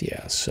 Correct.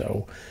 Yeah.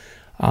 So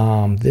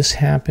this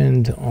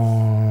happened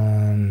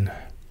on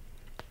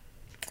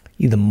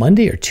either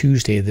Monday or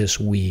Tuesday this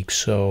week.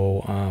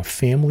 So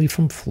family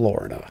from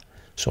Florida.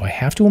 So I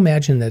have to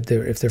imagine that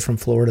if they're from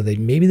Florida,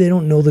 maybe they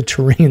don't know the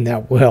terrain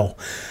that well.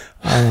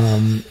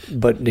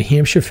 But New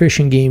Hampshire Fish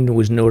and Game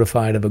was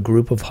notified of a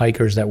group of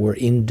hikers that were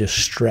in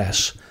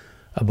distress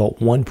about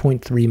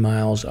 1.3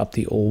 miles up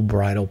the Old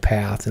Bridle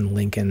Path in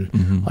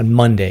Lincoln on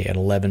Monday at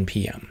 11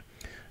 p.m.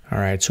 All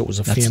right, so it was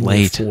a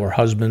family of 4,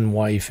 husband,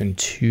 wife, and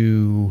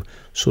 2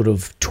 sort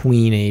of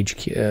tween age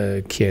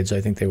kids. I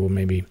think they were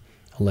maybe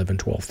 11,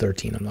 12,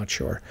 13, I'm not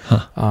sure.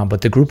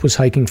 But the group was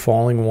hiking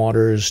Falling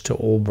Waters to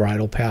Old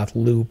Bridle Path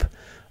Loop,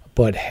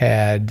 but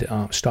had,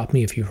 stop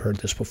me if you've heard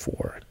this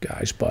before,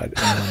 guys, but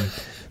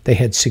they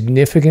had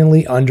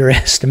significantly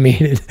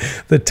underestimated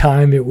the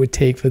time it would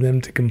take for them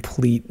to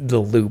complete the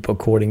loop,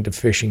 according to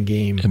Fish and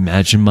Game.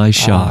 Imagine my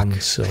shock.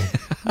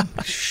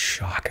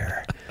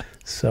 Shocker.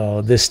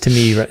 So this to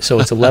me, so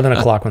it's 11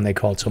 o'clock when they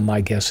called. So my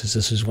guess is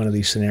this is one of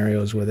these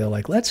scenarios where they're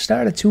like, let's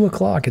start at 2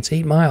 o'clock. It's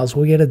 8 miles.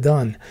 We'll get it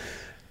done.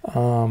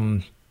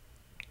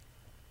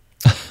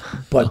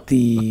 But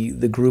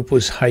the group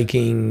was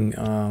hiking,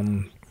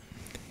 the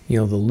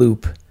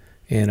loop,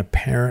 and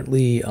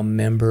apparently a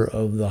member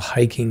of the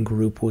hiking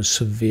group was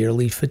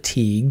severely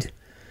fatigued.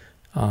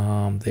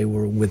 They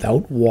were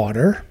without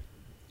water.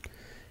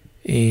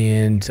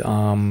 And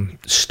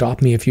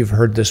stop me if you've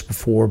heard this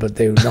before, but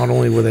they not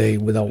only were they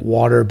without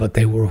water, but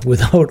they were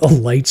without a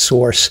light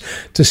source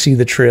to see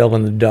the trail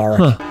in the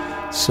dark.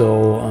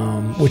 So,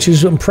 which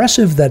is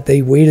impressive that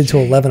they waited till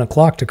 11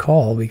 o'clock to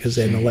call, because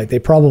they had no light.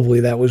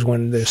 That was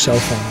when their cell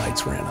phone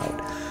lights ran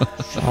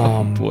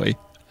out. Boy.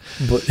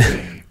 But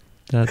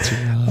that's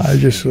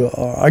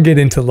I'll get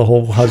into the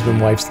whole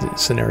husband-wife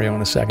scenario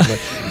in a second.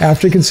 But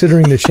after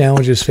considering the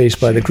challenges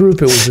faced by the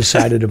group, it was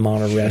decided to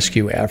mount a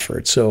rescue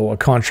effort. So a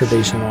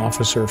conservation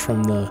officer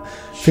from the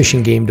Fish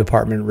and Game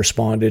Department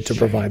responded to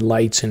provide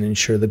lights and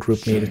ensure the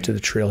group made it to the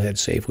trailhead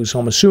safely. So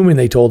I'm assuming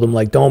they told them,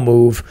 like, don't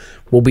move.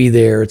 We'll be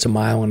there. It's 1.33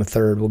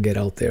 miles. We'll get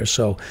out there.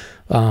 So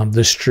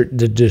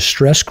the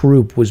distress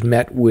group was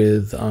met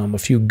with a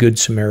few Good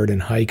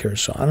Samaritan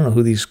hikers. So I don't know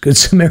who these Good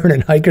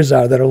Samaritan hikers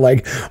are that are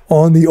like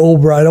on the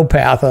Old Bridle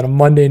Path on a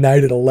Monday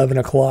night at 11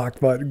 o'clock.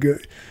 But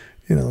good,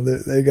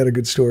 they got a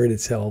good story to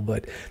tell.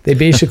 But they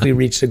basically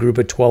reached the group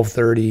at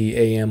 12:30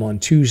 a.m. on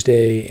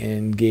Tuesday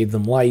and gave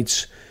them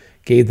lights,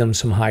 gave them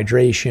some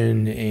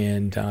hydration,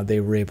 and they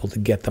were able to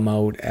get them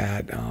out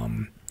at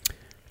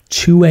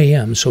 2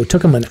 a.m. So it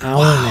took them an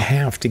hour and a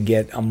half to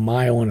get 1.33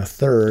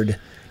 miles,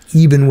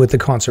 even with the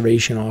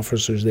conservation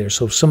officers there.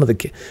 So some of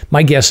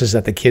my guess is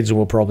that the kids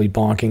were probably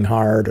bonking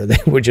hard, or they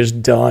were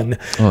just done.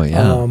 Oh,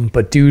 yeah.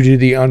 But due to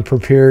the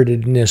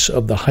unpreparedness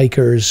of the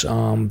hikers,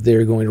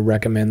 they're going to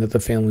recommend that the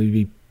family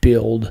be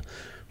billed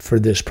for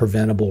this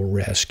preventable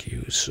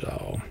rescue.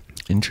 So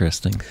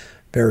interesting.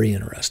 Very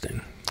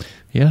interesting.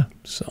 Yeah.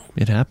 So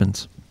it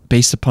happens.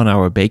 Based upon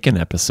our bacon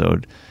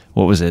episode,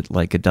 what was it,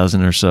 like a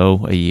dozen or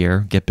so a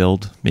year get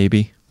billed,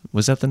 maybe?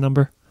 Was that the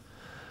number?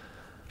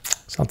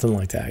 Something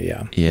like that,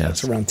 yeah. Yeah.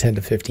 It's around 10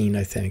 to 15,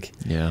 I think.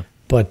 Yeah.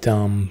 But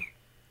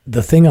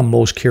the thing I'm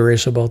most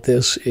curious about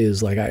this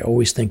is, like, I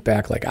always think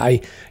back, like,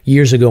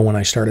 years ago when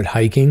I started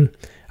hiking,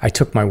 I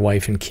took my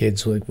wife and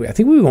kids, like, I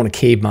think we were going to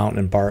Cave Mountain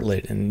in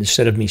Bartlett, and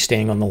instead of me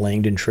staying on the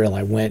Langdon Trail,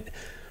 I went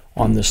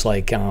on this,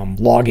 like,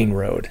 logging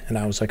road, and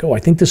I was like, oh, I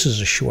think this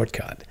is a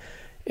shortcut.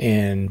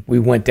 And we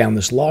went down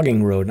this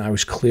logging road, and I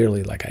was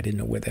clearly like, I didn't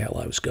know where the hell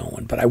I was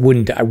going, but I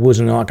was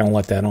not going to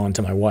let that on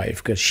to my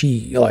wife, because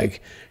she's like,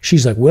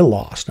 we're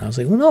lost. And I was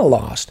like, we're not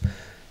lost.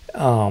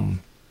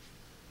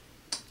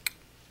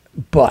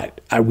 But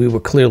we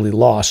were clearly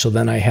lost. So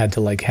then I had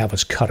to, like, have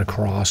us cut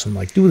across and,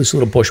 like, do this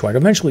little bushwhack.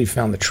 Eventually we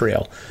found the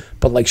trail,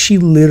 but, like, she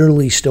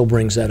literally still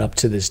brings that up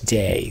to this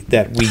day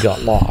that we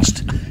got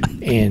lost.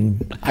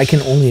 And I can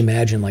only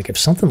imagine, like, if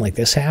something like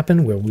this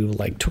happened where we,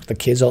 like, took the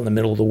kids out in the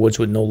middle of the woods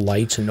with no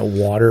lights and no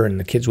water, and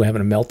the kids were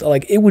having a meltdown,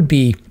 like, it would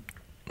be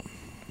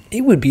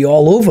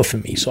all over for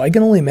me. So I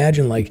can only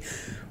imagine, like,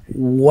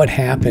 what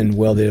happened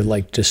while they're,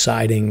 like,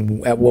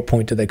 deciding at what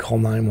point do they call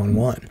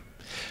 911.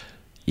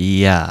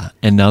 Yeah,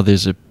 and now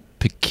there's a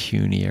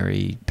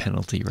pecuniary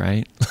penalty,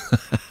 right?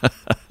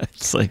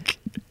 It's like,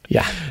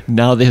 yeah,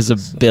 now there's a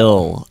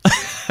bill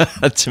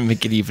to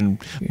make it even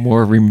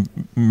more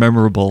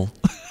memorable.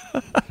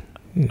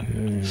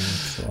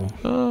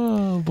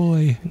 Oh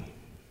boy.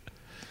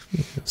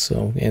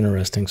 So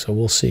interesting. So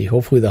we'll see.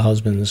 Hopefully the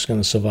husband is going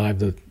to survive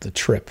the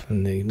trip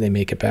and they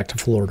make it back to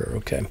Florida.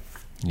 Okay.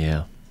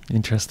 Yeah.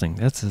 Interesting.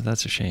 That's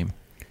a shame.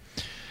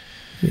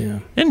 Yeah.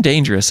 And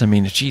dangerous. I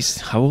mean, geez,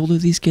 how old are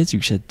these kids?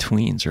 You said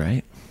tweens,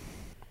 right?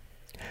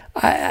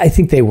 I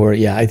think they were,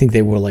 yeah. I think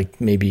they were, like,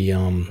 maybe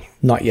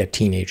not yet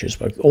teenagers,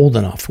 but old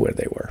enough where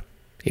they were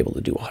able to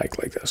do a hike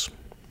like this.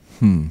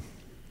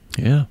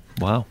 Yeah.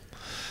 Wow.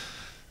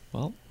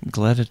 Well,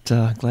 glad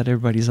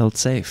everybody's out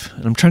safe.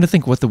 And I'm trying to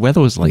think what the weather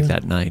was like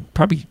that night.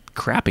 Probably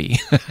crappy.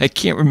 I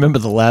can't remember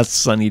the last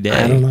sunny day.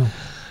 I don't know.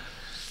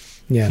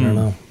 Yeah, I don't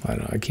know.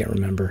 I can't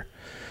remember.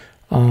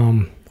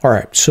 All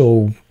right.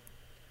 So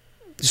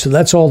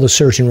that's all the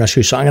search and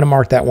rescue. So I'm going to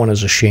mark that one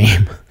as a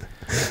shame.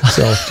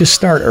 So just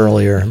start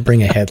earlier and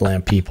bring a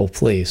headlamp, people,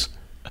 please.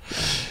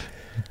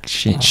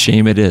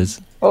 Shame it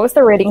is. What was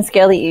the rating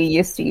scale that you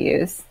used to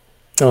use?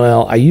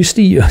 Well, I used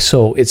to use,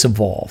 so it's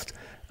evolved.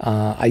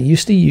 I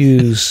used to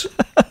use...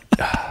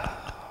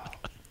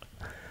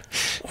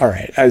 All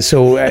right.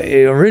 So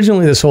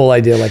originally this whole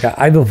idea, like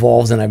I've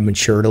evolved and I've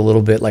matured a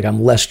little bit. Like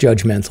I'm less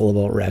judgmental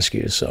about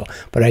rescues. So,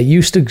 but I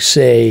used to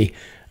say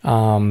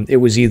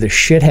it was either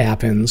shit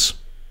happens,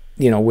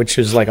 which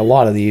is like a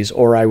lot of these,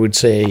 or I would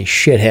say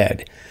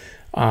shithead.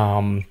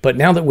 But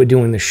now that we're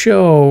doing the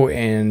show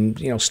and,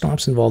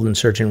 Stomp's involved in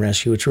search and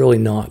rescue, it's really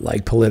not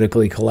like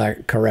politically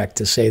correct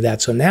to say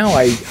that. So now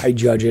I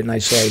judge it and I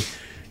say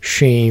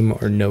shame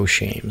or no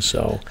shame.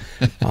 So,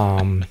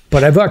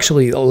 but I've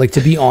actually, like,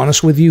 to be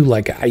honest with you,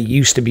 like I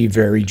used to be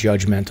very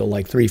judgmental.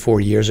 Like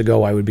 3-4 years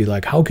ago, I would be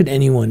like, how could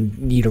anyone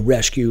need a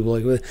rescue?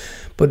 Like,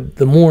 but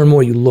the more and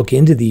more you look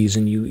into these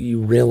and you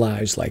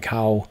realize like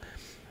how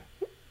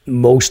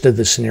most of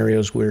the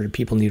scenarios where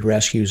people need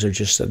rescues are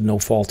just no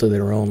fault of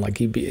their own. Like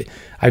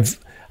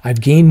I've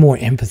gained more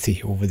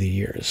empathy over the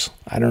years.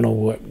 I don't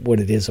know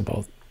what it is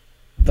about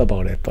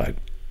it, but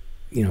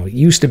it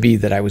used to be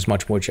that I was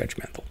much more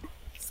judgmental.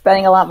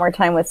 Spending a lot more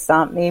time with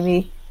Stomp,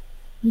 maybe.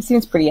 He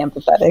seems pretty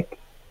empathetic.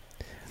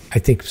 I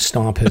think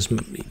Stomp has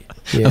positive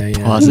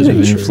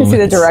influence. You can see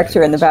the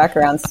director in the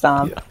background,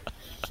 Stomp. Yeah,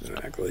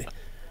 exactly.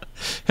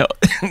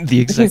 The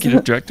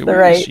executive director.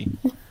 Where is she?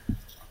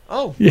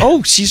 Oh, yeah.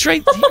 Oh, she's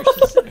right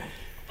there.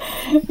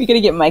 We gotta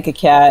get Mike a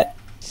cat.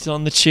 She's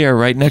on the chair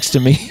right next to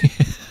me.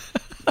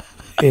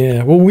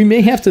 Yeah, well, we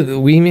may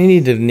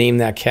need to name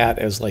that cat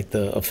as like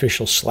the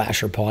official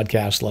Slasher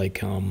podcast,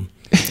 like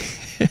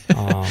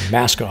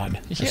mascot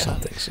or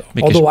something. So,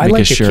 although I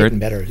like your kitten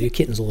better. Your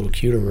kitten's a little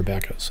cuter,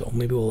 Rebecca. So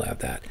maybe we'll add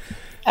that.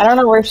 I don't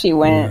know where she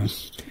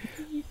went.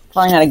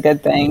 Probably not a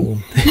good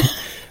thing.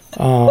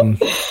 All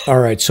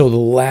right. So the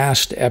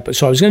last episode.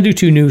 So I was going to do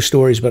 2 news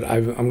stories, but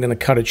I'm going to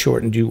cut it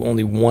short and do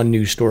only one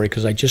news story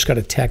because I just got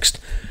a text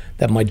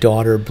that my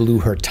daughter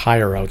blew her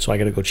tire out, so I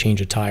got to go change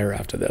a tire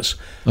after this.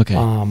 Okay.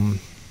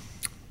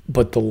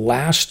 But the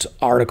last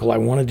article, I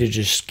wanted to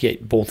just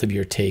get both of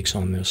your takes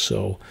on this.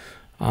 So,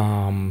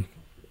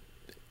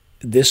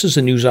 this is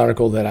a news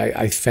article that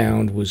I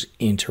found was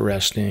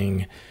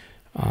interesting.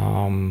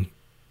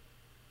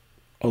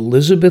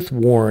 Elizabeth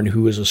Warren,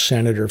 who is a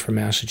senator from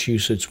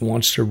Massachusetts,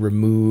 wants to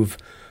remove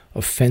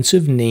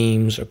offensive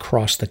names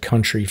across the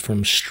country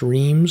from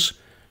streams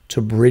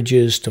to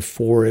bridges to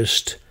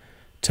forest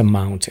to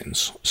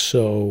mountains.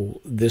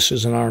 So this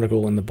is an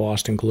article in the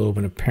Boston Globe,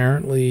 and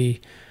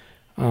apparently,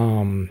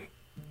 and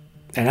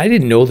I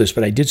didn't know this,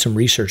 but I did some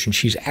research, and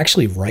she's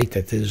actually right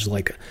that there's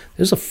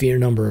a fair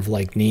number of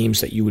like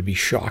names that you would be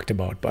shocked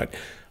about, but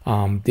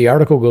the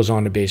article goes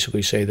on to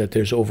basically say that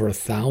there's over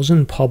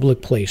 1,000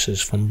 public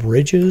places, from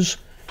bridges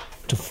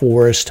to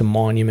forests to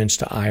monuments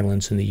to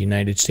islands in the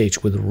United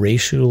States, with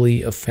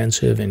racially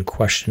offensive and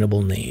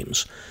questionable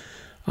names.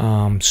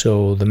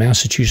 So the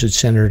Massachusetts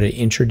senator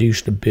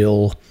introduced a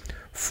bill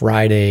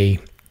Friday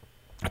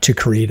to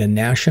create a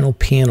national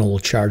panel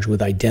charged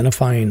with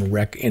identifying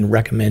and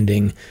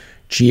recommending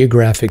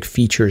geographic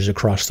features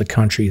across the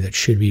country that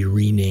should be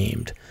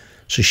renamed.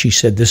 So she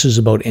said this is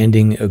about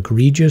ending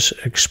egregious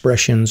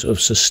expressions of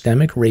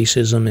systemic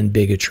racism and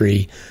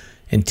bigotry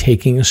and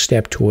taking a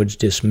step towards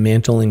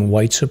dismantling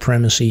white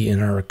supremacy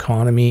in our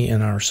economy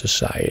and our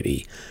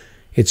society.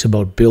 It's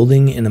about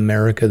building an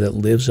America that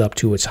lives up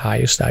to its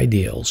highest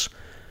ideals.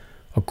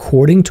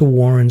 According to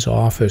Warren's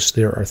office,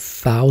 there are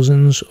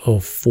thousands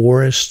of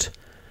forest,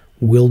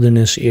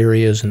 wilderness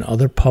areas and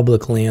other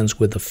public lands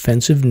with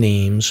offensive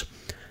names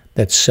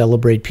that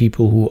celebrate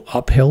people who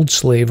upheld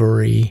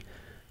slavery,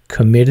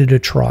 committed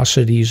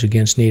atrocities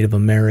against Native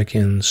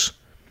Americans,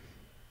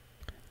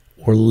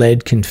 or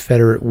led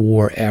Confederate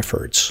war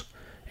efforts.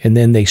 And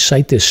then they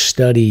cite this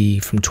study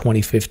from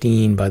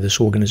 2015 by this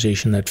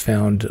organization that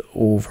found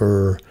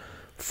over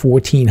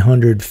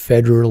 1,400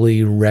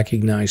 federally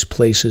recognized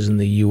places in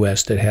the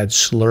U.S. that had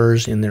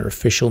slurs in their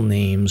official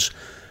names,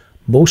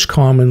 most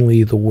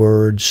commonly the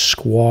words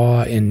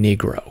squaw and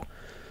Negro.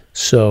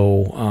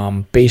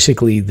 So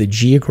basically the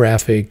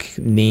geographic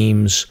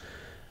names,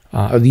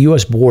 the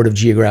U.S. Board of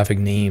Geographic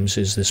Names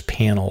is this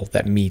panel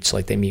that meets,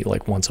 they meet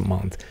once a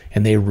month,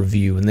 and they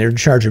review, and they're in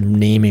charge of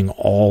naming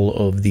all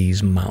of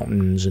these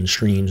mountains and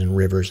streams and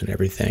rivers and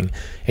everything.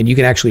 And you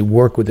can actually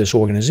work with this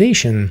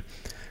organization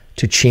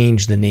to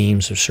change the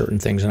names of certain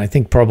things. And I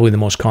think probably the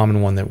most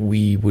common one that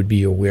we would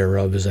be aware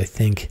of is, I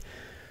think,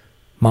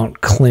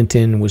 Mount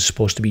Clinton was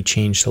supposed to be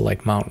changed to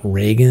Mount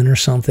Reagan or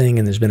something,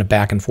 and there's been a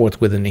back and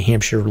forth with the New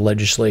Hampshire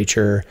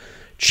legislature,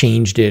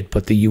 changed it,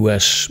 but the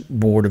U.S.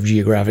 Board of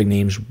Geographic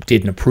Names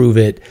didn't approve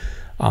it.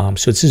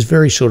 So it's this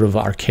very sort of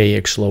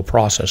archaic, slow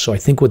process. So I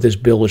think what this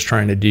bill is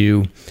trying to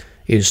do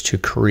is to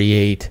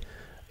create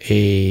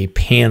a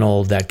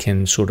panel that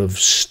can sort of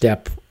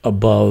step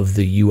above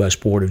the U.S.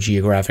 Board of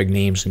Geographic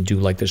Names and do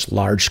this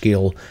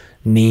large-scale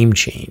name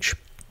change.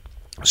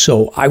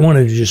 So I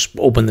wanted to just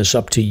open this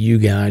up to you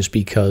guys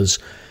because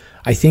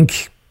I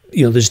think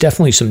there's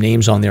definitely some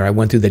names on there. I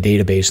went through the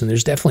database, and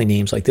there's definitely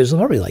names, like there's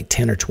probably like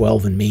 10 or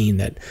 12 in Maine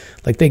that,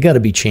 like, they got to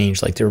be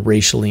changed. Like, they're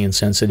racially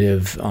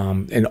insensitive,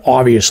 and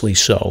obviously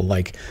so.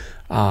 Like,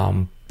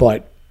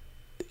 but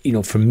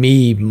for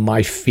me,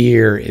 my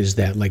fear is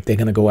that, like, they're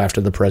going to go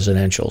after the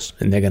presidentials,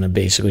 and they're going to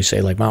basically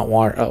say, like, Mount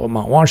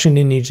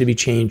Washington needs to be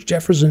changed,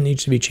 Jefferson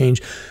needs to be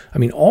changed. I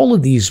mean, all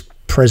of these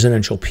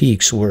presidential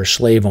peaks were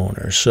slave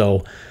owners.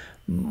 So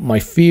my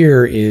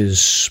fear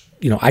is,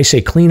 I say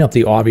clean up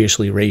the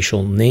obviously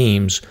racial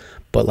names,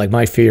 but, like,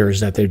 my fear is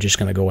that they're just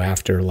going to go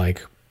after,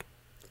 like,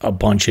 a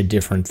bunch of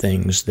different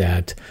things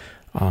that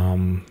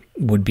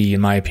would be,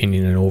 in my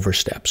opinion, an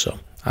overstep. So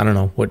I don't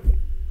know what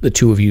the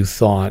two of you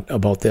thought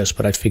about this,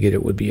 but I figured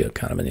it would be a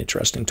kind of an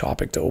interesting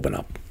topic to open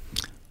up.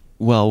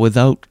 Well,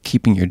 without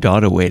keeping your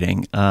daughter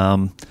waiting,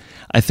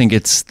 I think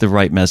it's the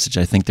right message.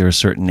 I think there are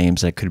certain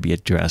names that could be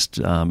addressed.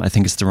 I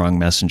think it's the wrong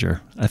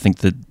messenger. I think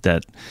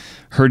that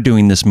her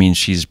doing this means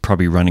she's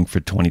probably running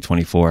for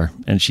 2024,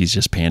 and she's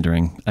just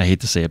pandering. I hate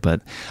to say it, but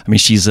I mean,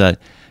 she's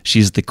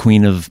the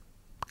queen of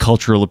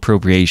cultural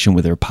appropriation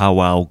with her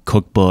powwow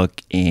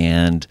cookbook,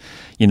 and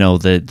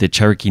the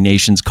Cherokee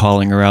Nation's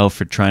calling her out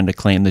for trying to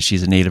claim that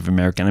she's a Native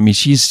American. I mean,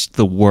 she's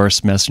the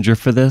worst messenger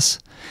for this.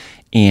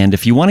 And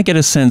if you want to get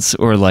a sense,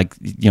 or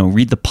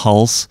read the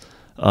pulse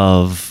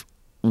of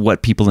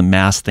what people in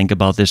mass think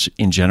about this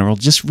in general,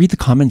 just read the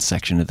comments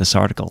section of this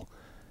article,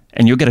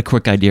 and you'll get a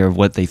quick idea of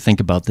what they think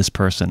about this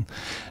person.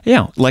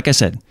 Yeah, like I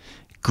said,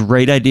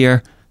 great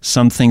idea.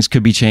 Some things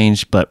could be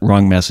changed, but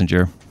wrong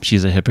messenger.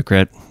 She's a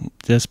hypocrite.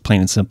 Just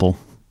plain and simple.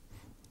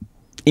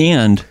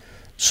 And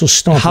so,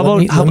 Stump,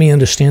 let me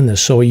understand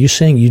this. So are you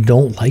saying you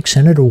don't like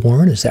Senator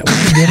Warren? Is that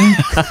what you're getting?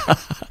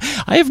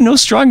 I have no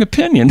strong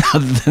opinion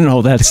other than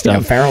all that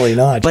stuff. Yeah, apparently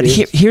not. But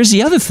here's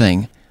the other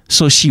thing.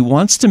 So she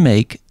wants to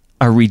make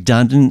a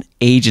redundant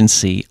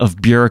agency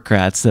of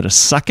bureaucrats that are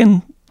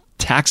sucking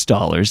tax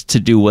dollars to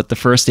do what the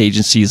first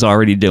agency is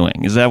already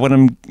doing. Is that what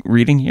I'm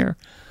reading here?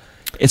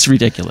 It's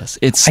ridiculous.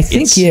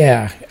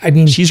 Yeah. I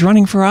mean, she's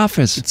running for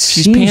office.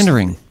 She's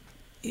pandering.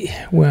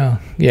 Well,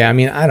 yeah. I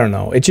mean, I don't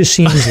know. It just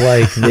seems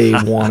like they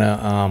want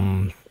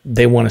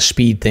to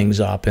speed things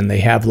up, and they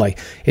have, like,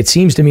 it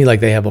seems to me like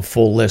they have a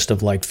full list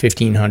of like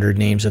 1,500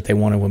 names that they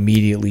want to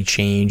immediately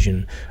change,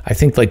 and I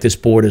think, like, this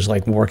board is,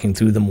 like, working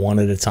through them one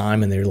at a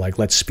time, and they're like,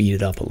 let's speed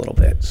it up a little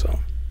bit. So,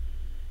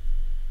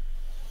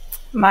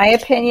 my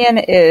opinion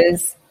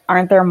is,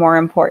 aren't there more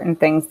important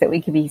things that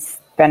we could be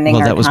spending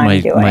our time doing?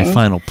 Well, that was my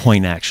final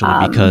point,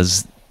 actually,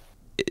 because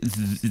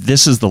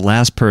this is the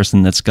last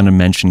person that's going to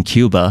mention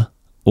Cuba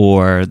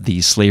or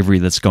the slavery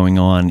that's going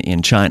on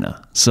in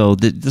China. So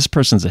this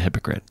person's a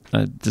hypocrite,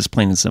 just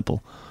plain and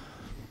simple.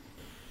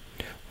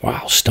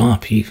 Wow,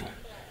 Stomp.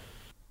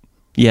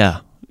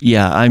 Yeah.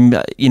 I'm,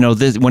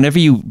 whenever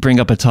you bring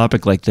up a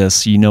topic like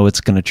this,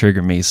 it's going to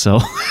trigger me. So,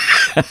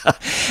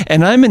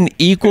 and I'm an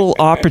equal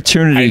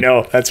opportunity. I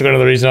know. That's one of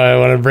the reasons I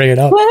want to bring it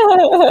up.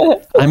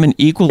 I'm an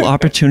equal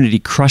opportunity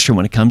crusher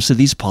when it comes to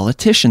these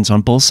politicians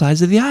on both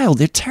sides of the aisle.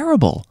 They're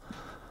terrible.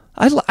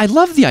 I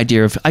love the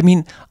idea of,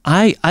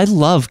 I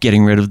love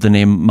getting rid of the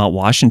name Mount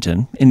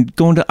Washington and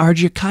going to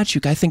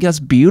Arjikachuk. I think that's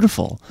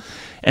beautiful.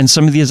 And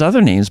some of these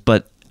other names,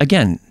 but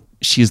again,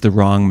 she's the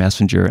wrong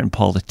messenger, and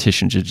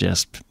politicians are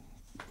just,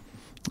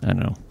 I don't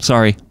know.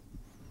 Sorry,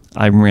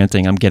 I'm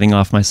ranting. I'm getting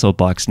off my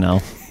soapbox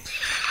now.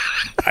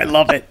 I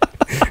love it.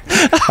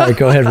 All right,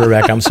 go ahead,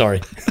 Rebecca. I'm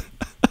sorry.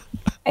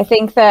 I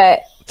think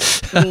that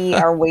we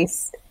are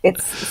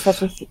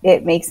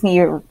it makes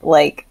me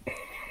like,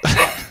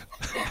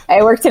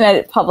 I worked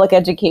in public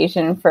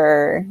education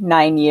for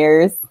 9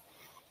 years,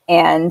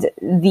 and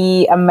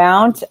the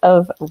amount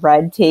of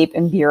red tape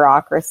and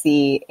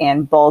bureaucracy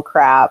and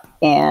bullcrap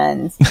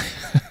and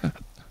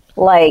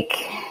like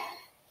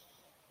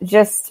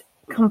just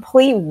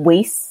complete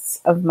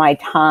wastes of my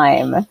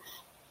time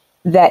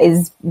that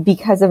is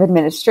because of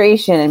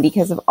administration and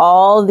because of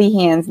all the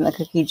hands in the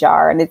cookie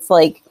jar. And it's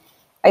like,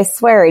 I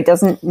swear it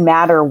doesn't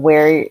matter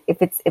where, if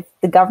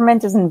the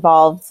government is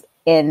involved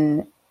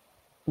in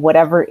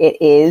whatever it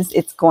is,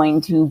 it's going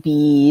to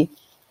be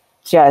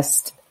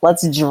just,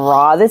 let's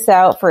draw this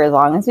out for as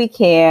long as we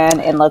can,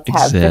 and let's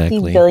have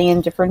 50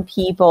 billion different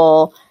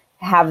people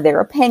have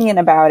their opinion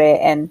about it.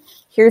 And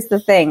here's the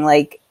thing,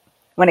 like,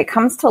 when it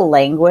comes to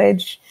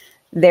language,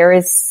 there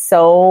is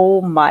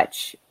so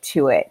much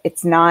to it.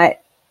 It's not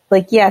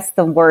like, yes,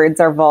 the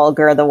words are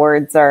vulgar, the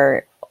words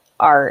are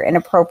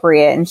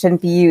inappropriate and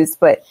shouldn't be used,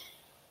 but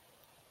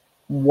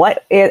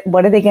what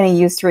are they going to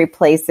use to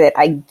replace it?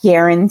 I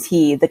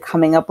guarantee the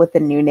coming up with a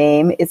new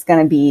name is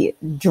going to be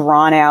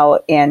drawn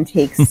out and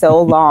take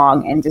so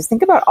long. And just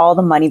think about all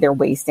the money they're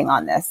wasting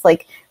on this.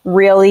 Like,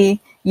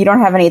 really, you don't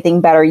have anything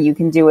better you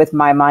can do with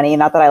my money?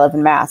 Not that I live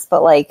in Mass,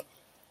 but like,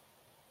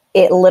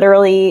 it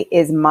literally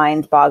is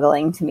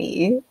mind-boggling to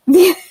me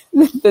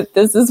that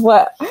this is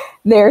what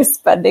they're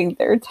spending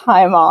their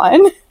time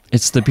on.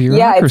 It's the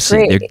bureaucracy.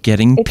 Yeah, they're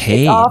getting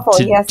paid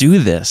to do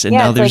this. And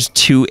now there's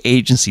two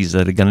agencies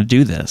that are going to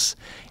do this.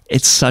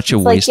 It's such a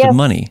waste of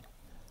money.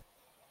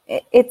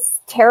 It's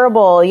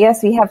terrible.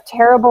 Yes, we have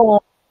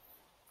terrible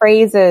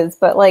phrases,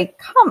 but like,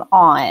 come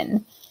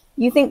on.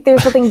 You think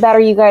there's something better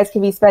you guys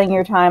could be spending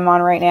your time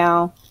on right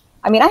now?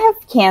 I mean, I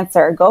have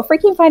cancer. Go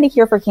freaking find a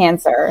cure for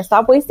cancer.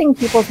 Stop wasting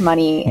people's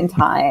money and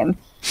time.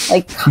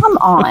 Like, come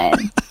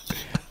on.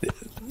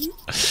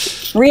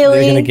 Really?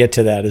 They're going to get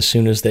to that as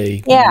soon as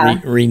they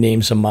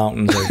rename some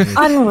mountains.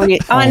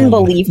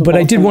 Unbelievable. But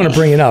I did want to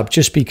bring it up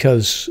just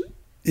because,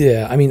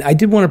 I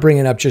did want to bring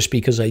it up just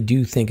because I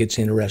do think it's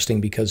interesting,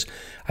 because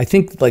I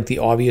think like the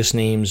obvious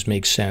names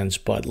make sense,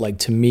 but like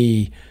to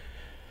me,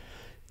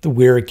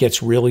 where it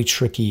gets really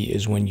tricky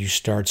is when you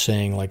start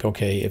saying like,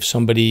 okay, if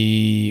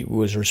somebody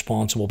was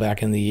responsible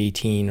back in the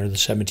 18 or the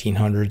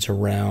 1700s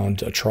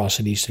around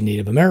atrocities to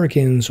Native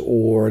Americans,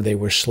 or they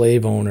were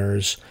slave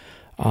owners,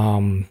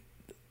 to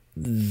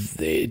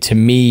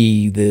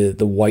me,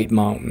 the White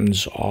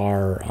Mountains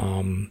are,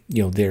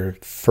 they're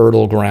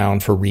fertile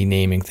ground for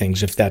renaming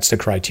things if that's the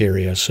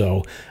criteria.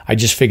 So I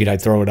just figured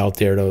I'd throw it out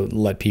there to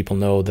let people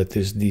know that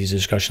these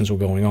discussions were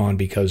going on,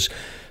 because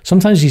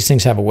sometimes these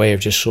things have a way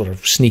of just sort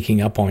of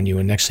sneaking up on you.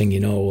 And next thing you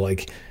know,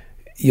 like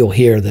you'll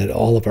hear that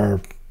all of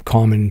our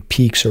common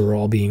peaks are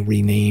all being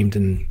renamed,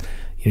 and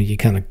you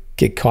kind of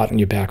get caught in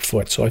your back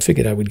foot. So I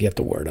figured I would get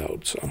the word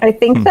out. So I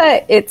think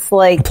that it's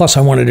like, plus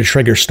I wanted to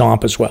trigger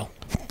Stomp as well.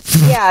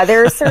 Yeah,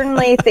 there are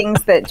certainly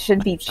things that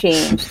should be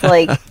changed.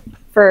 Like,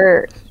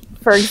 for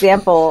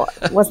example,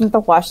 wasn't the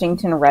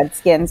Washington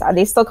Redskins? Are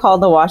they still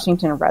called the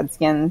Washington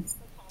Redskins?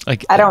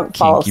 I don't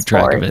follow keep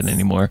sports. track of it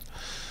anymore.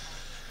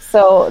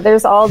 So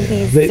there's all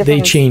these.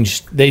 They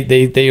changed.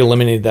 They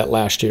eliminated that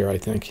last year, I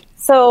think.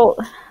 So,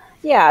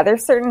 yeah,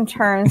 there's certain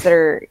terms that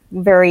are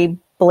very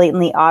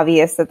blatantly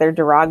obvious that they're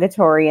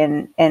derogatory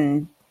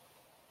and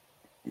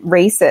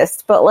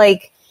racist. But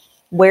like,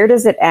 where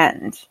does it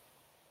end?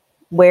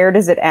 Where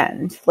does it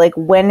end? Like,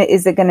 when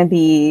is it going to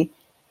be,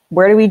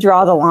 where do we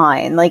draw the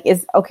line? Like,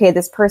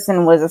 this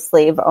person was a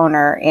slave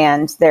owner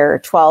and they're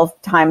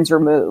 12 times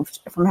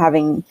removed from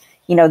having,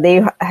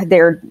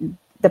 they're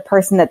the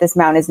person that this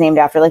mountain is named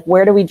after. Like,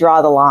 where do we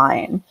draw the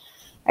line?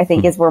 I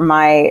think is where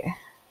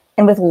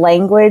and with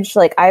language,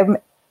 like I'm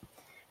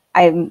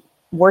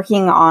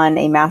working on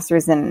a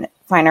master's in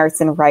fine arts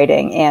and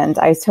writing, and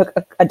I took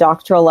a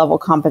doctoral level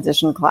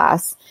composition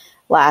class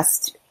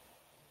last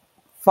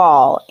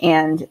fall,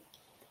 and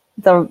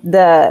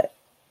the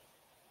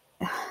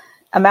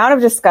amount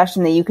of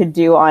discussion that you could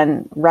do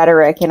on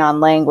rhetoric and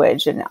on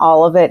language and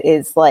all of it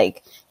is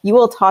like, you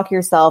will talk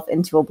yourself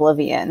into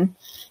oblivion,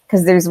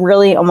 because there's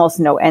really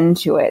almost no end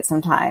to it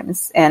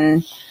sometimes.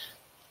 And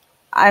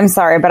I'm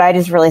sorry, but I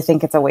just really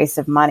think it's a waste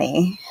of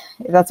money.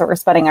 If that's what we're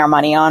spending our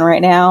money on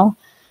right now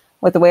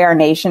with the way our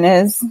nation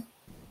is.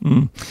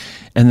 And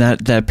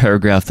that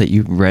paragraph that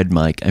you read,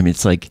 Mike, I mean,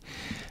 it's like,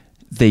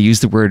 they use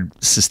the word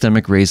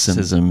systemic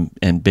racism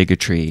and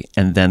bigotry,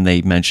 and then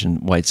they mention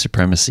white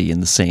supremacy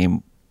in the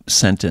same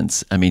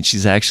sentence. I mean,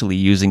 she's actually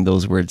using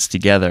those words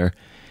together,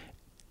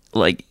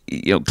 like,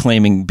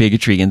 claiming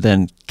bigotry and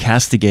then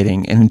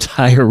castigating an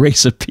entire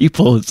race of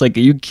people. It's like,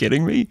 are you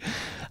kidding me?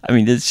 I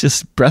mean, it's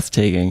just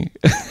breathtaking.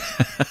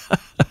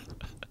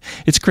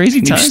 It's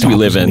crazy times we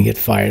live in. To get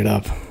fired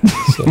up.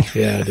 So,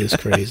 yeah, it is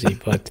crazy,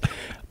 But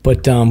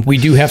we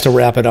do have to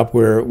wrap it up.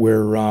 We're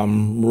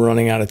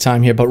running out of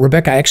time here. But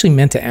Rebecca, I actually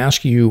meant to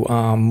ask you,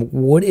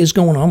 what is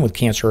going on with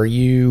cancer? Are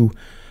you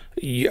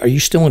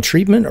still in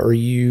treatment, or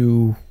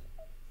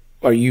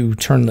have you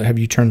turned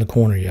the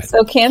corner yet?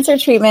 So cancer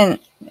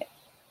treatment.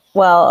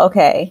 Well,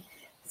 okay.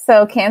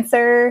 So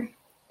cancer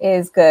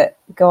is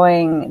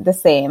going the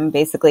same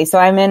basically. So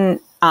I'm in.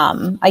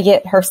 I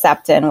get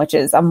Herceptin, which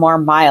is a more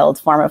mild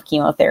form of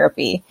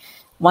chemotherapy,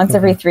 once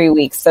every 3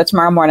 weeks. So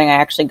tomorrow morning I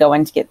actually go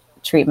in to get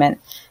treatment.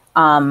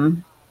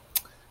 My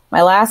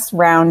last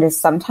round is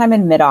sometime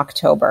in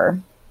mid-October.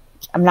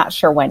 I'm not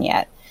sure when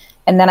yet.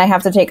 And then I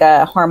have to take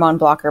a hormone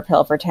blocker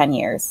pill for 10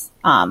 years.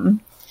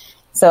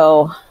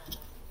 So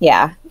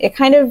yeah, it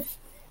kind of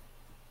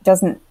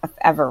doesn't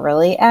ever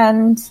really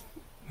end.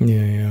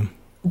 Yeah.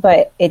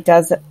 But it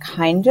does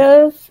kind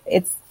of.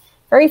 It's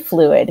very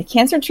fluid.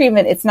 Cancer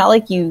treatment, it's not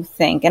like you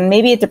think, and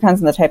maybe it depends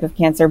on the type of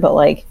cancer, but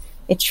like,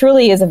 it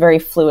truly is a very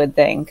fluid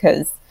thing,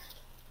 because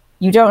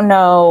you don't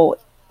know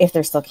if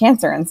there's still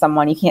cancer in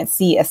someone. You can't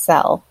see a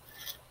cell.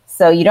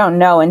 So you don't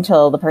know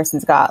until the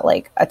person's got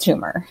like a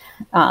tumor.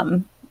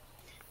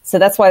 So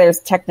that's why there's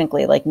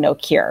technically like no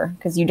cure,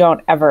 because you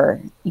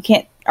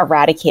can't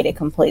eradicate it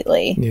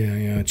completely.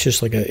 Yeah. It's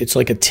just like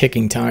a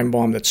ticking time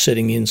bomb that's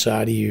sitting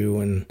inside of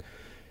you, and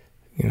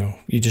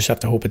you just have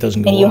to hope it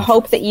doesn't go off. And you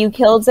hope that you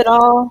killed it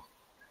all.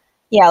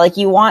 Yeah, like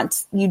you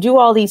do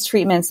all these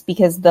treatments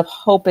because the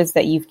hope is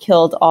that you've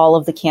killed all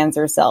of the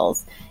cancer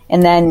cells.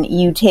 And then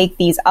you take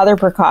these other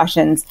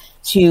precautions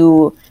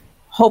to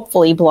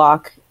hopefully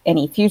block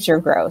any future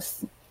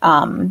growth.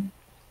 But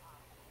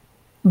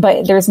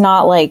there's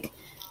not like,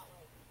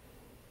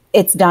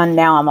 it's done,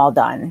 now I'm all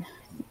done.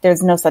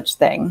 There's no such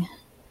thing.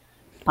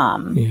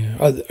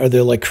 Yeah. Are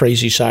there like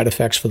crazy side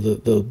effects for the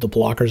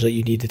blockers that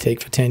you need to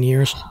take for 10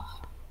 years?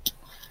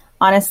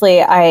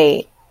 Honestly,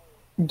 I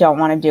don't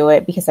want to do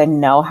it because I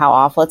know how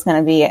awful it's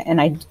going to be.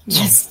 And I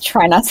just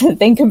try not to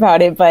think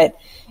about it. But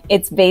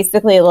it's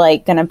basically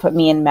like going to put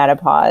me in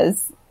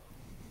menopause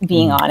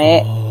being on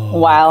it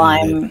while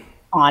I'm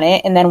on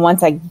it. And then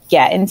once I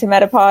get into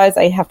menopause,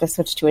 I have to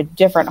switch to a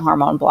different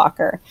hormone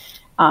blocker.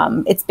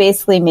 It's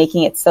basically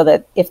making it so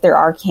that if there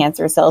are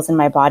cancer cells in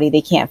my body,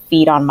 they can't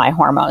feed on my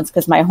hormones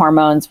because my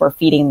hormones were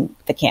feeding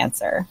the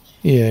cancer.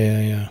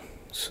 Yeah.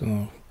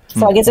 So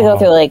I get to go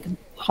through like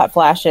hot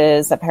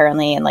flashes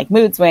apparently and like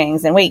mood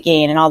swings and weight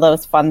gain and all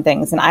those fun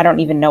things. And I don't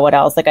even know what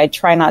else. Like I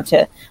try not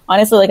to,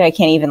 honestly, like I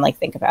can't even like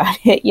think about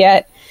it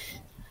yet.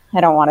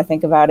 I don't want to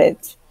think about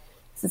it.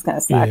 This is going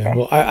to suck. Yeah,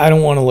 well, I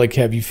don't want to like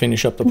have you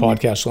finish up the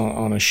podcast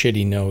on a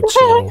shitty note.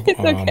 So it's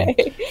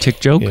okay. Tick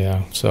joke.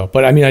 Yeah. So,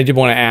 but I mean, I did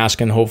want to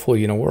ask, and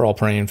hopefully, we're all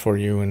praying for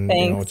you. And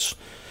Thanks.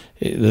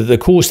 it's the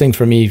coolest thing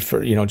for me,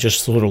 for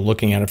just sort of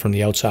looking at it from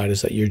the outside,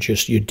 is that you're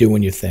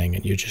doing your thing,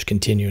 and you're just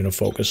continuing to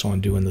focus on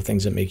doing the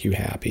things that make you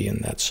happy, and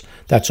that's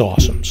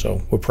awesome.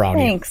 So we're proud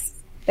of you.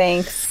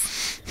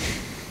 Thanks.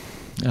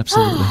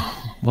 Absolutely.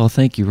 Well,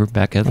 thank you,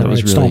 Rebecca. That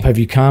was really... Stomp, have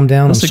you calmed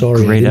down? I'm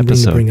sorry. Great I didn't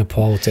episode. Bring up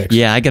politics.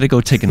 Yeah, I got to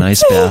go take an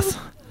ice bath.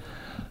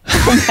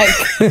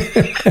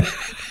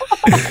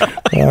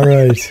 All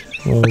right.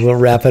 Well, we'll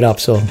wrap it up.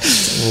 So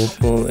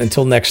we'll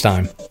until next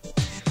time.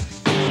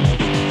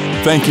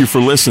 Thank you for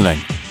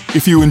listening.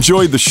 If you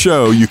enjoyed the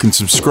show, you can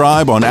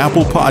subscribe on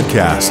Apple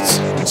Podcasts,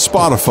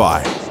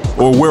 Spotify,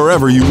 or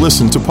wherever you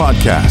listen to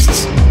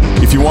podcasts.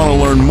 If you want to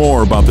learn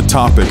more about the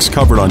topics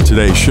covered on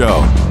today's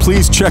show,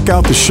 please check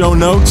out the show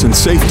notes and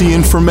safety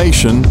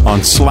information on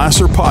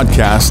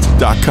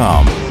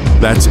slasrpodcast.com.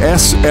 That's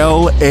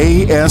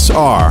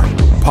SLASR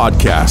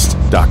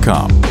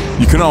podcast.com.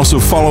 You can also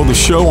follow the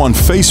show on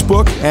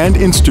Facebook and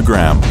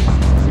Instagram.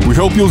 We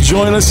hope you'll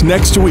join us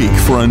next week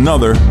for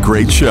another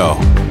great show.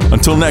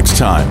 Until next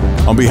time,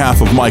 on behalf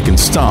of Mike and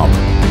Stomp,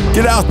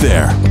 get out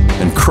there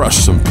and crush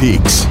some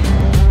peaks.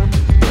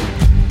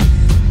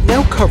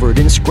 Now covered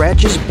in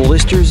scratches,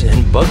 blisters,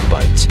 and bug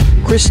bites,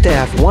 Chris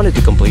Staff wanted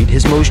to complete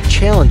his most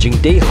challenging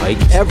day hike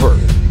ever.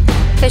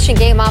 Fish and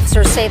Game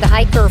officers say the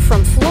hiker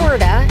from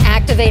Florida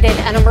activated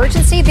an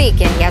emergency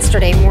beacon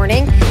yesterday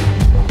morning.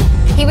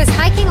 He was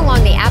hiking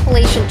along the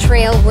Appalachian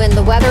Trail when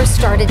the weather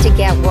started to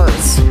get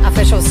worse.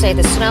 Officials say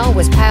the snow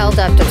was piled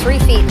up to 3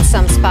 feet in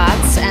some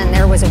spots, and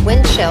there was a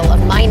wind chill of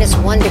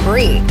 -1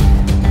 degree.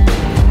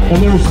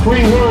 And there's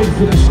 3 words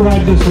that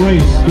describe this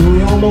race. Do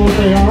we all know what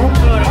they are?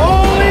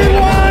 Only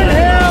one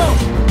hill!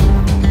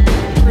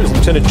 Here's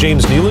Lieutenant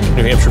James Nealon,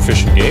 New Hampshire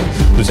Fish and Game.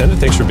 Lieutenant,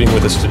 thanks for being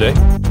with us today.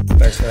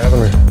 Thanks for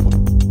having me.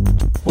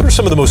 What are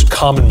some of the most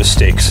common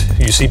mistakes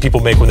you see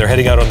people make when they're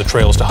heading out on the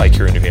trails to hike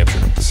here in New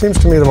Hampshire? It seems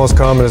to me the most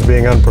common is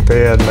being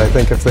unprepared, and I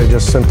think if they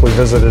just simply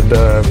visited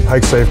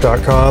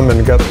hikesafe.com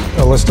and got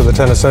a list of the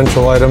 10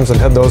 essential items and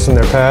had those in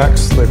their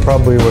packs, they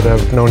probably would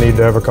have no need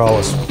to ever call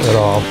us at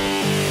all.